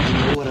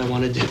 I know what I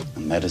want to do.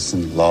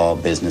 Medicine, law,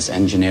 business,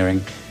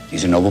 engineering.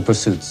 These are noble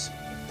pursuits.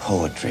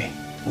 Poetry,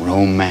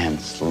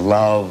 romance,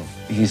 love.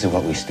 These are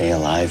what we stay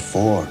alive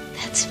for.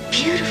 That's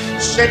beautiful.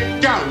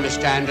 Sit down,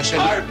 Mr. Anderson.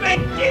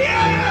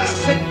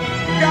 Sit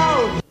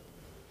down!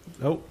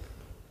 Oh.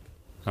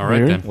 All right,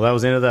 Weird. then. Well, that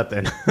was the end of that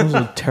then. That was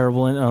a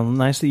terrible.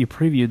 Nice that you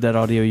previewed that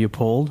audio you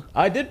pulled.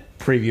 I did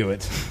preview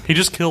it. He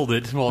just killed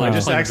it. Well, I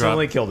just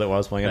accidentally killed it while I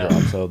was playing a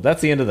drop. So that's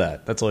the end of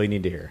that. That's all you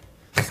need to hear.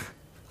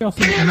 Y'all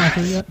seen it in my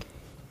thing yet?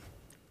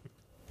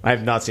 I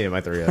have not seen it in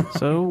my 3 yet.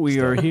 So we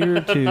are here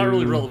Not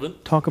really to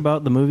relevant. talk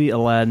about the movie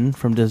Aladdin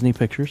from Disney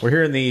Pictures. We're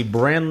here in the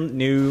brand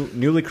new,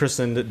 newly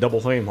christened Double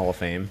Fame Hall of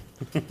Fame,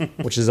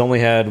 which has only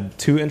had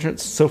 2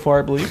 entrants so far,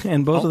 I believe.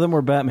 And both of them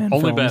were Batman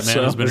Only films.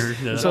 Batman has been here.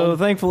 Yeah. So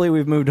thankfully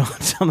we've moved on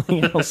to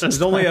something else.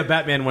 There's only a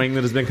Batman wing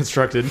that has been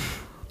constructed.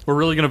 We're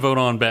really going to vote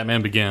on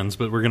Batman Begins,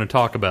 but we're going to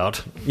talk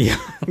about Yeah,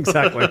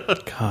 exactly.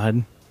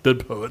 God.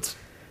 Dead Poets.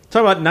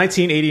 Talk about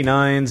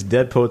 1989's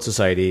Dead Poets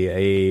Society,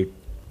 a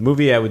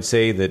movie I would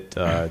say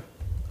that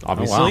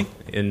obviously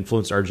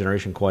influenced our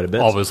generation quite a bit.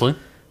 Obviously.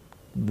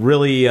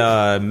 Really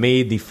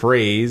made the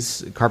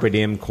phrase Carpe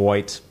Diem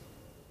quite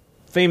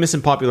famous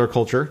in popular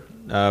culture,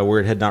 where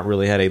it had not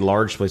really had a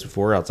large place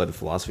before outside of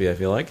philosophy, I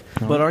feel like.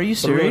 But are you But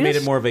it serious? really made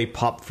it more of a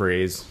pop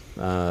phrase.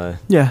 Yeah.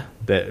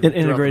 That It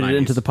integrated throughout the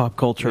into 90s. the pop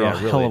culture Yeah, a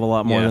really. hell of a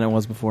lot more Yeah. than it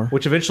was before.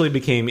 Which eventually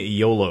became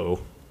YOLO.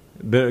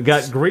 But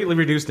got greatly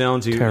reduced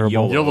down to Terrible.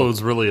 YOLO. YOLO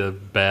is really a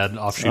bad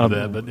offshoot of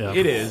that, but yeah.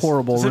 It is.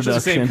 Horrible Essentially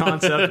the same reduction.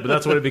 concept, but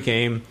that's what it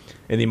became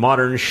in the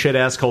modern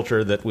shit-ass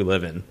culture that we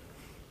live in.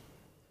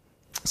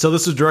 So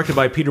this was directed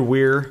by Peter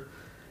Weir,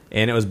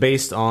 and it was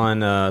based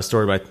on a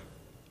story by...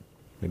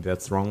 Maybe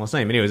that's the wrong last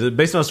name. Anyways, it's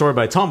based on a story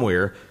by Tom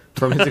Weir,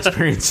 from his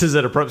experiences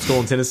at a prep school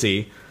in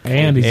Tennessee.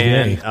 And he's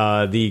gay.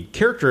 The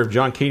character of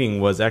John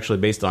Keating was actually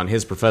based on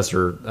his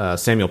professor,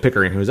 Samuel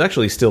Pickering, who is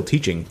actually still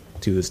teaching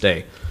to this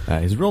day.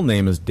 His real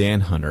name is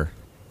Dan Hunter.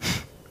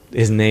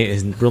 His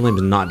real name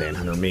is not Dan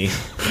Hunter. Me.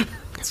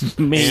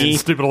 Me.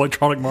 Stupid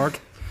electronic mark.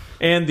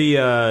 And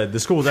the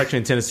school was actually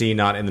in Tennessee,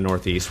 not in the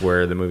Northeast,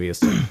 where the movie is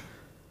set.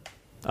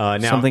 Now,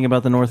 something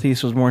about the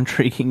Northeast was more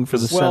intriguing for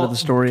the set of the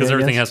story. Because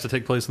everything has to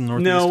take place in the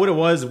Northeast. No, what it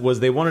was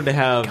they wanted to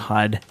have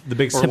the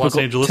big or Los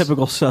Angeles.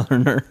 Typical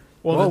Southerner.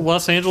 Well,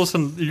 Los Angeles,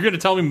 and you're going to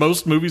tell me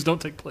most movies don't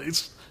take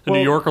place in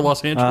New York or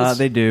Los Angeles?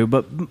 They do,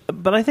 but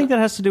I think that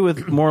has to do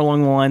with more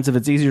along the lines of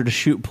it's easier to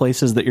shoot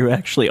places that you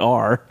actually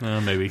are.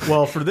 Maybe.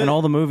 Well, for this,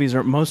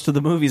 and most of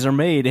the movies are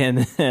made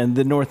in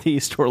the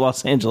Northeast or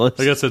Los Angeles.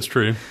 I guess that's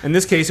true. In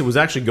this case, it was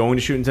actually going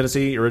to shoot in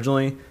Tennessee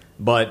originally,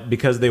 but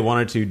because they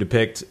wanted to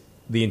depict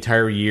the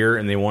entire year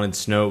and they wanted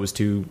snow, it was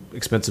too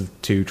expensive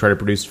to try to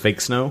produce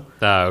fake snow.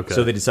 Okay.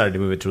 So they decided to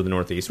move it to the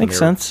Northeast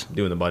Makes when they sense. were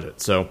doing the budget.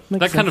 So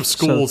that kind of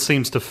school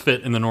seems to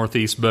fit in the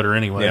Northeast better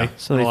anyway. Yeah.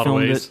 So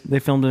they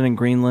filmed it in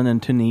Greenland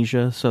and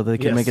Tunisia so they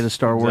could make it as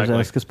Star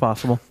Wars-esque as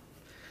possible.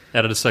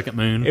 Added a second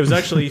moon. It was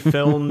actually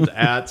filmed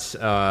at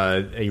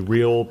a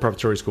real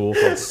preparatory school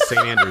called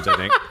St. Andrews, I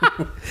think.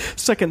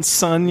 Second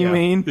Sun, you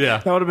mean? Yeah.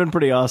 That would have been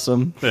pretty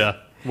awesome. Yeah,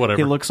 whatever.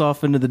 He looks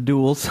off into the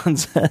dual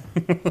sunset.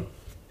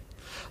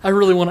 I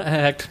really want to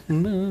act.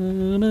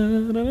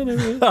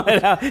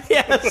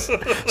 Yes.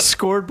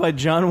 Scored by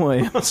John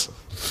Williams.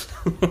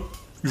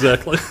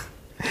 Exactly.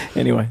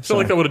 Anyway, I feel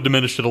like that would have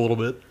diminished it a little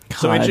bit.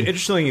 So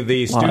interestingly,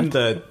 the student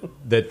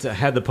that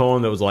had the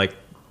poem that was like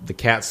the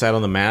cat sat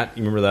on the mat.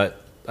 You remember that?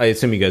 I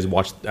assume you guys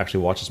actually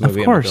watched this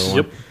movie. Of course.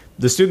 Yep.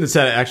 The student that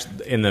said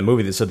actually in the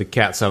movie that said the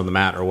cat sat on the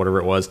mat or whatever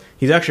it was.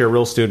 He's actually a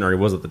real student, or he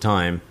was at the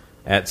time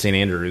at St.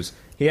 Andrews.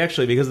 He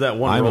actually, because of that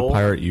one I'm role, a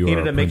pirate, you he are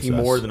ended a up making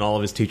princess. more than all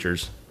of his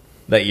teachers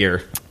that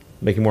year,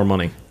 making more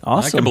money.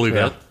 Awesome. I can believe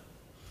that.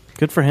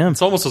 Good for him.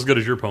 It's almost as good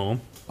as your poem.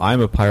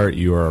 I'm a pirate,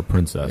 you are a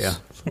princess.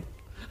 Yeah.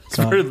 It's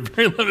very,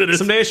 very limited.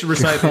 Someday I should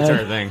recite the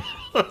entire thing.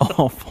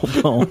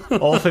 Awful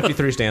poem. All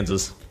 53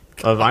 stanzas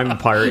of I'm a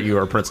pirate, you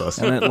are a princess.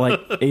 And at like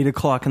 8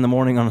 o'clock in the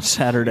morning on a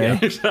Saturday. Yeah,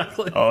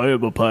 exactly. I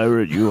am a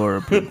pirate, you are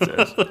a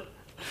princess.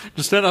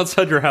 Just stand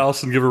outside your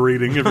house and give a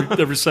reading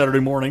every Saturday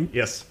morning.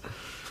 Yes.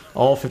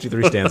 All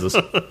 53 stanzas.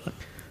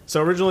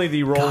 So originally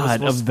the role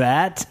was of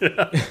that?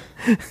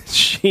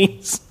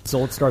 Jeez. So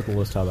let's start the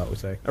list, how about we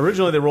say?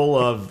 Originally the role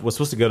was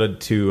supposed to go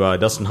to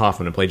Dustin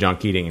Hoffman and play John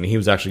Keating, and he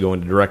was actually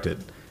going to direct it.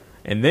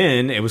 And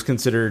then it was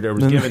considered, it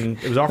was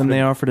offered. And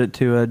they offered it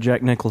to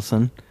Jack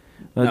Nicholson.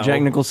 No.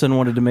 Jack Nicholson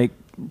wanted to make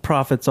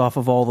profits off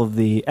of all of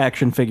the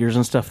action figures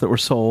and stuff that were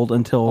sold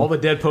until all the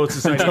Dead Poets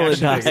Society until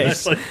it action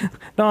dies. figures.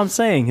 No, I'm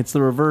saying it's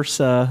the reverse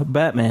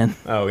Batman.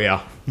 Oh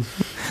yeah.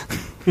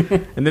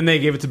 And then they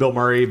gave it to Bill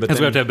Murray, but Because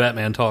we then, have to have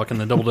Batman talk in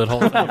the Double Dead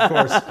Hall of Fame. of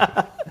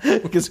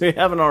course. Because we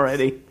haven't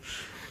already.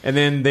 And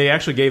then they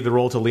actually gave the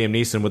role to Liam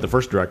Neeson with the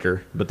first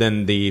director, but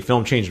then the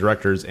film changed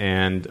directors,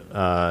 and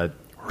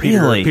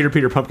Really?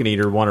 Peter Pumpkin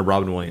Eater wanted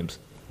Robin Williams.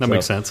 That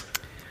makes sense.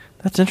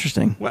 That's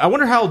interesting. I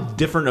wonder how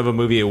different of a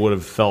movie it would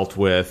have felt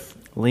with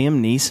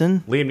Liam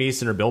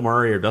Neeson or Bill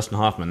Murray or Dustin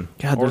Hoffman.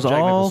 God, or there's Jack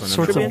all Nicholson.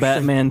 sorts of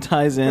Batman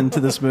ties into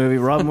this movie.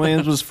 Robin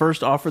Williams was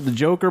first offered the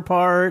Joker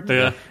part.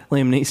 Yeah.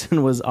 Liam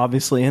Neeson was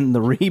obviously in the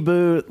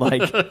reboot.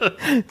 Like,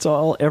 it's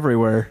all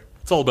everywhere.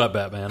 It's all about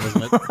Batman,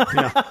 isn't it?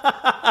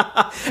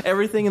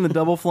 Everything in the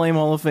Double Flame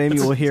Hall of Fame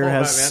you will hear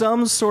has Batman.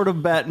 some sort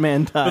of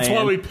Batman tie. That's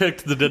why we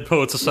picked the Dead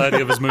Poets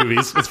Society of his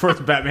movies. It's for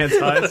the Batman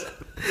ties.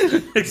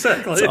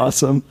 Exactly. It's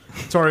awesome.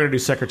 So we're going to do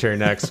Secretary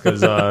next,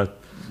 because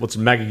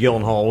Maggie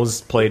Gyllenhaal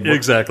was played.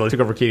 Exactly. Took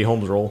over Katie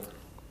Holmes' role.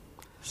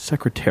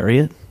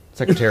 Secretariat?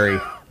 Secretary.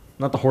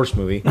 Not the horse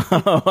movie.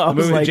 The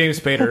movie with James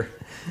Spader.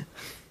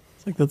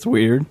 It's like, that's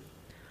weird.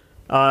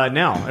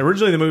 Now,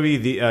 originally the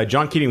movie,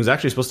 John Keating was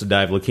actually supposed to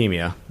die of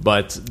leukemia,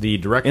 but the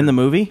director... In the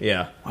movie?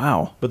 Yeah.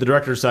 Wow. But the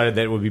director decided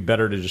that it would be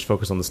better to just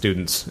focus on the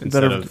students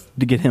instead Better of...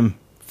 to get him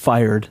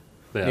fired.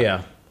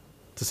 Yeah.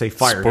 To say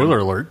fired. Spoiler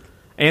alert.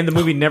 And the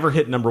movie never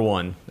hit number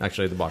one,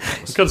 actually, at the box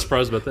office. I'm kind of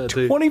surprised about that,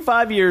 too.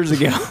 25 years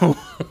ago.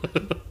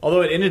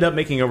 Although it ended up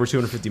making over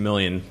 $250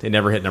 million, it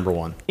never hit number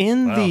one.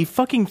 In the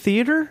fucking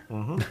theater?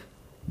 Mm-hmm.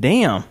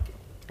 Damn.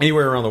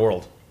 Anywhere around the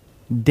world.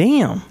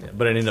 Damn. Yeah,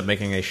 but it ended up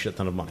making a shit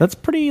ton of money. That's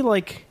pretty,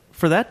 like,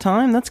 for that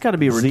time, that's got to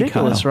be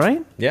ridiculous,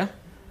 right? Yeah.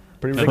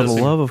 Pretty For ridiculous.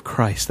 the love of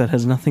Christ, that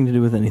has nothing to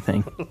do with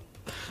anything.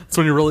 That's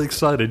when you're really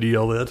excited, you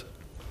yell that.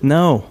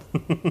 No.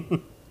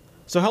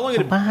 So how long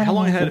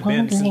had it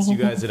been since you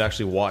guys had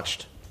actually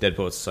watched Dead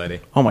Poets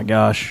Society? Oh my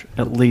gosh,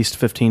 at least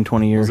 15,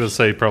 20 I was years. going to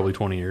say probably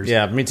 20 years.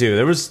 Yeah, me too.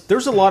 There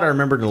was a lot I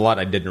remembered and a lot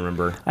I didn't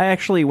remember. I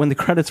actually, when the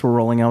credits were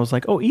rolling, I was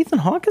like, oh, Ethan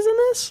Hawke is in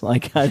this?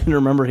 Like, I didn't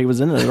remember he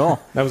was in it at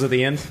all. That was at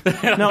the end?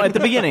 No, at the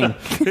beginning.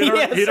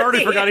 He'd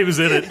already forgot he was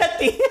in it. At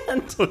the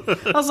end.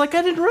 I was like,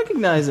 I didn't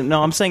recognize him.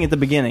 No, I'm saying at the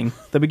beginning.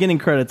 The beginning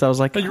credits, I was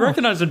like, You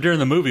recognized him during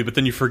the movie, but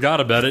then you forgot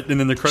about it, and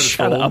then the credits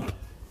Shut rolled. up.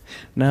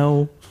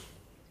 No.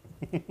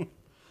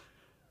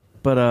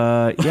 But,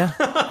 yeah.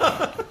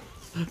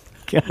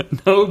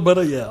 No,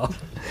 but yeah.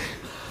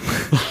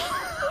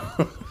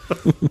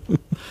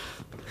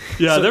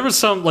 Yeah, there was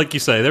some, like you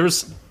say, there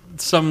was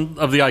some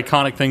of the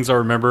iconic things I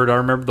remembered. I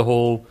remember the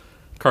whole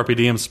Carpe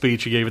Diem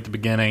speech he gave at the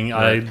beginning.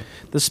 Right.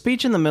 The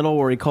speech in the middle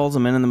where he calls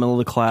them in the middle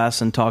of the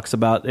class and talks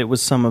about,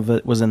 some of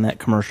it was in that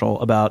commercial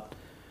about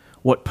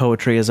what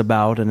poetry is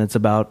about, and it's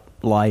about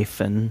life,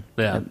 and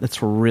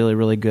it's a really,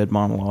 really good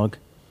monologue.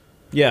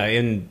 Yeah,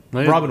 and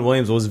Robin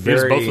Williams was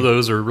both of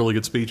those are really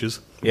good speeches.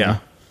 Yeah.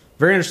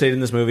 Very interested in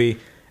this movie.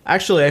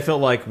 Actually, I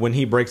felt like when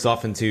he breaks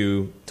off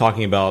into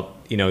talking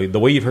about, the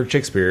way you've heard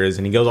Shakespeare is,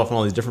 and he goes off on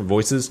all these different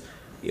voices,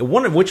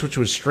 one of which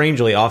was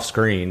strangely off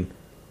screen.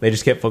 They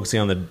just kept focusing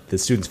on the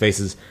students'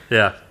 faces.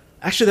 Yeah.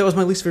 Actually, that was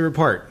my least favorite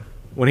part.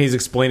 When he's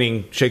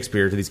explaining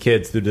Shakespeare to these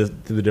kids through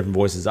the different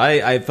voices.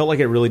 I felt like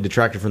it really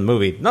detracted from the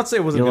movie. Not to say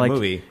it wasn't a good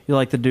movie. You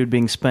like the dude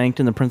being spanked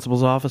in the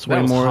principal's office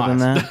way more than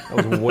that?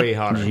 That was way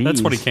hotter.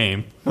 That's what he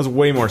came. That was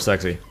way more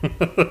sexy.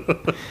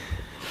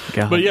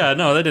 But yeah,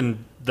 no, that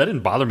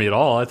didn't bother me at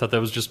all. I thought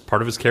that was just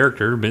part of his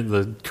character,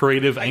 the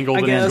creative angle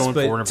that he was going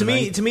for. And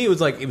to me, it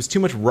was too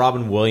much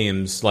Robin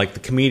Williams, like the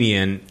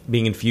comedian,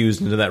 being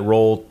infused into that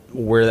role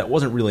where that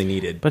wasn't really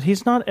needed. But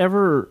he's not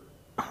ever.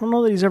 I don't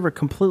know that he's ever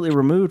completely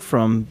removed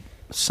from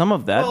some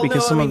of that,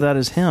 because some of that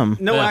is him.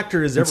 No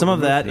actor is ever. And some of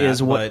removed that from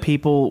is what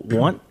people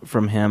want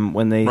from him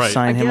when they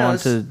sign him on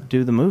to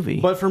do the movie.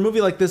 But for a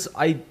movie like this,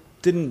 I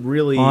didn't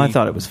really. Well, I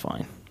thought it was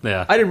fine.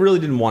 Yeah, I really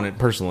didn't want it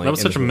personally. That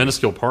was such a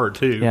minuscule part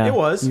too. Yeah, it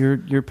was.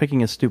 You're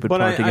picking a stupid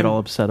part to get all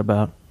upset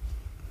about.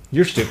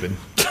 You're stupid,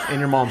 and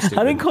your mom's stupid.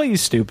 I didn't call you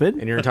stupid,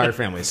 and your entire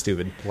family is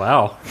stupid.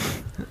 Wow.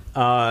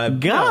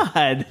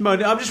 God. No,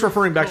 I'm just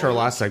referring back to our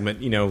last segment.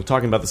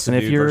 Talking about the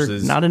subdued and if you're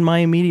versus not in my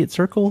immediate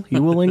circle,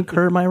 you will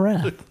incur my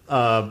wrath.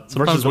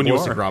 Versus when you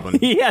are Robin.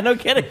 Yeah, no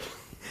kidding.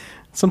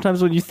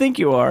 Sometimes when you think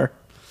you are.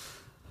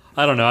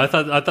 I don't know. I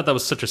thought that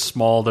was such a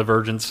small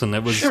divergence, and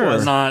it was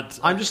not.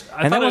 And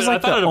that was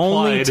like the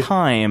only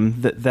time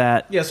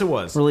that yes, it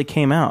was really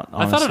came out.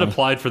 Honestly. I thought it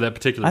applied for that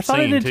particular. I thought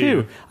scene, it did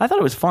too. I thought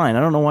it was fine.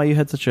 I don't know why you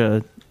had such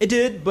a. It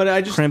did, but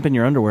I just crimp in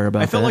your underwear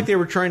about. I felt that. like they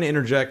were trying to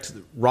interject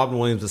Robin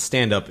Williams, the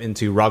stand-up,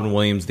 into Robin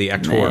Williams, the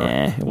actor.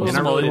 Nah, it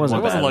wasn't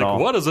like, all.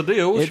 what is the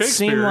deal with Shakespeare?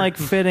 It seemed like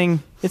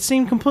fitting. It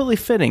seemed completely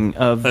fitting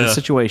of the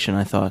situation.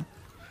 I thought.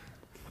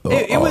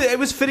 It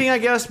was fitting, I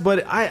guess,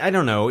 but I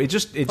don't know. It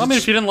just. I mean,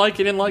 if you didn't like it,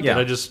 you didn't like it.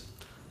 I just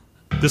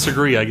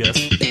disagree, I guess.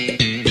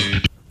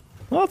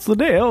 What's the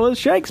deal with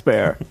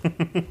Shakespeare?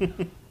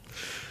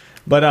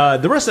 But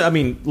the rest,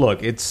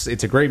 look, it's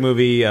a great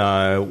movie.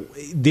 Let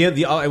me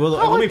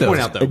point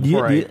out though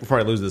before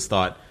I lose this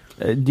thought.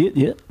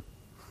 The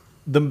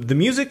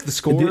music, the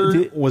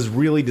score was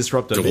really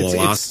disruptive.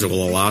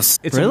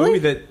 It's a movie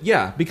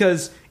that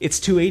because it's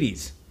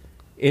 280s.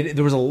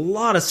 There was a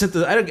lot of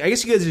synth. I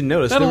guess you guys didn't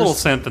notice. There was a little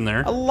synth in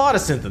there. A lot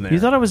of synth in there.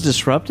 You thought it was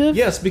disruptive?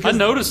 Yes, because I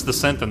noticed the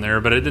synth in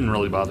there, but it didn't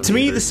really bother me. To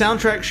me, the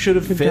soundtrack should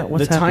have fit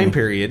the time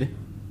period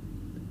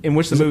in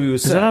which the movie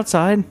was set. Is that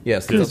outside?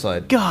 Yes, it's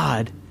outside.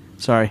 God.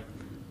 Sorry.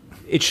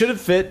 It should have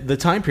fit the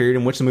time period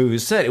in which the movie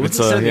was set. It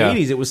wasn't set in the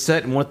 80s. It was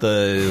set in,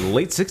 the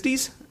late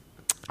 60s?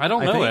 I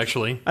don't know,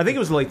 actually. I think it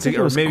was late 60s,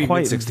 or maybe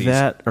mid-60s.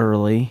 That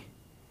early.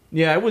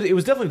 Yeah, it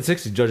was definitely the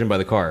 60s, judging by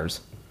the cars.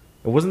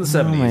 It wasn't the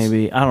 70s.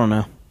 Maybe. I don't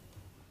know.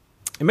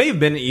 It may have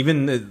been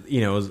even,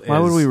 Why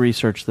would we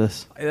research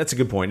this? That's a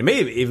good point. It may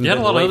have even you had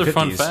been a lot the of other 50s.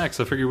 fun facts.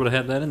 I figured you would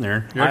have had that in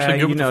there. You're actually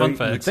good with the fun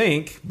facts. You'd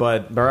think,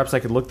 but perhaps I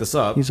could look this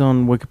up. He's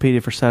on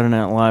Wikipedia for Saturday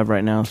Night Live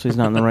right now, so he's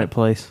not in the right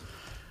place.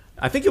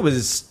 I think it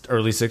was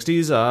early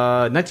 60s,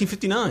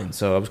 1959,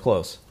 so I was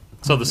close.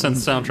 So the synth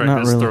soundtrack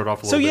does throw it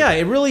off a little bit. So yeah,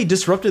 it really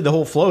disrupted the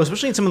whole flow,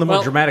 especially in some of the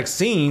more dramatic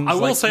scenes. I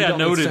will say I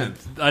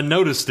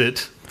noticed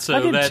it. So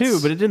I did too,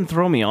 but it didn't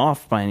throw me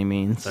off by any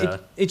means.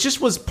 It just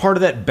was part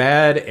of that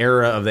bad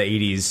era of the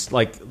 80s.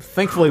 Like,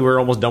 thankfully, we're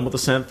almost done with the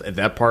synth at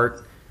that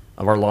part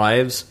of our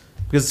lives.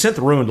 Because the synth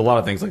ruined a lot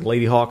of things, like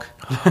Lady Hawk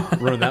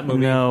ruined that movie.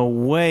 No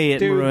way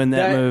it ruined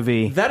that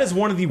movie. That is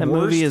one of the worst. That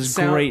movie is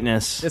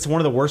greatness. It's one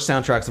of the worst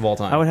soundtracks of all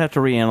time. I would have to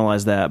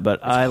reanalyze that,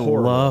 but I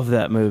love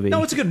that movie.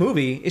 No, it's a good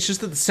movie. It's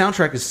just that the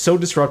soundtrack is so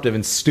disruptive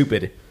and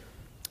stupid.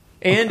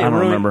 And I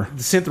don't remember.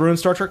 The synth ruined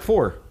Star Trek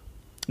 4.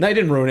 No, it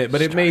didn't ruin it,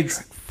 but it made...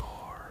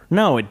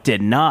 No, it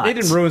did not. It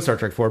didn't ruin Star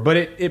Trek 4, but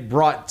it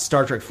brought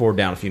Star Trek 4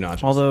 down a few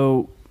notches.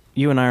 Although,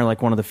 you and I are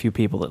like one of the few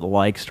people that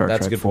like Star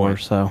Trek 4, point.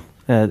 So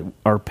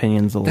our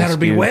opinion's a little That'll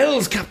skewed. be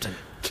whales, Captain.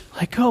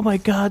 Like, oh my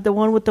God, the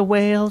one with the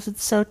whales,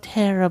 it's so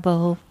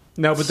terrible.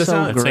 No, but it's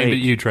aimed at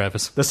you,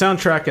 Travis. The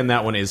soundtrack in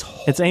that one is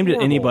horrible. It's aimed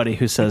at anybody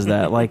who says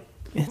that. Like,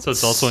 so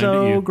it's also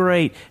so aimed at you.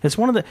 Great. It's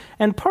one of the,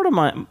 and part of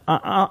my,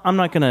 I'm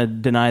not going to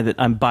deny that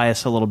I'm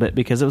biased a little bit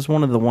because it was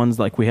one of the ones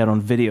like we had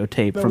on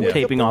videotape from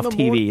taping off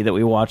TV that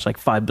we watched like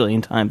 5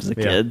 billion times as a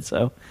kid.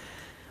 So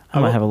I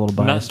might have a little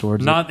bias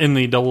towards it. Not in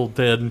the Double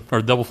Dead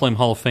or Double Flame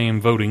Hall of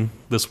Fame voting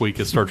this week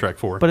is Star Trek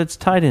 4. But it's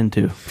tied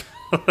into.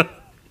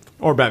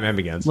 Or Batman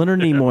Begins. Leonard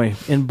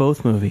Nimoy in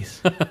both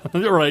movies.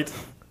 You're right.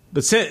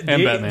 The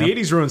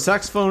 80s ruined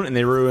saxophone and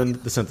they ruined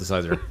the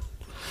synthesizer.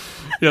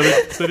 Yeah,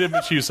 they didn't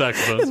mention you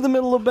saxophones. In the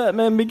middle of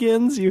Batman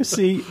Begins, you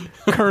see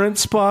current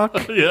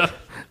Spock. Yeah.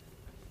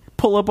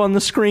 pull up on the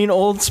screen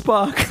old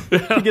Spock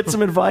to get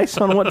some advice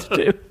on what to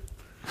do.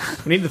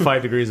 We need the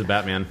 5 degrees of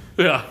Batman.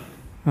 Yeah.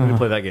 Let me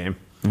play that game.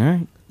 All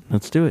right,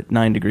 let's do it.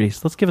 9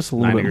 degrees. Let's give us a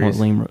little bit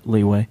more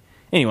leeway.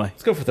 Anyway.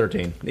 Let's go for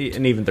 13.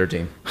 An even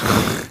 13.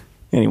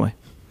 Anyway.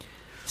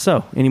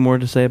 So, any more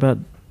to say about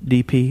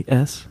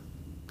DPS?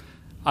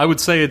 I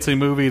would say it's a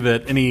movie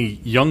that any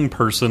young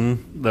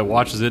person that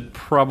watches it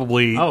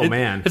probably...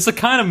 man. It's the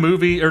kind of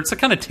movie, or it's the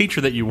kind of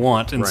teacher that you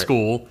want in Right.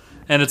 school,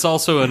 and it's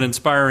also an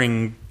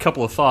inspiring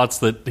couple of thoughts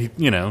that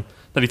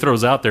he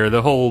throws out there.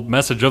 The whole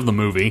message of the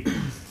movie,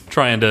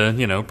 trying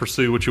to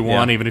pursue what you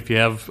want, even if you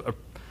have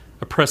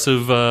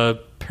oppressive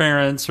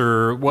parents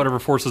or whatever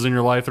forces in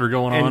your life that are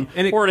going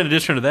on. Or in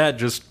addition to that,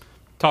 just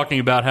talking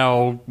about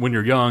how when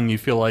you're young, you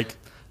feel like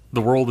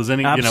the world is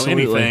anything.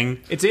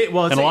 And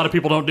a lot of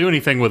people don't do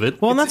anything with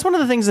it. Well, and that's one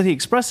of the things that he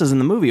expresses in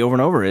the movie over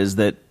and over is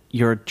that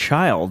you're a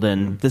child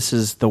and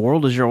the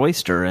world is your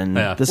oyster and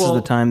this is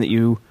the time that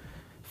you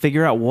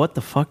figure out what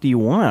the fuck do you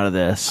want out of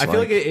this. I feel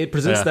like it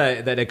presents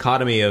that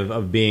dichotomy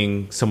of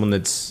being someone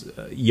that's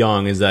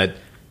young is that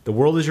the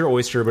world is your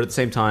oyster, but at the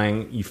same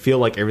time, you feel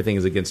like everything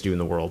is against you in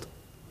the world.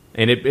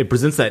 And it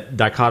presents that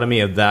dichotomy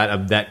of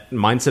that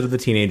mindset of the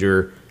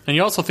teenager. And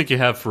you also think you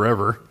have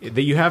forever.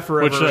 That you have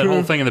forever. Which that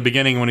whole thing in the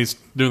beginning when he's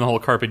doing the whole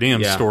Carpe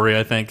Diem story,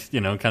 I think,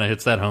 kind of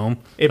hits that home.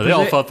 They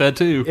all thought that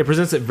too. It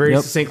presents it very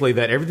succinctly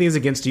that everything is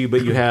against you,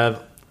 but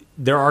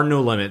there are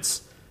no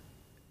limits.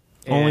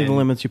 Only the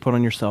limits you put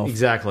on yourself.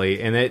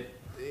 Exactly. And it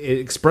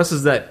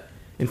expresses that.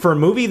 And for a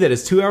movie that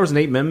is 2 hours and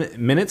 8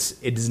 minutes,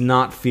 it does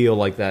not feel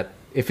like that.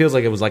 It feels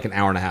like it was like an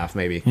hour and a half,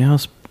 maybe. Yeah,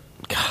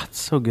 it's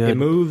so good. It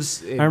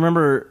moves. I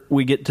remember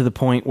we get to the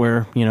point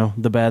where,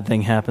 the bad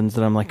thing happens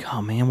that I'm like,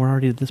 oh man, we're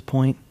already at this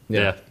point.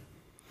 Yeah.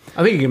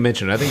 I think you can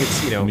mention it. I think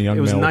it's, it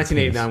was in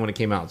 1989 when it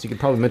came out, so you could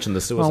probably mention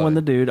the suicide. Well, when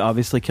the dude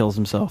obviously kills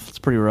himself. It's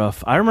pretty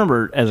rough. I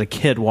remember as a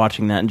kid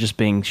watching that and just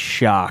being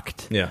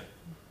shocked. Yeah.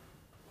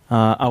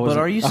 But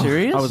are you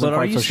serious? I wasn't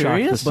quite so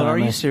shocked this time. But are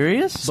you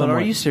serious? But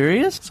are you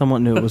serious?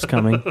 Somewhat knew it was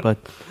coming, but...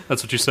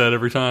 That's what you said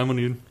every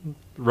time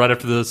right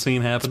after the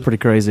scene happened? It's pretty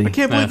crazy. I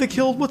can't believe they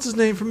killed, what's his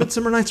name, from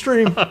Midsummer Night's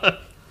Dream.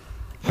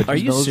 Are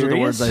you those serious? Are the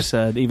words I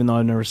said, even though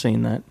I've never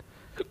seen that.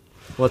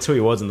 Well, that's who he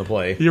was in the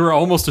play. You were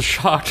almost as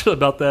shocked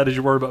about that as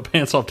you were about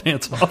Pants Off,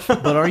 Dance Off.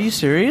 But are you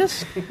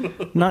serious?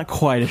 Not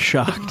quite as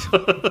shocked.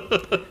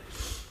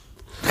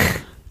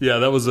 Yeah,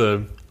 that was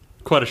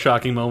quite a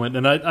shocking moment.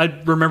 And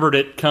I remembered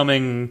it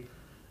coming...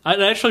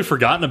 I'd actually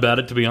forgotten about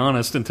it, to be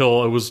honest,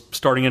 until it was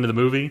starting into the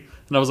movie.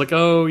 And I was like,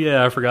 oh,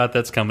 yeah, I forgot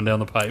that's coming down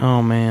the pipe.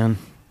 Oh, man.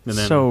 And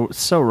then,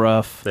 so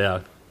rough.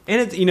 Yeah.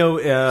 And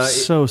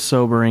it's, so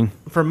sobering.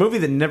 For a movie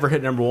that never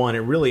hit number one, it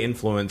really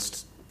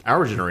influenced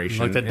our generation.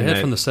 Like that dad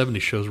from the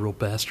 70s show's a real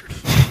bastard.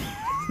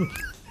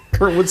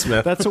 Kurtwood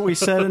Smith. That's what we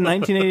said in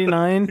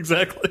 1989.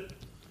 Exactly.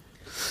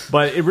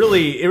 But it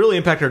really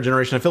impacted our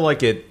generation. I feel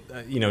like it,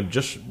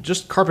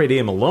 just Carpe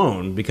Diem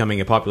alone becoming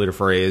a popular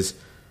phrase.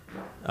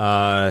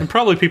 And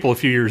probably people a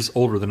few years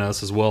older than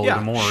us as well,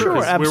 even more.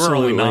 Sure,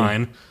 absolutely. We were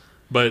only 9.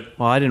 But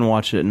I didn't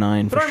watch it at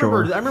 9 for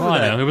sure. I remember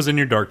that. It was in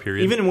your dark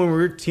period. Even when we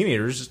were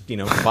teenagers,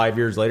 5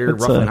 years later,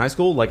 roughly in high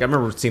school, I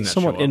remember seeing that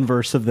somewhat show up.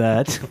 inverse of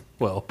that.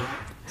 Well,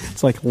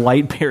 it's like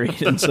light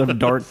period instead of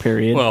dark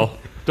period. Well,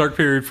 dark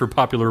period for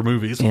popular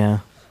movies. Yeah.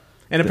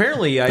 And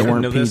apparently, I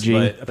didn't know this,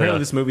 but apparently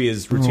this movie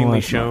is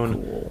routinely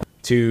shown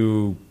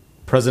to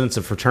presidents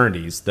of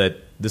fraternities that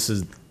this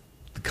is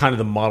kind of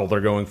the model they're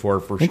going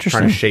for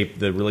trying to shape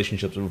the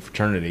relationships of a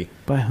fraternity.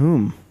 By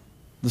whom?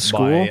 The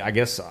school? I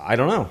guess, I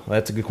don't know.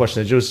 That's a good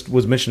question. It just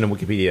was mentioned in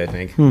Wikipedia, I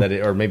think,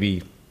 or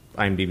maybe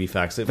IMDb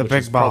facts. The which big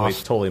is probably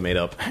boss. Totally made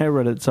up. I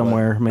read it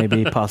somewhere,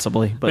 maybe,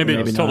 possibly. But maybe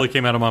it not. totally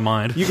came out of my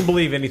mind. You can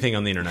believe anything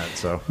on the internet,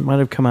 so. It might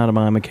have come out of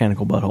my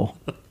mechanical butthole.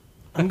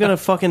 I'm going to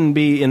fucking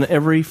be in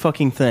every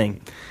fucking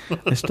thing.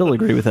 I still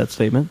agree with that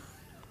statement.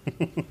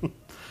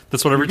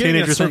 That's what every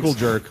teenager thinks. Circle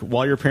jerk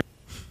while your parents...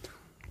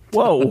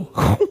 Whoa.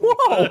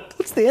 Whoa.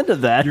 What's the end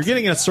of that? You're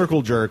getting a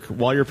circle jerk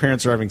while your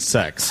parents are having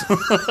sex.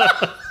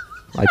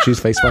 I choose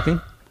face fucking.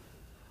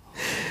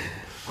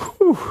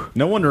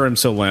 No wonder I'm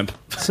so limp.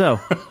 So,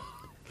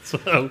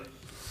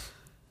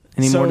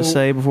 any more to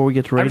say before we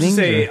get to ratings? I would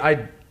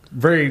say,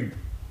 very,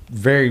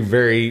 very,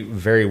 very,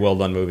 very well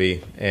done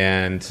movie,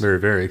 and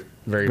very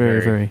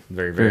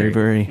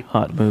very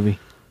hot movie.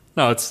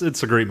 No, it's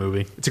a great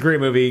movie. It's a great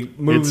movie.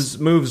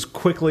 Moves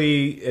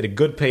quickly at a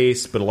good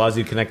pace, but allows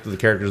you to connect with the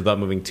characters without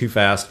moving too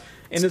fast.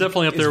 And it's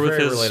definitely up there with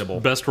his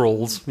best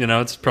roles.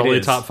 It's probably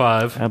a top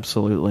 5.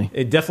 Absolutely.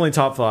 It definitely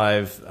top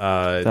 5.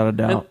 Without a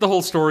doubt. And the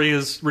whole story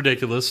is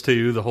ridiculous,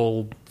 too. The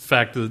whole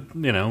fact that,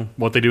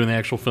 what they do in the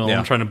actual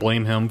film, trying to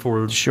blame him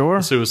for the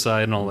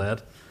suicide and all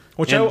that.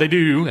 They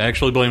do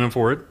actually blame him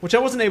for it. Which I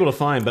wasn't able to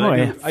find, but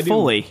I do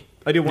fully.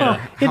 I do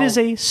wonder. It is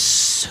a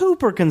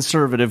super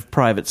conservative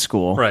private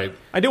school. Right.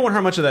 I do wonder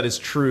how much of that is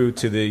true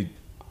to the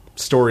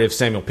story of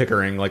Samuel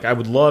Pickering. I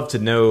would love to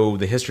know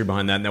the history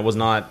behind that, and that was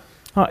not...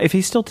 if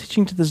he's still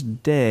teaching to this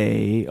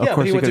day, of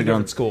course he went to a could have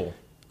gone different school.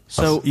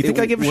 So you think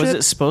I give a shit? Was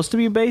it supposed to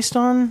be based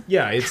on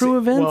true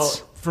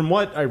events? Well, from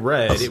what I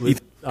read, it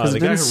was Because the it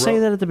guy didn't who say wrote-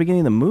 that at the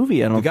beginning of the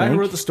movie, I don't The guy think. who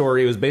wrote the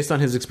story, it was based on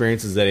his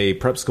experiences at a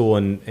prep school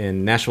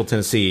in Nashville,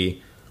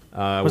 Tennessee.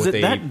 Was with it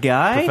a that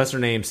guy? professor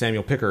named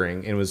Samuel Pickering,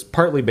 and it was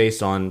partly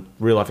based on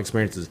real life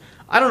experiences.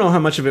 I don't know how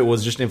much of it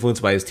was just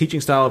influenced by his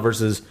teaching style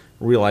versus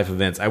real life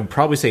events. I would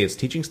probably say it's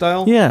teaching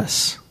style.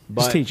 Yes.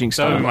 But It's teaching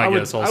style. my I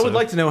guess also. would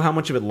like to know how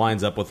much of it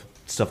lines up with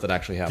stuff that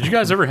actually happened. Did you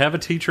guys ever have a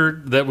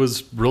teacher that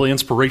was really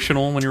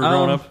inspirational when you were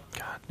growing up?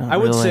 Not I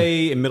would really.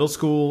 say in middle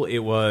school it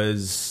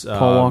was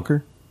Paul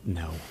Walker?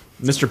 No,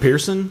 Mr.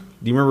 Pearson.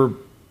 Do you remember?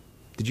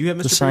 Did you have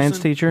Mr. The science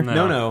Pearson? teacher?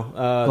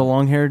 No. The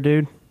long-haired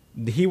dude?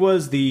 He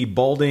was the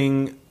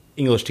balding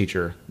English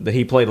teacher. That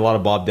he played a lot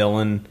of Bob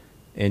Dylan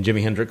and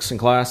Jimi Hendrix in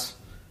class.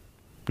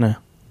 No.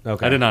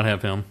 Okay, I did not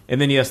have him. And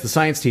then yes, the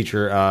science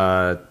teacher.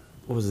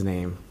 What was his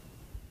name?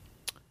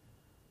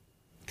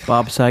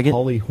 Bob Saget?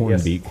 Holly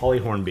Hornbeak. Yes, Holly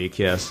Hornbeak.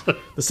 Yes,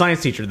 the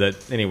science teacher.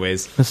 That,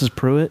 anyways. Mrs.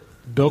 Pruitt?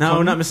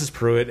 No, not Mrs.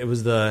 Pruitt. It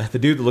was the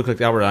dude that looked like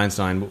Albert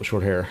Einstein but with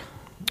short hair.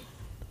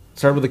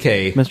 Started with a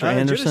K. Mr.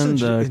 Anderson,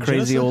 the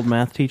crazy old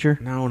math teacher?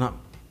 No, not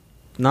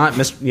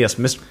Mr. Yes,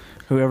 Mr.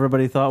 Who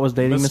everybody thought was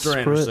dating Mr.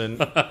 Mrs. Pruitt?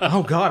 Anderson.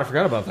 Oh God, I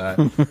forgot about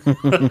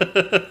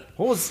that.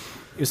 What was?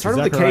 It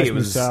started with a K. It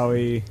was.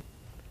 Moussaoui.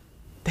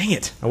 Dang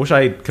it! I wish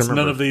I could It's remember.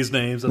 none of these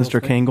names. I don't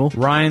Mr. think. Kangle?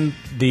 Ryan,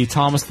 the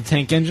Thomas the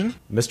Tank Engine.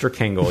 Mr.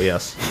 Kangle,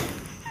 yes.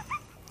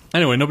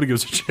 Anyway, nobody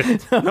gives a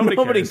shit.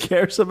 Nobody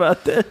cares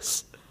about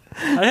this.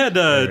 I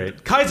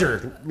had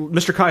Kaiser,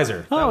 Mr.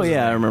 Kaiser. Oh,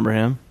 yeah, I remember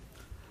him.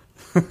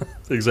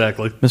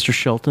 exactly. Mr.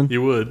 Shelton?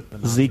 You would.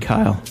 Z.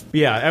 Kyle.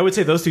 Yeah, I would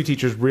say those two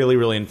teachers really,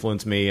 really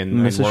influenced me and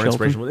Mrs. were Shelton?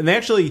 inspirational. And they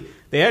actually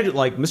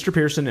like Mr.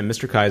 Pearson and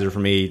Mr. Kaiser for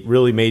me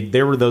really made.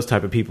 They were those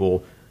type of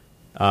people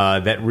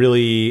that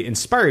really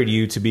inspired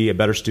you to be a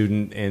better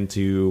student and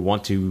to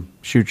want to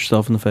shoot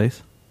yourself in the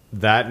face.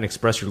 That and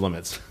express your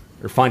limits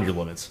or find your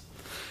limits.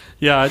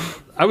 Yeah,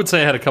 I would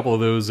say I had a couple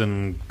of those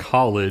in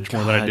college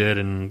more than I God. did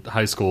in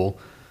high school.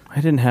 I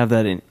didn't have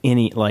that in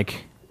any,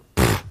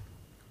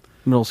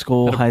 middle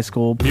school, high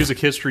school. Music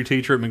history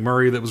teacher at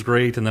McMurray that was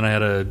great, and then I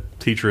had a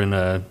teacher in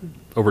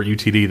over at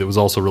UTD that was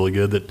also really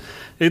good. That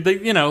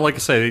they like I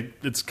say,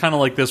 it's kind of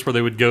like this where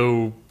they would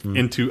go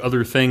into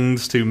other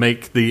things to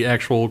make the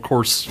actual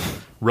course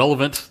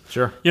relevant.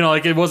 Sure,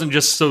 like it wasn't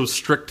just so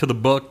strict to the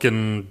book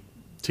and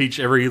teach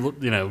every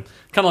kind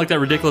of like that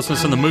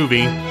ridiculousness in the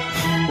movie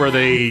where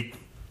they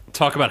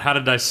talk about how to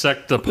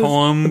dissect a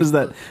poem. What is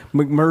that?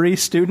 McMurray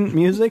student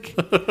music?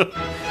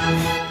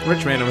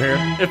 Rich man over here.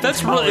 If that's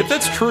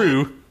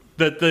true,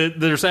 that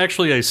there's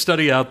actually a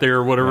study out there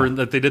or whatever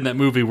that they did in that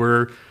movie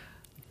where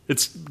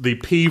it's the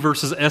P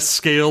versus S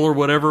scale or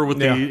whatever with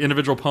the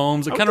individual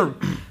poems. It kind of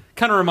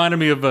reminded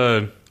me of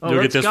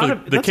you'll get this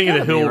the King of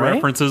the Hill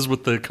references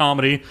with the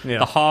comedy,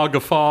 the Ha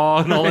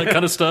Guffaw and all that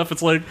kind of stuff.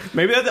 It's like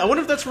maybe I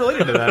wonder if that's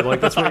related to that.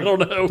 Like that's I don't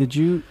know. Did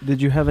you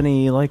have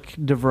any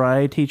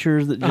DeVry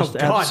teachers that just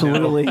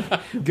absolutely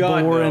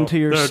bore into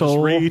your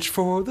soul? Just reach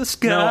for the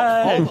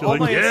sky.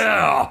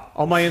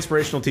 All my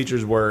inspirational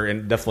teachers were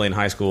definitely in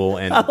high school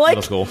and I like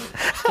middle school.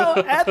 how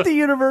at the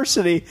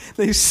university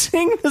they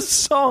sing the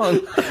song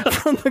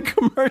from the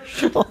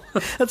commercial.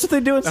 That's what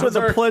they do instead of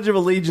the Pledge of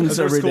Allegiance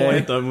Our every school day.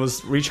 anthem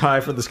was "Reach High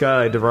for the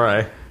Sky."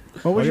 DeVry.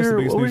 What was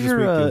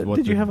your?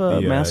 Did you have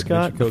a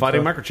mascot? The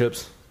Fighting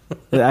Microchips.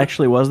 It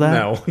actually was that.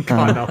 No,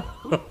 God,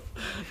 no.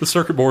 The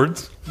circuit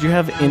boards. Did you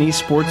have any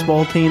sports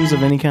ball teams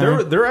of any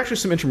kind? There were actually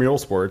some intramural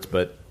sports,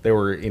 but they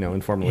were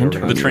informally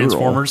organized. The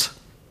Transformers.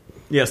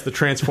 Yes, the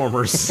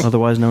Transformers.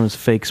 Otherwise known as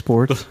fake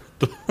sports.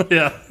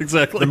 Yeah,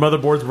 exactly. The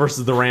motherboards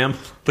versus the RAM.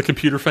 The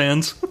computer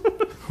fans.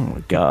 Oh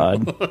my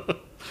God.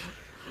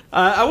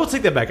 I will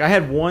take that back. I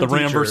had one. The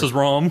RAM teacher. versus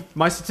ROM.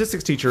 My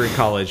statistics teacher in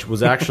college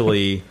was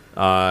actually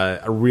a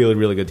really,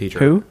 really good teacher.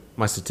 Who?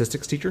 My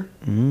statistics teacher.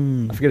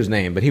 I forget his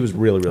name, but he was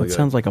really, really That good.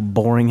 sounds like a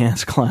boring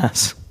ass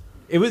class.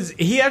 It was.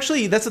 He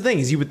actually. That's the thing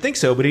is, you would think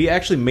so, but he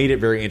actually made it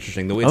very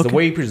interesting. It's the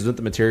way he presented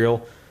the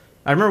material.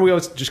 I remember we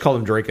always just called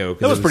him Draco.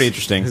 That was pretty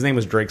interesting. His name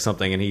was Drake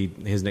something, and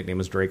his nickname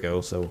was Draco.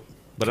 So,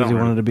 but I Because don't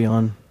he wanted to be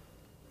on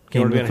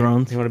Game of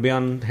Thrones. He wanted to be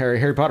on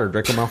Harry Potter.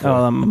 Draco Malfoy.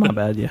 Oh, my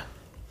bad. Yeah,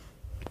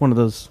 one of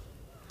those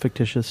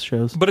fictitious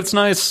shows. But it's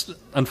nice.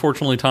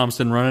 Unfortunately, Tom's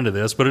didn't run into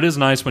this, but it is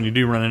nice when you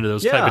do run into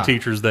those type of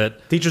teachers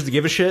that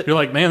give a shit. You're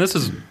like, man, this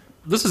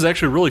is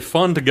actually really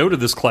fun to go to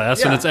this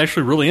class, and it's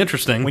actually really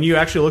interesting. When you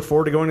actually look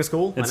forward to going to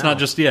school, it's not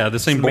just the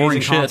same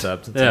boring shit.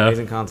 Concept. It's an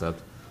amazing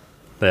concept.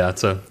 Yeah,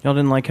 it's a. Y'all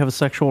didn't have a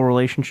sexual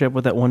relationship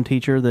with that one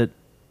teacher that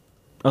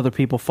other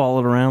people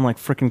followed around like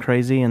freaking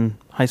crazy in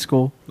high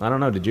school? I don't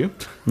know. Did you?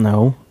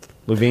 No.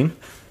 Levine?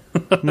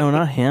 No,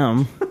 not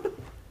him.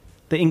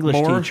 The English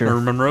Moore teacher.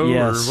 or Monroe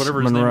Yes, or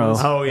whatever his Monroe. name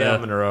was. Oh yeah,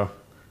 Monroe.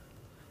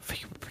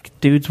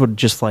 Dudes would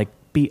just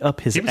beat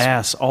up his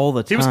ass all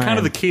the time. He was kind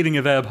of the Keating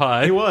of Ab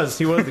High. He was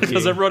the because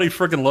Keating. everybody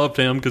freaking loved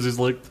him because he's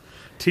like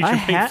teaching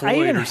Pink I Floyd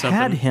even or something.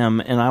 had him,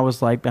 and I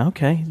was like,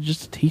 okay, he's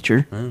just a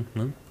teacher.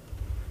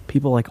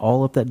 People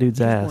all up that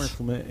dude's ass.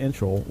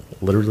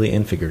 Literally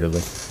and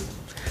figuratively.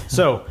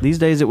 So these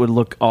days it would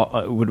look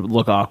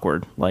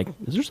awkward. Like,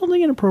 is there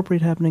something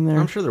inappropriate happening there?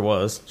 I'm sure there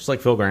was. Just like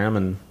Phil Graham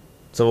and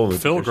So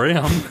Phil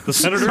Graham, the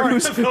senator.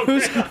 Who's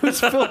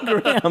Phil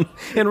Graham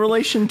in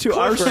relation to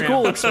our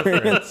school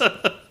experience?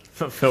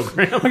 Phil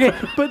Graham. Okay,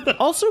 but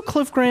also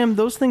Cliff Graham,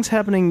 those things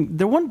happening,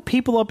 there weren't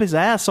people up his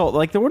ass.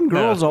 Like, there weren't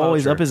girls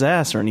always up his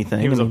ass or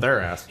anything. He was I up mean,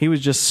 their ass. He was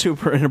just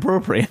super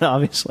inappropriate,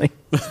 obviously.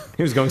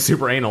 He was going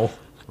super anal.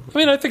 I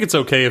mean, I think it's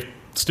okay if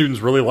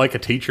students really like a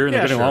teacher and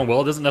they're getting along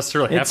well. It doesn't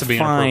necessarily have It's to be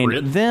fine.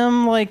 inappropriate.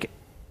 Them, like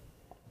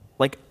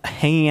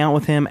hanging out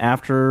with him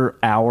after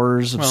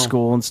hours of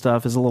school and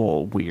stuff is a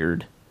little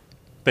weird.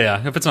 But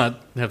yeah, if it's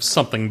not have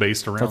something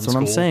based around That's what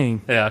school. I'm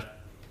saying. Yeah.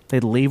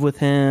 They'd leave with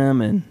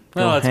him and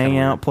go Well, that's hang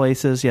kinda out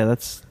places. Yeah,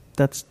 that's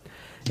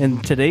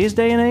in today's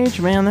day and age,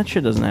 man, that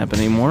shit doesn't happen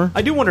anymore.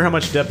 I do wonder how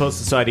much Dead Poet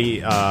Society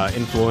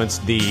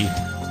influenced the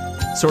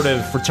sort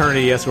of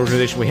fraternity-esque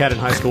organization we had in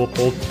high school,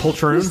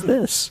 Poltroon. What's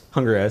this?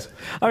 Hungry Eyes.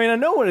 I mean, I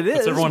know what it is.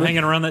 That's everyone but-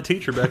 hanging around that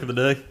teacher back in the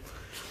day.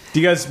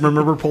 Do you guys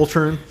remember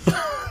Poltroon?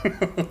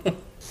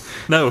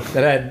 No.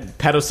 That had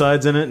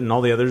Padocides in it and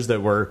all the others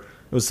that were...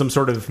 It was some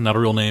sort of... Not a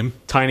real name.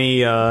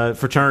 Tiny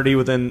fraternity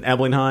within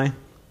Abilene High.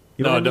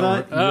 You No, I remember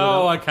don't. that? You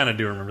know I kind of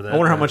do remember that. I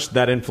wonder how much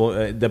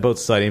that Boat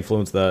Society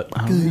influenced that.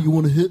 You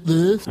want to hit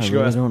this? You should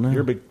go ask.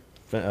 You're a big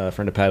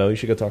friend of Pato. You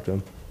should go talk to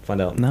him. Find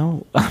out.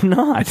 No, I'm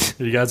not.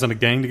 Are you guys in a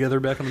gang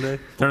together back in the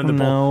day? They're in the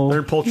No. They're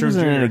in He Poltroon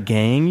wasn't in Junior. a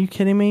gang. You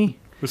kidding me?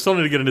 We still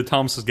need to get into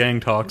Thomas's gang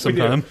talk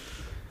sometime.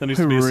 That needs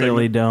We to be a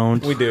really segment.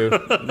 don't. We do.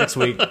 Next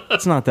week.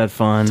 It's not that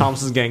fun.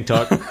 Thomas's gang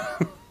talk.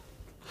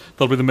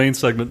 That'll be the main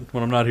segment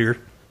when I'm not here.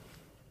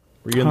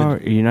 Were you in the... Are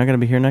you not going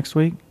to be here next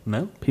week?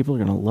 No. People are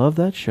going to love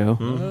that show.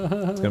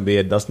 It's going to be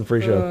a Dustin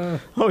Free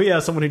show. Oh, yeah,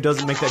 someone who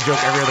doesn't make that joke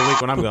every other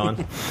week when I'm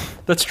gone.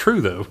 That's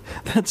true, though.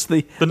 That's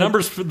the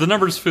numbers. The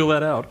numbers fill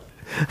that out.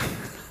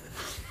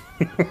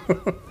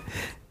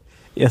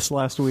 Yes,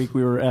 last week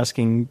we were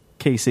asking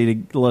Casey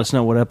to let us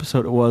know what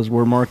episode it was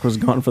where Mark was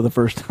gone for the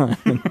first time.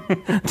 And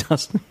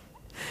Dustin,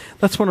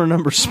 that's when our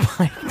numbers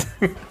spiked.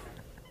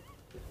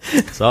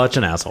 Such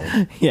an asshole.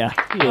 Yeah,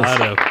 he is. I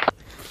know.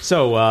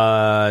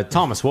 So,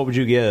 Thomas, what would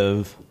you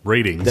give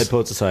ratings? Dead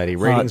Poet Society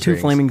ratings. 2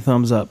 flaming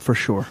thumbs up for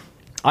sure.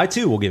 I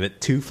too will give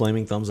it 2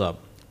 flaming thumbs up.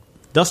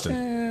 Dustin,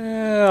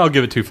 I'll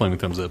give it 2 flaming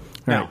thumbs up.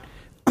 now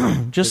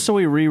Just so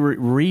we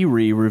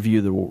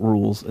review the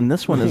rules, and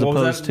this one as what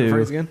was opposed that to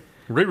phrase again?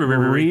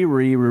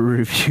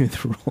 review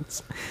the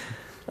rules.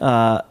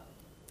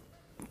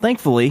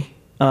 Thankfully,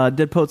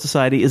 Dead Poet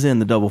Society is in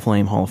the Double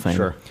Flame Hall of Fame.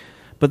 Sure.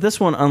 But this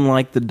one,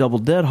 unlike the Double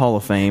Dead Hall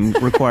of Fame,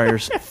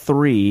 requires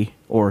 3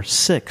 or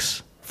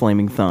 6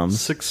 flaming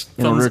thumbs 6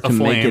 in order thumbs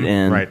to make aflame. it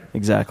in. Right.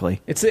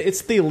 Exactly. It's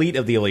the elite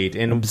of the elite,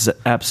 and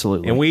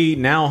Absolutely. and we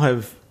now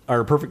have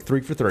our perfect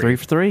 3 for 3. 3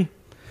 for 3.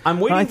 I'm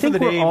waiting I for think the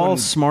we're day all when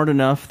smart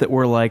enough that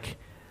we're like,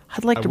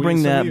 I'd like to we bring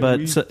say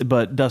that,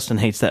 but Dustin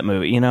hates that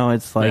movie. You know,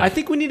 it's like I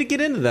think we need to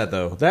get into that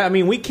though.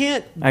 We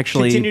can't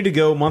Actually- continue to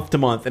go month to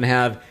month and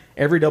have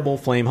every Double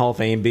Flame Hall of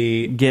Fame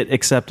be get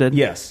accepted.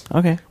 Yes.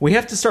 Okay. We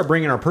have to start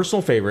bringing our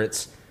personal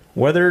favorites.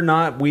 Whether or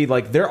not we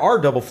like, there are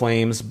double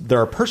flames. There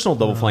are personal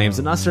double flames,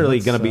 and not necessarily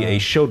going to be a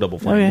show double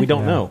flame. Okay. We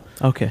don't know.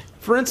 Okay.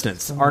 For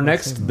instance, the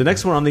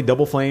next one on the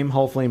Double Flame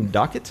Hall of Fame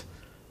docket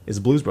is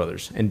Blues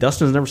Brothers, and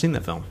Dustin has never seen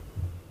that film.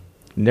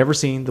 Never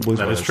seen the Blues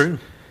That Brothers. is true.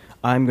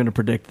 I'm going to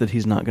predict that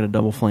he's not going to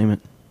double flame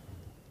it.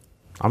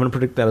 I'm going to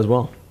predict that as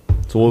well.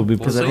 So we'll be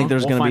Because I think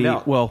there's going to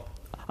be, well,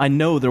 I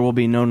know there will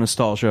be no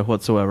nostalgia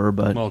whatsoever,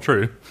 but Well,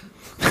 true.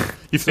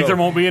 You think there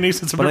won't be any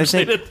since I've but never I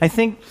think seen it?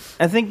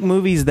 I think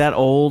movies that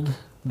old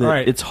that All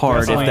right. it's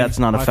hard if that's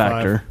not a High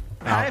factor.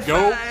 five.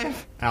 Go.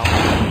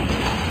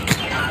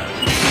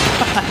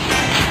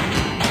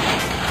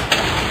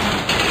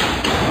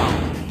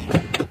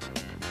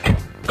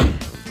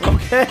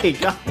 Okay.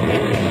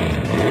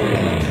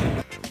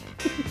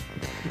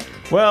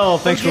 Well,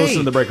 thanks for Okay.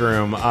 listening to The Break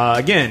Room.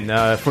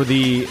 Again, for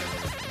the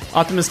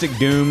Optimistic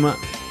Doom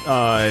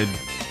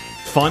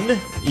fund,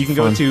 you can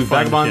go to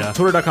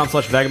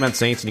Twitter.com/Vagabond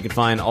Saints, and you can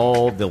find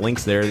all the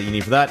links there that you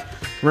need for that.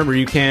 Remember,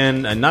 you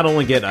can not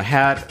only get a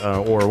hat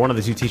or one of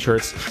the 2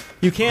 T-shirts,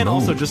 you can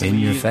also just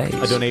leave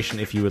a donation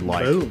if you would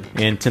like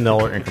in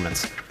 $10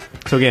 increments.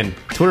 So again,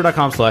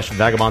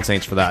 Twitter.com/Vagabond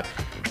Saints for that.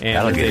 And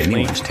That'll there's get a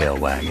link anyone's tail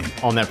wagging.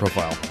 on that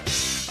profile.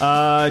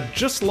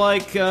 Just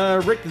like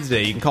Rick did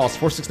today, you can call us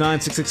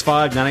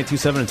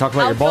 469-665-9827 and talk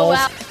about your balls.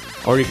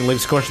 Or you can leave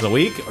us a question of the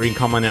week, or you can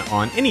comment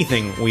on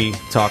anything we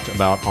talked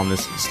about on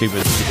this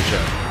stupid show.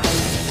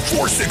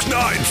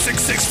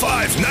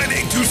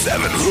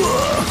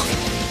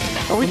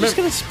 469-665-9827. Are we just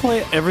going to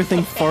play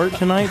everything fart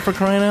tonight for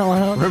crying out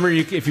loud? Remember,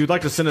 if you'd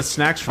like to send us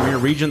snacks from your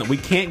region that we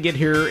can't get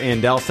here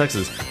in Dallas,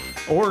 Texas,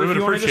 or We if would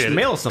you want to just appreciate it.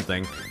 mail us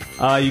something,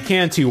 you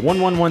can to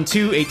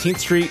 1112 18th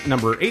Street,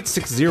 number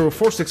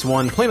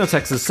 860-461, Plano,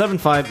 Texas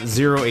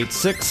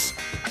 75086.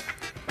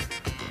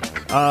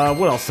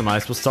 What else am I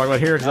supposed to talk about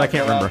here? Because I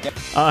can't remember. You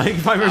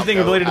can find everything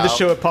related to the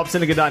show at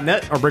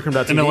popsyndicate.net or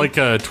breakroom.tv. And then like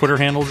Twitter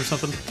handles or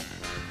something?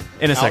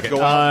 In a second.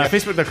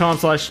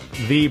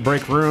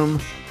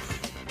 Facebook.com/TheBreakRoom.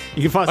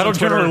 You can find us I on don't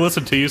Twitter. generally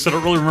listen to you, so I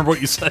don't really remember what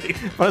you say.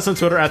 Find us on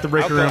Twitter at The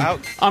Break Out, go Room. out.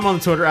 I'm on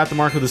Twitter at The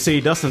Mark with a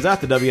C. Dustin's at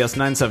the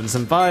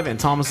WS9775, and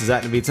Thomas is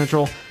at Naveed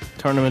Central.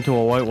 Turn him into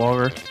a White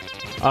Walker.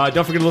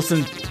 Don't forget to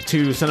listen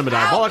to Cinema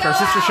Diabolic, our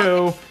sister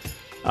show.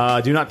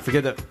 Do not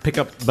forget to pick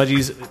up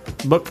Budgie's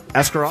book,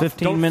 Askaroth.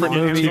 15-minute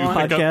movie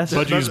podcast.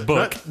 Budgie's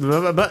book.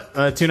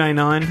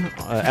 $2.99.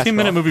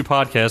 15-minute movie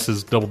podcast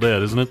is double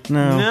dead, isn't it?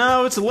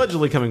 No, it's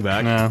allegedly coming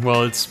back.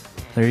 Well, it's...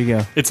 There you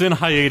go. It's in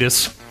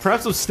hiatus.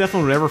 Perhaps if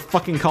Stefan would ever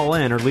fucking call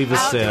in or leave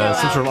us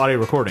some sort of audio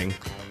recording.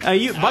 By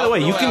the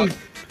way, you can...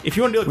 If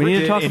you want to do it We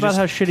need to quickly talk about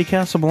how shitty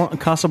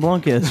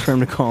Casablanca is for him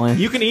to call in.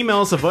 You can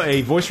email us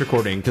a voice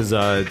recording, because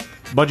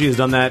Budgie has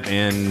done that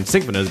and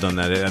Sinkman has done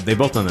that. They've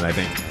both done that, I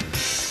think.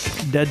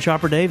 Dead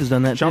Chopper Dave has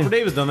done that Chopper too.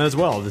 Dave has done that as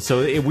well.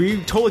 So we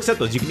totally accept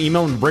those. You can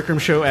email them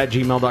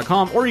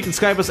breakroomshow@gmail.com, or you can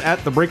Skype us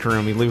at the break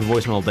room. We leave a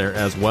voicemail there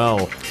as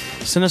well.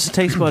 Send us a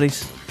taste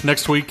buddies.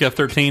 Next week,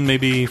 F13 may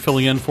be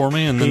filling in for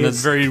me, and then the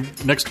very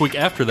next week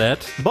after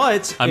that,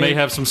 I may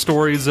have some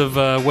stories of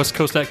West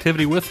Coast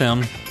activity with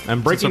him.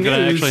 And breaking I'm going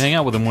to news, actually hang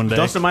out with him one day.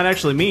 Dustin might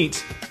actually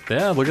meet.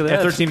 Yeah, look at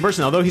that. F13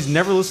 person, although he's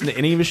never listened to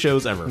any of his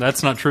shows ever.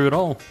 That's not true at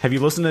all. Have you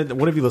listened to...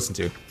 What have you listened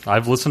to?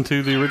 I've listened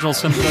to the original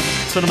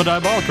Cinema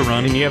Diabolica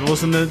run. And you haven't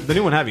listened to the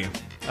new one, have you?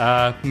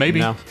 Maybe.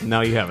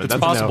 No, you haven't. It's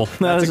That's possible.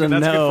 A no. That's a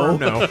no.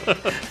 confirmed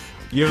no.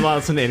 You haven't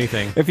listened to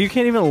anything. If you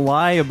can't even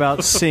lie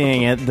about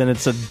seeing it, then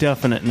it's a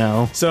definite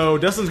no. So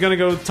Dustin's going to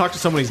go talk to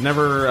someone he's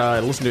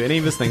never listened to any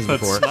of his things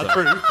before. That's not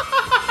true.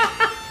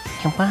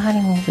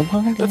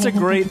 That's a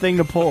great thing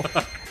to pull.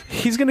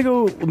 He's going to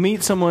go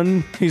meet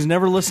someone he's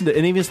never listened to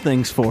any of his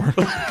things for.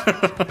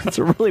 It's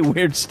a really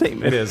weird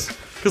statement. It is.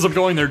 Because I'm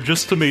going there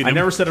just to meet him. I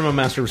never said I'm a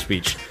master of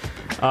speech.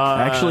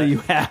 Actually, you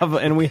have,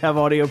 and we have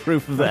audio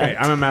proof of that. Okay,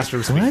 I'm a master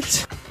of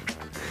speech.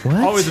 What?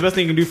 Always the best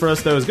thing you can do for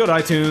us, though, is go to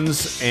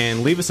iTunes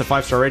and leave us a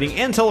 5-star rating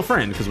and tell a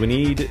friend, because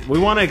we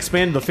want to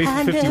expand the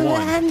Faithful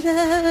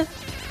 51.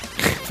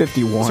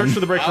 51. Search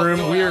for the Break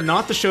Room. We are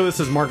not the show that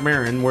says Mark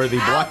Maron. We're the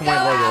black and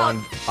white logo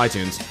on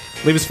iTunes.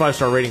 Leave us a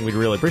 5-star rating. We'd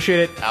really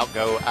appreciate it.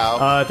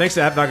 Thanks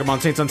to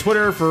Vagabond Saints on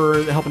Twitter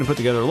for helping to put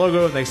together a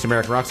logo. Thanks to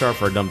American Rockstar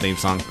for a dumb theme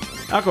song.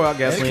 Out go out,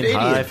 gasoline.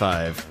 High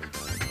five.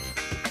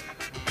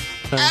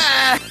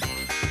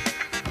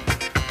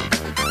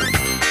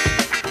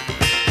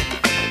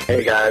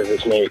 Hey guys,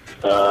 it's Nate.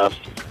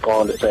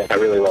 Calling to say I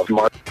really love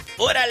Mark.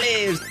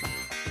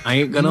 I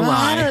ain't gonna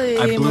lie.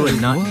 I blew a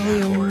nut in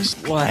that horse.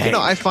 You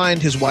know, I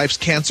find his wife's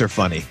cancer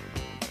funny.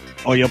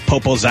 Oh, your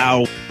popo's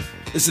out.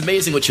 It's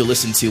amazing what you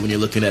listen to when you're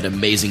looking at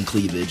amazing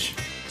cleavage.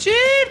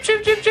 Julius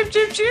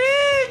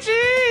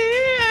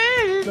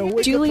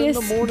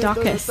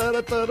Dacus.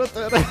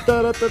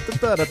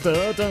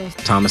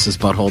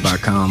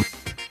 Thomas'sButthole.com.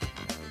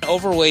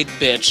 Overweight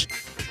bitch.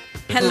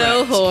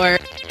 Hello, whore.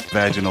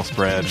 Vaginal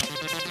spread.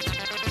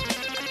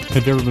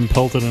 Have you ever been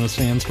pelted in a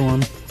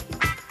sandstorm?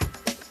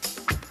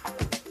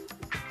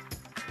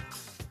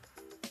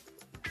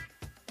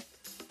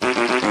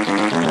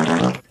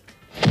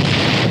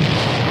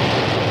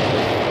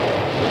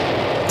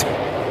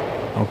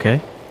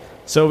 Okay.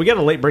 So we got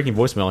a late breaking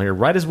voicemail here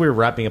right as we were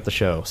wrapping up the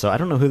show. So I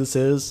don't know who this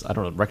is. I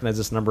don't recognize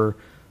this number.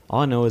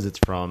 All I know is it's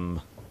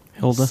from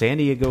Hilda? San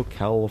Diego,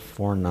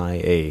 California.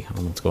 I don't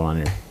know what's going on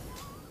here.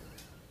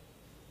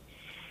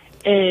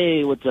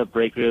 Hey, what's up,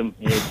 Break Room?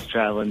 It's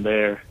Traveling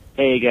Bear.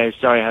 Hey, guys,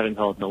 sorry I haven't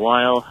called in a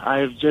while.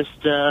 I've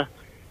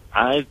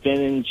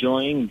been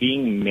enjoying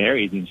being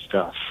married and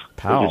stuff.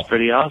 Pow. Which is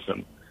pretty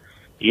awesome.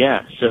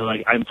 Yeah, so,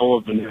 like, I'm full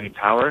of the married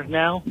power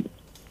now,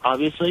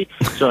 obviously.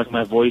 So, like,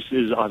 my voice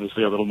is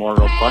obviously a little more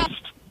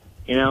robust,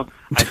 you know?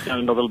 I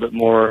sound a little bit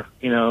more,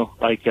 you know,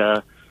 like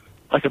a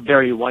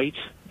Barry White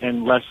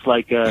and less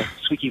like a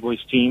squeaky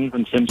voice teen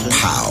from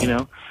Simpsons, you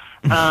know?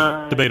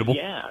 Debatable.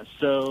 Yeah,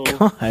 so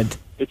God.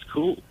 it's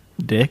cool.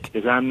 Dick.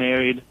 Because I'm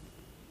married.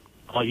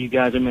 All you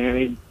guys are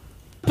married.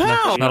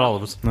 Not all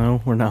of us.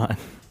 No, we're not.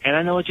 And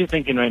I know what you're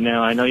thinking right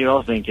now. I know you're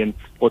all thinking,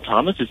 well,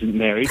 Thomas isn't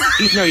married.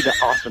 He's married to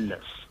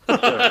awesomeness. Sure.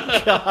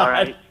 All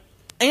right?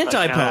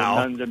 Anti-pal. Like how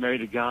nuns are married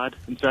to God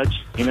and such,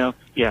 you know?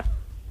 Yeah.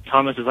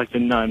 Thomas is like the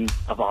nun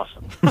of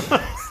awesome.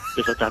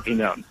 Just let that be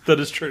known.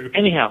 That is true.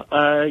 Anyhow,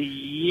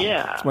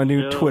 yeah. It's my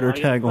new Twitter I got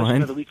a question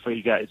tagline. of the week for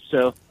you guys.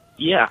 So,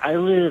 yeah, I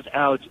live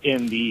out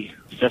in the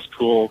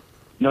cesspool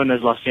known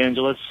as Los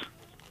Angeles.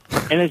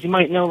 And as you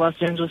might know, Los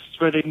Angeles is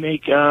where they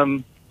make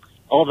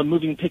all the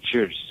moving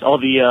pictures, all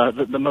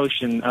the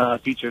motion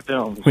feature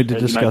films. We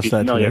did as you might discuss be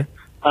that familiar.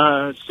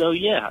 today. So,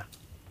 yeah.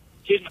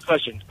 Here's my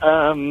question.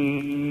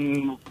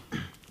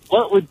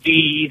 What would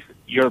be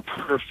your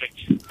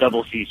perfect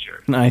double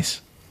feature?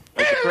 Nice.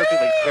 Like a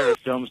perfect pair of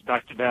films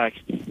back to back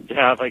to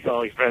have like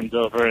all your friends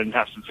over and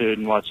have some food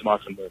and watch some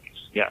awesome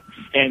movies. Yeah.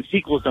 And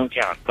sequels don't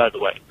count, by the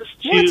way.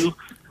 Just two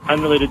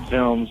unrelated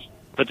films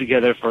put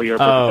together for your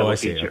perfect double I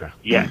see. feature. Okay.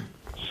 Yeah.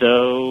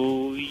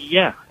 So,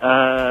 yeah.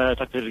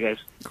 Talk to you guys.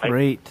 Bye.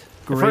 Great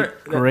That's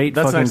fucking an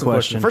excellent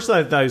question. First,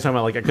 I thought he was talking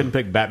about like I couldn't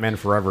pick Batman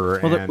Forever.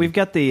 Well, and we've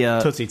got the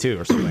Tootsie 2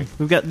 or something.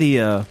 We've got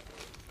the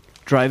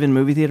drive-in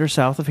movie theater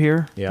south of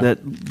here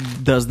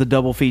that does the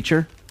double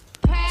feature.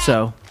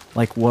 So,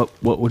 like, what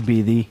would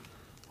be the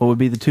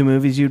two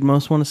movies you'd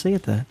most want to see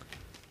at that?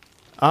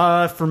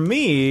 For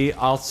me,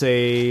 I'll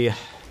say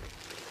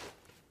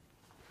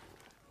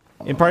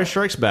Empire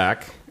Strikes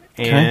Back,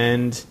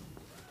 and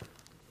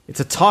it's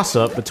a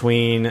toss-up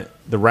between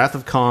The Wrath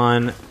of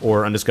Khan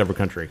or Undiscovered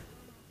Country.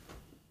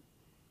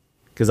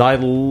 Because I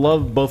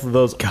love both of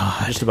those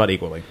just about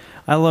equally.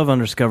 I love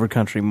Undiscovered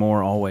Country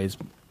more always.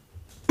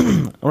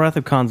 Wrath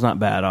of Khan's not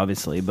bad,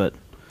 obviously, but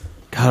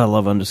God, I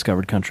love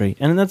Undiscovered Country.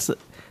 And that's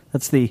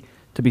the,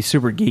 to be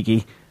super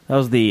geeky, that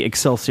was the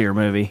Excelsior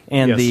movie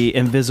and the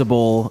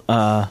Invisible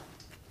Bird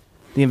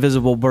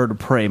of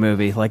Prey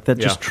movie. Like, that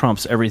just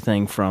trumps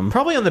everything from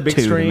probably on the big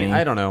 2 to screen. me.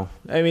 I don't know.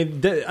 I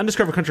mean,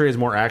 Undiscovered Country has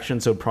more action,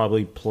 so it'd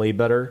probably play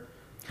better.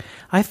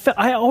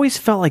 I always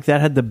felt like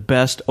that had the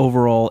best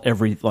overall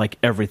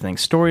everything.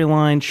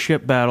 Storyline,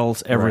 ship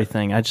battles,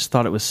 everything. Right. I just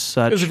thought it was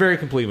such... It was a very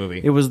complete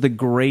movie. It was the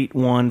great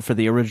one for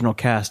the original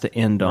cast to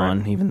end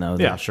on, even though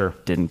that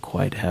didn't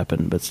quite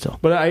happen, but still.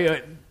 But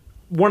I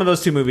one of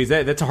those two movies,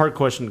 that's a hard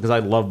question because I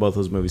love both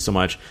those movies so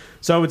much.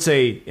 So I would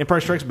say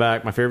Empire Strikes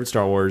Back, my favorite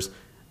Star Wars,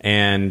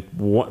 and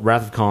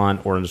Wrath of Khan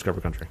or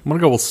Undiscovered Country. I'm going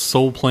to go with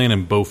Soul Plane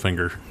and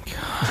Bowfinger.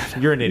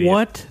 God. You're an idiot.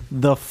 What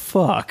the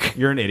fuck?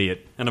 You're an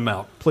idiot. And I'm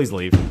out. Please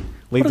leave.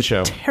 Leave the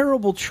show.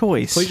 Terrible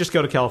choice. Please just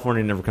go to California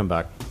and never come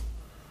back.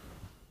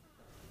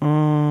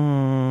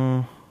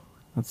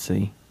 Let's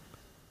see.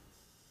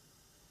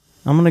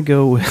 I'm going to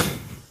go with...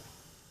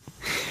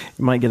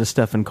 You might get a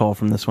Stefan call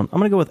from this one. I'm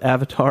going to go with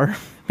Avatar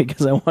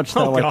because I watched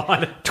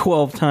that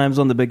 12 times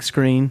on the big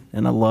screen,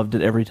 and I loved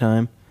it every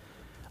time.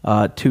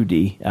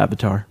 2D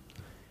Avatar.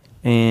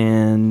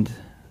 And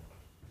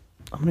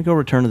I'm going to go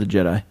Return of the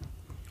Jedi.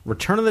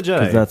 Return of the Jedi?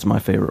 Because that's my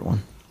favorite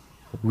one.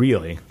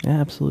 Really?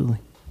 Yeah, absolutely.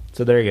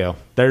 So there you go.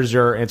 There's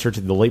your answer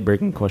to the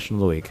late-breaking question of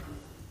the week.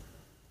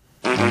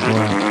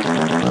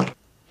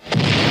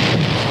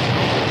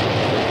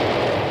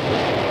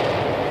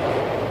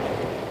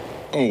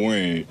 Oh,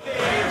 wait.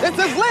 This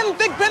is Lynn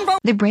Big Benbow.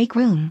 The Break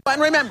Room.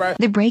 And remember,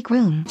 The Break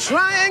Room.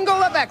 Triangle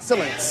of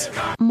Excellence.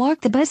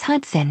 Mark the Buzz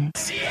Hudson.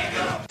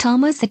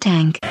 Thomas the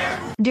Tank.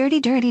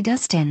 Dirty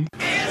Dustin.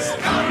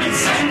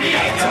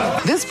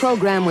 This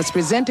program was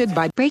presented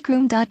by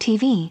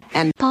Breakroom.tv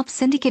and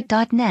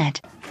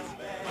PopSyndicate.net.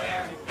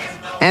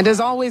 And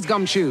as always,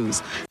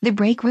 Gumshoes. The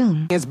Break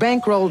Room is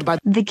bankrolled by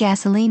the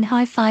Gasoline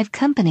High Five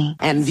Company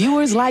and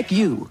viewers like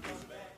you.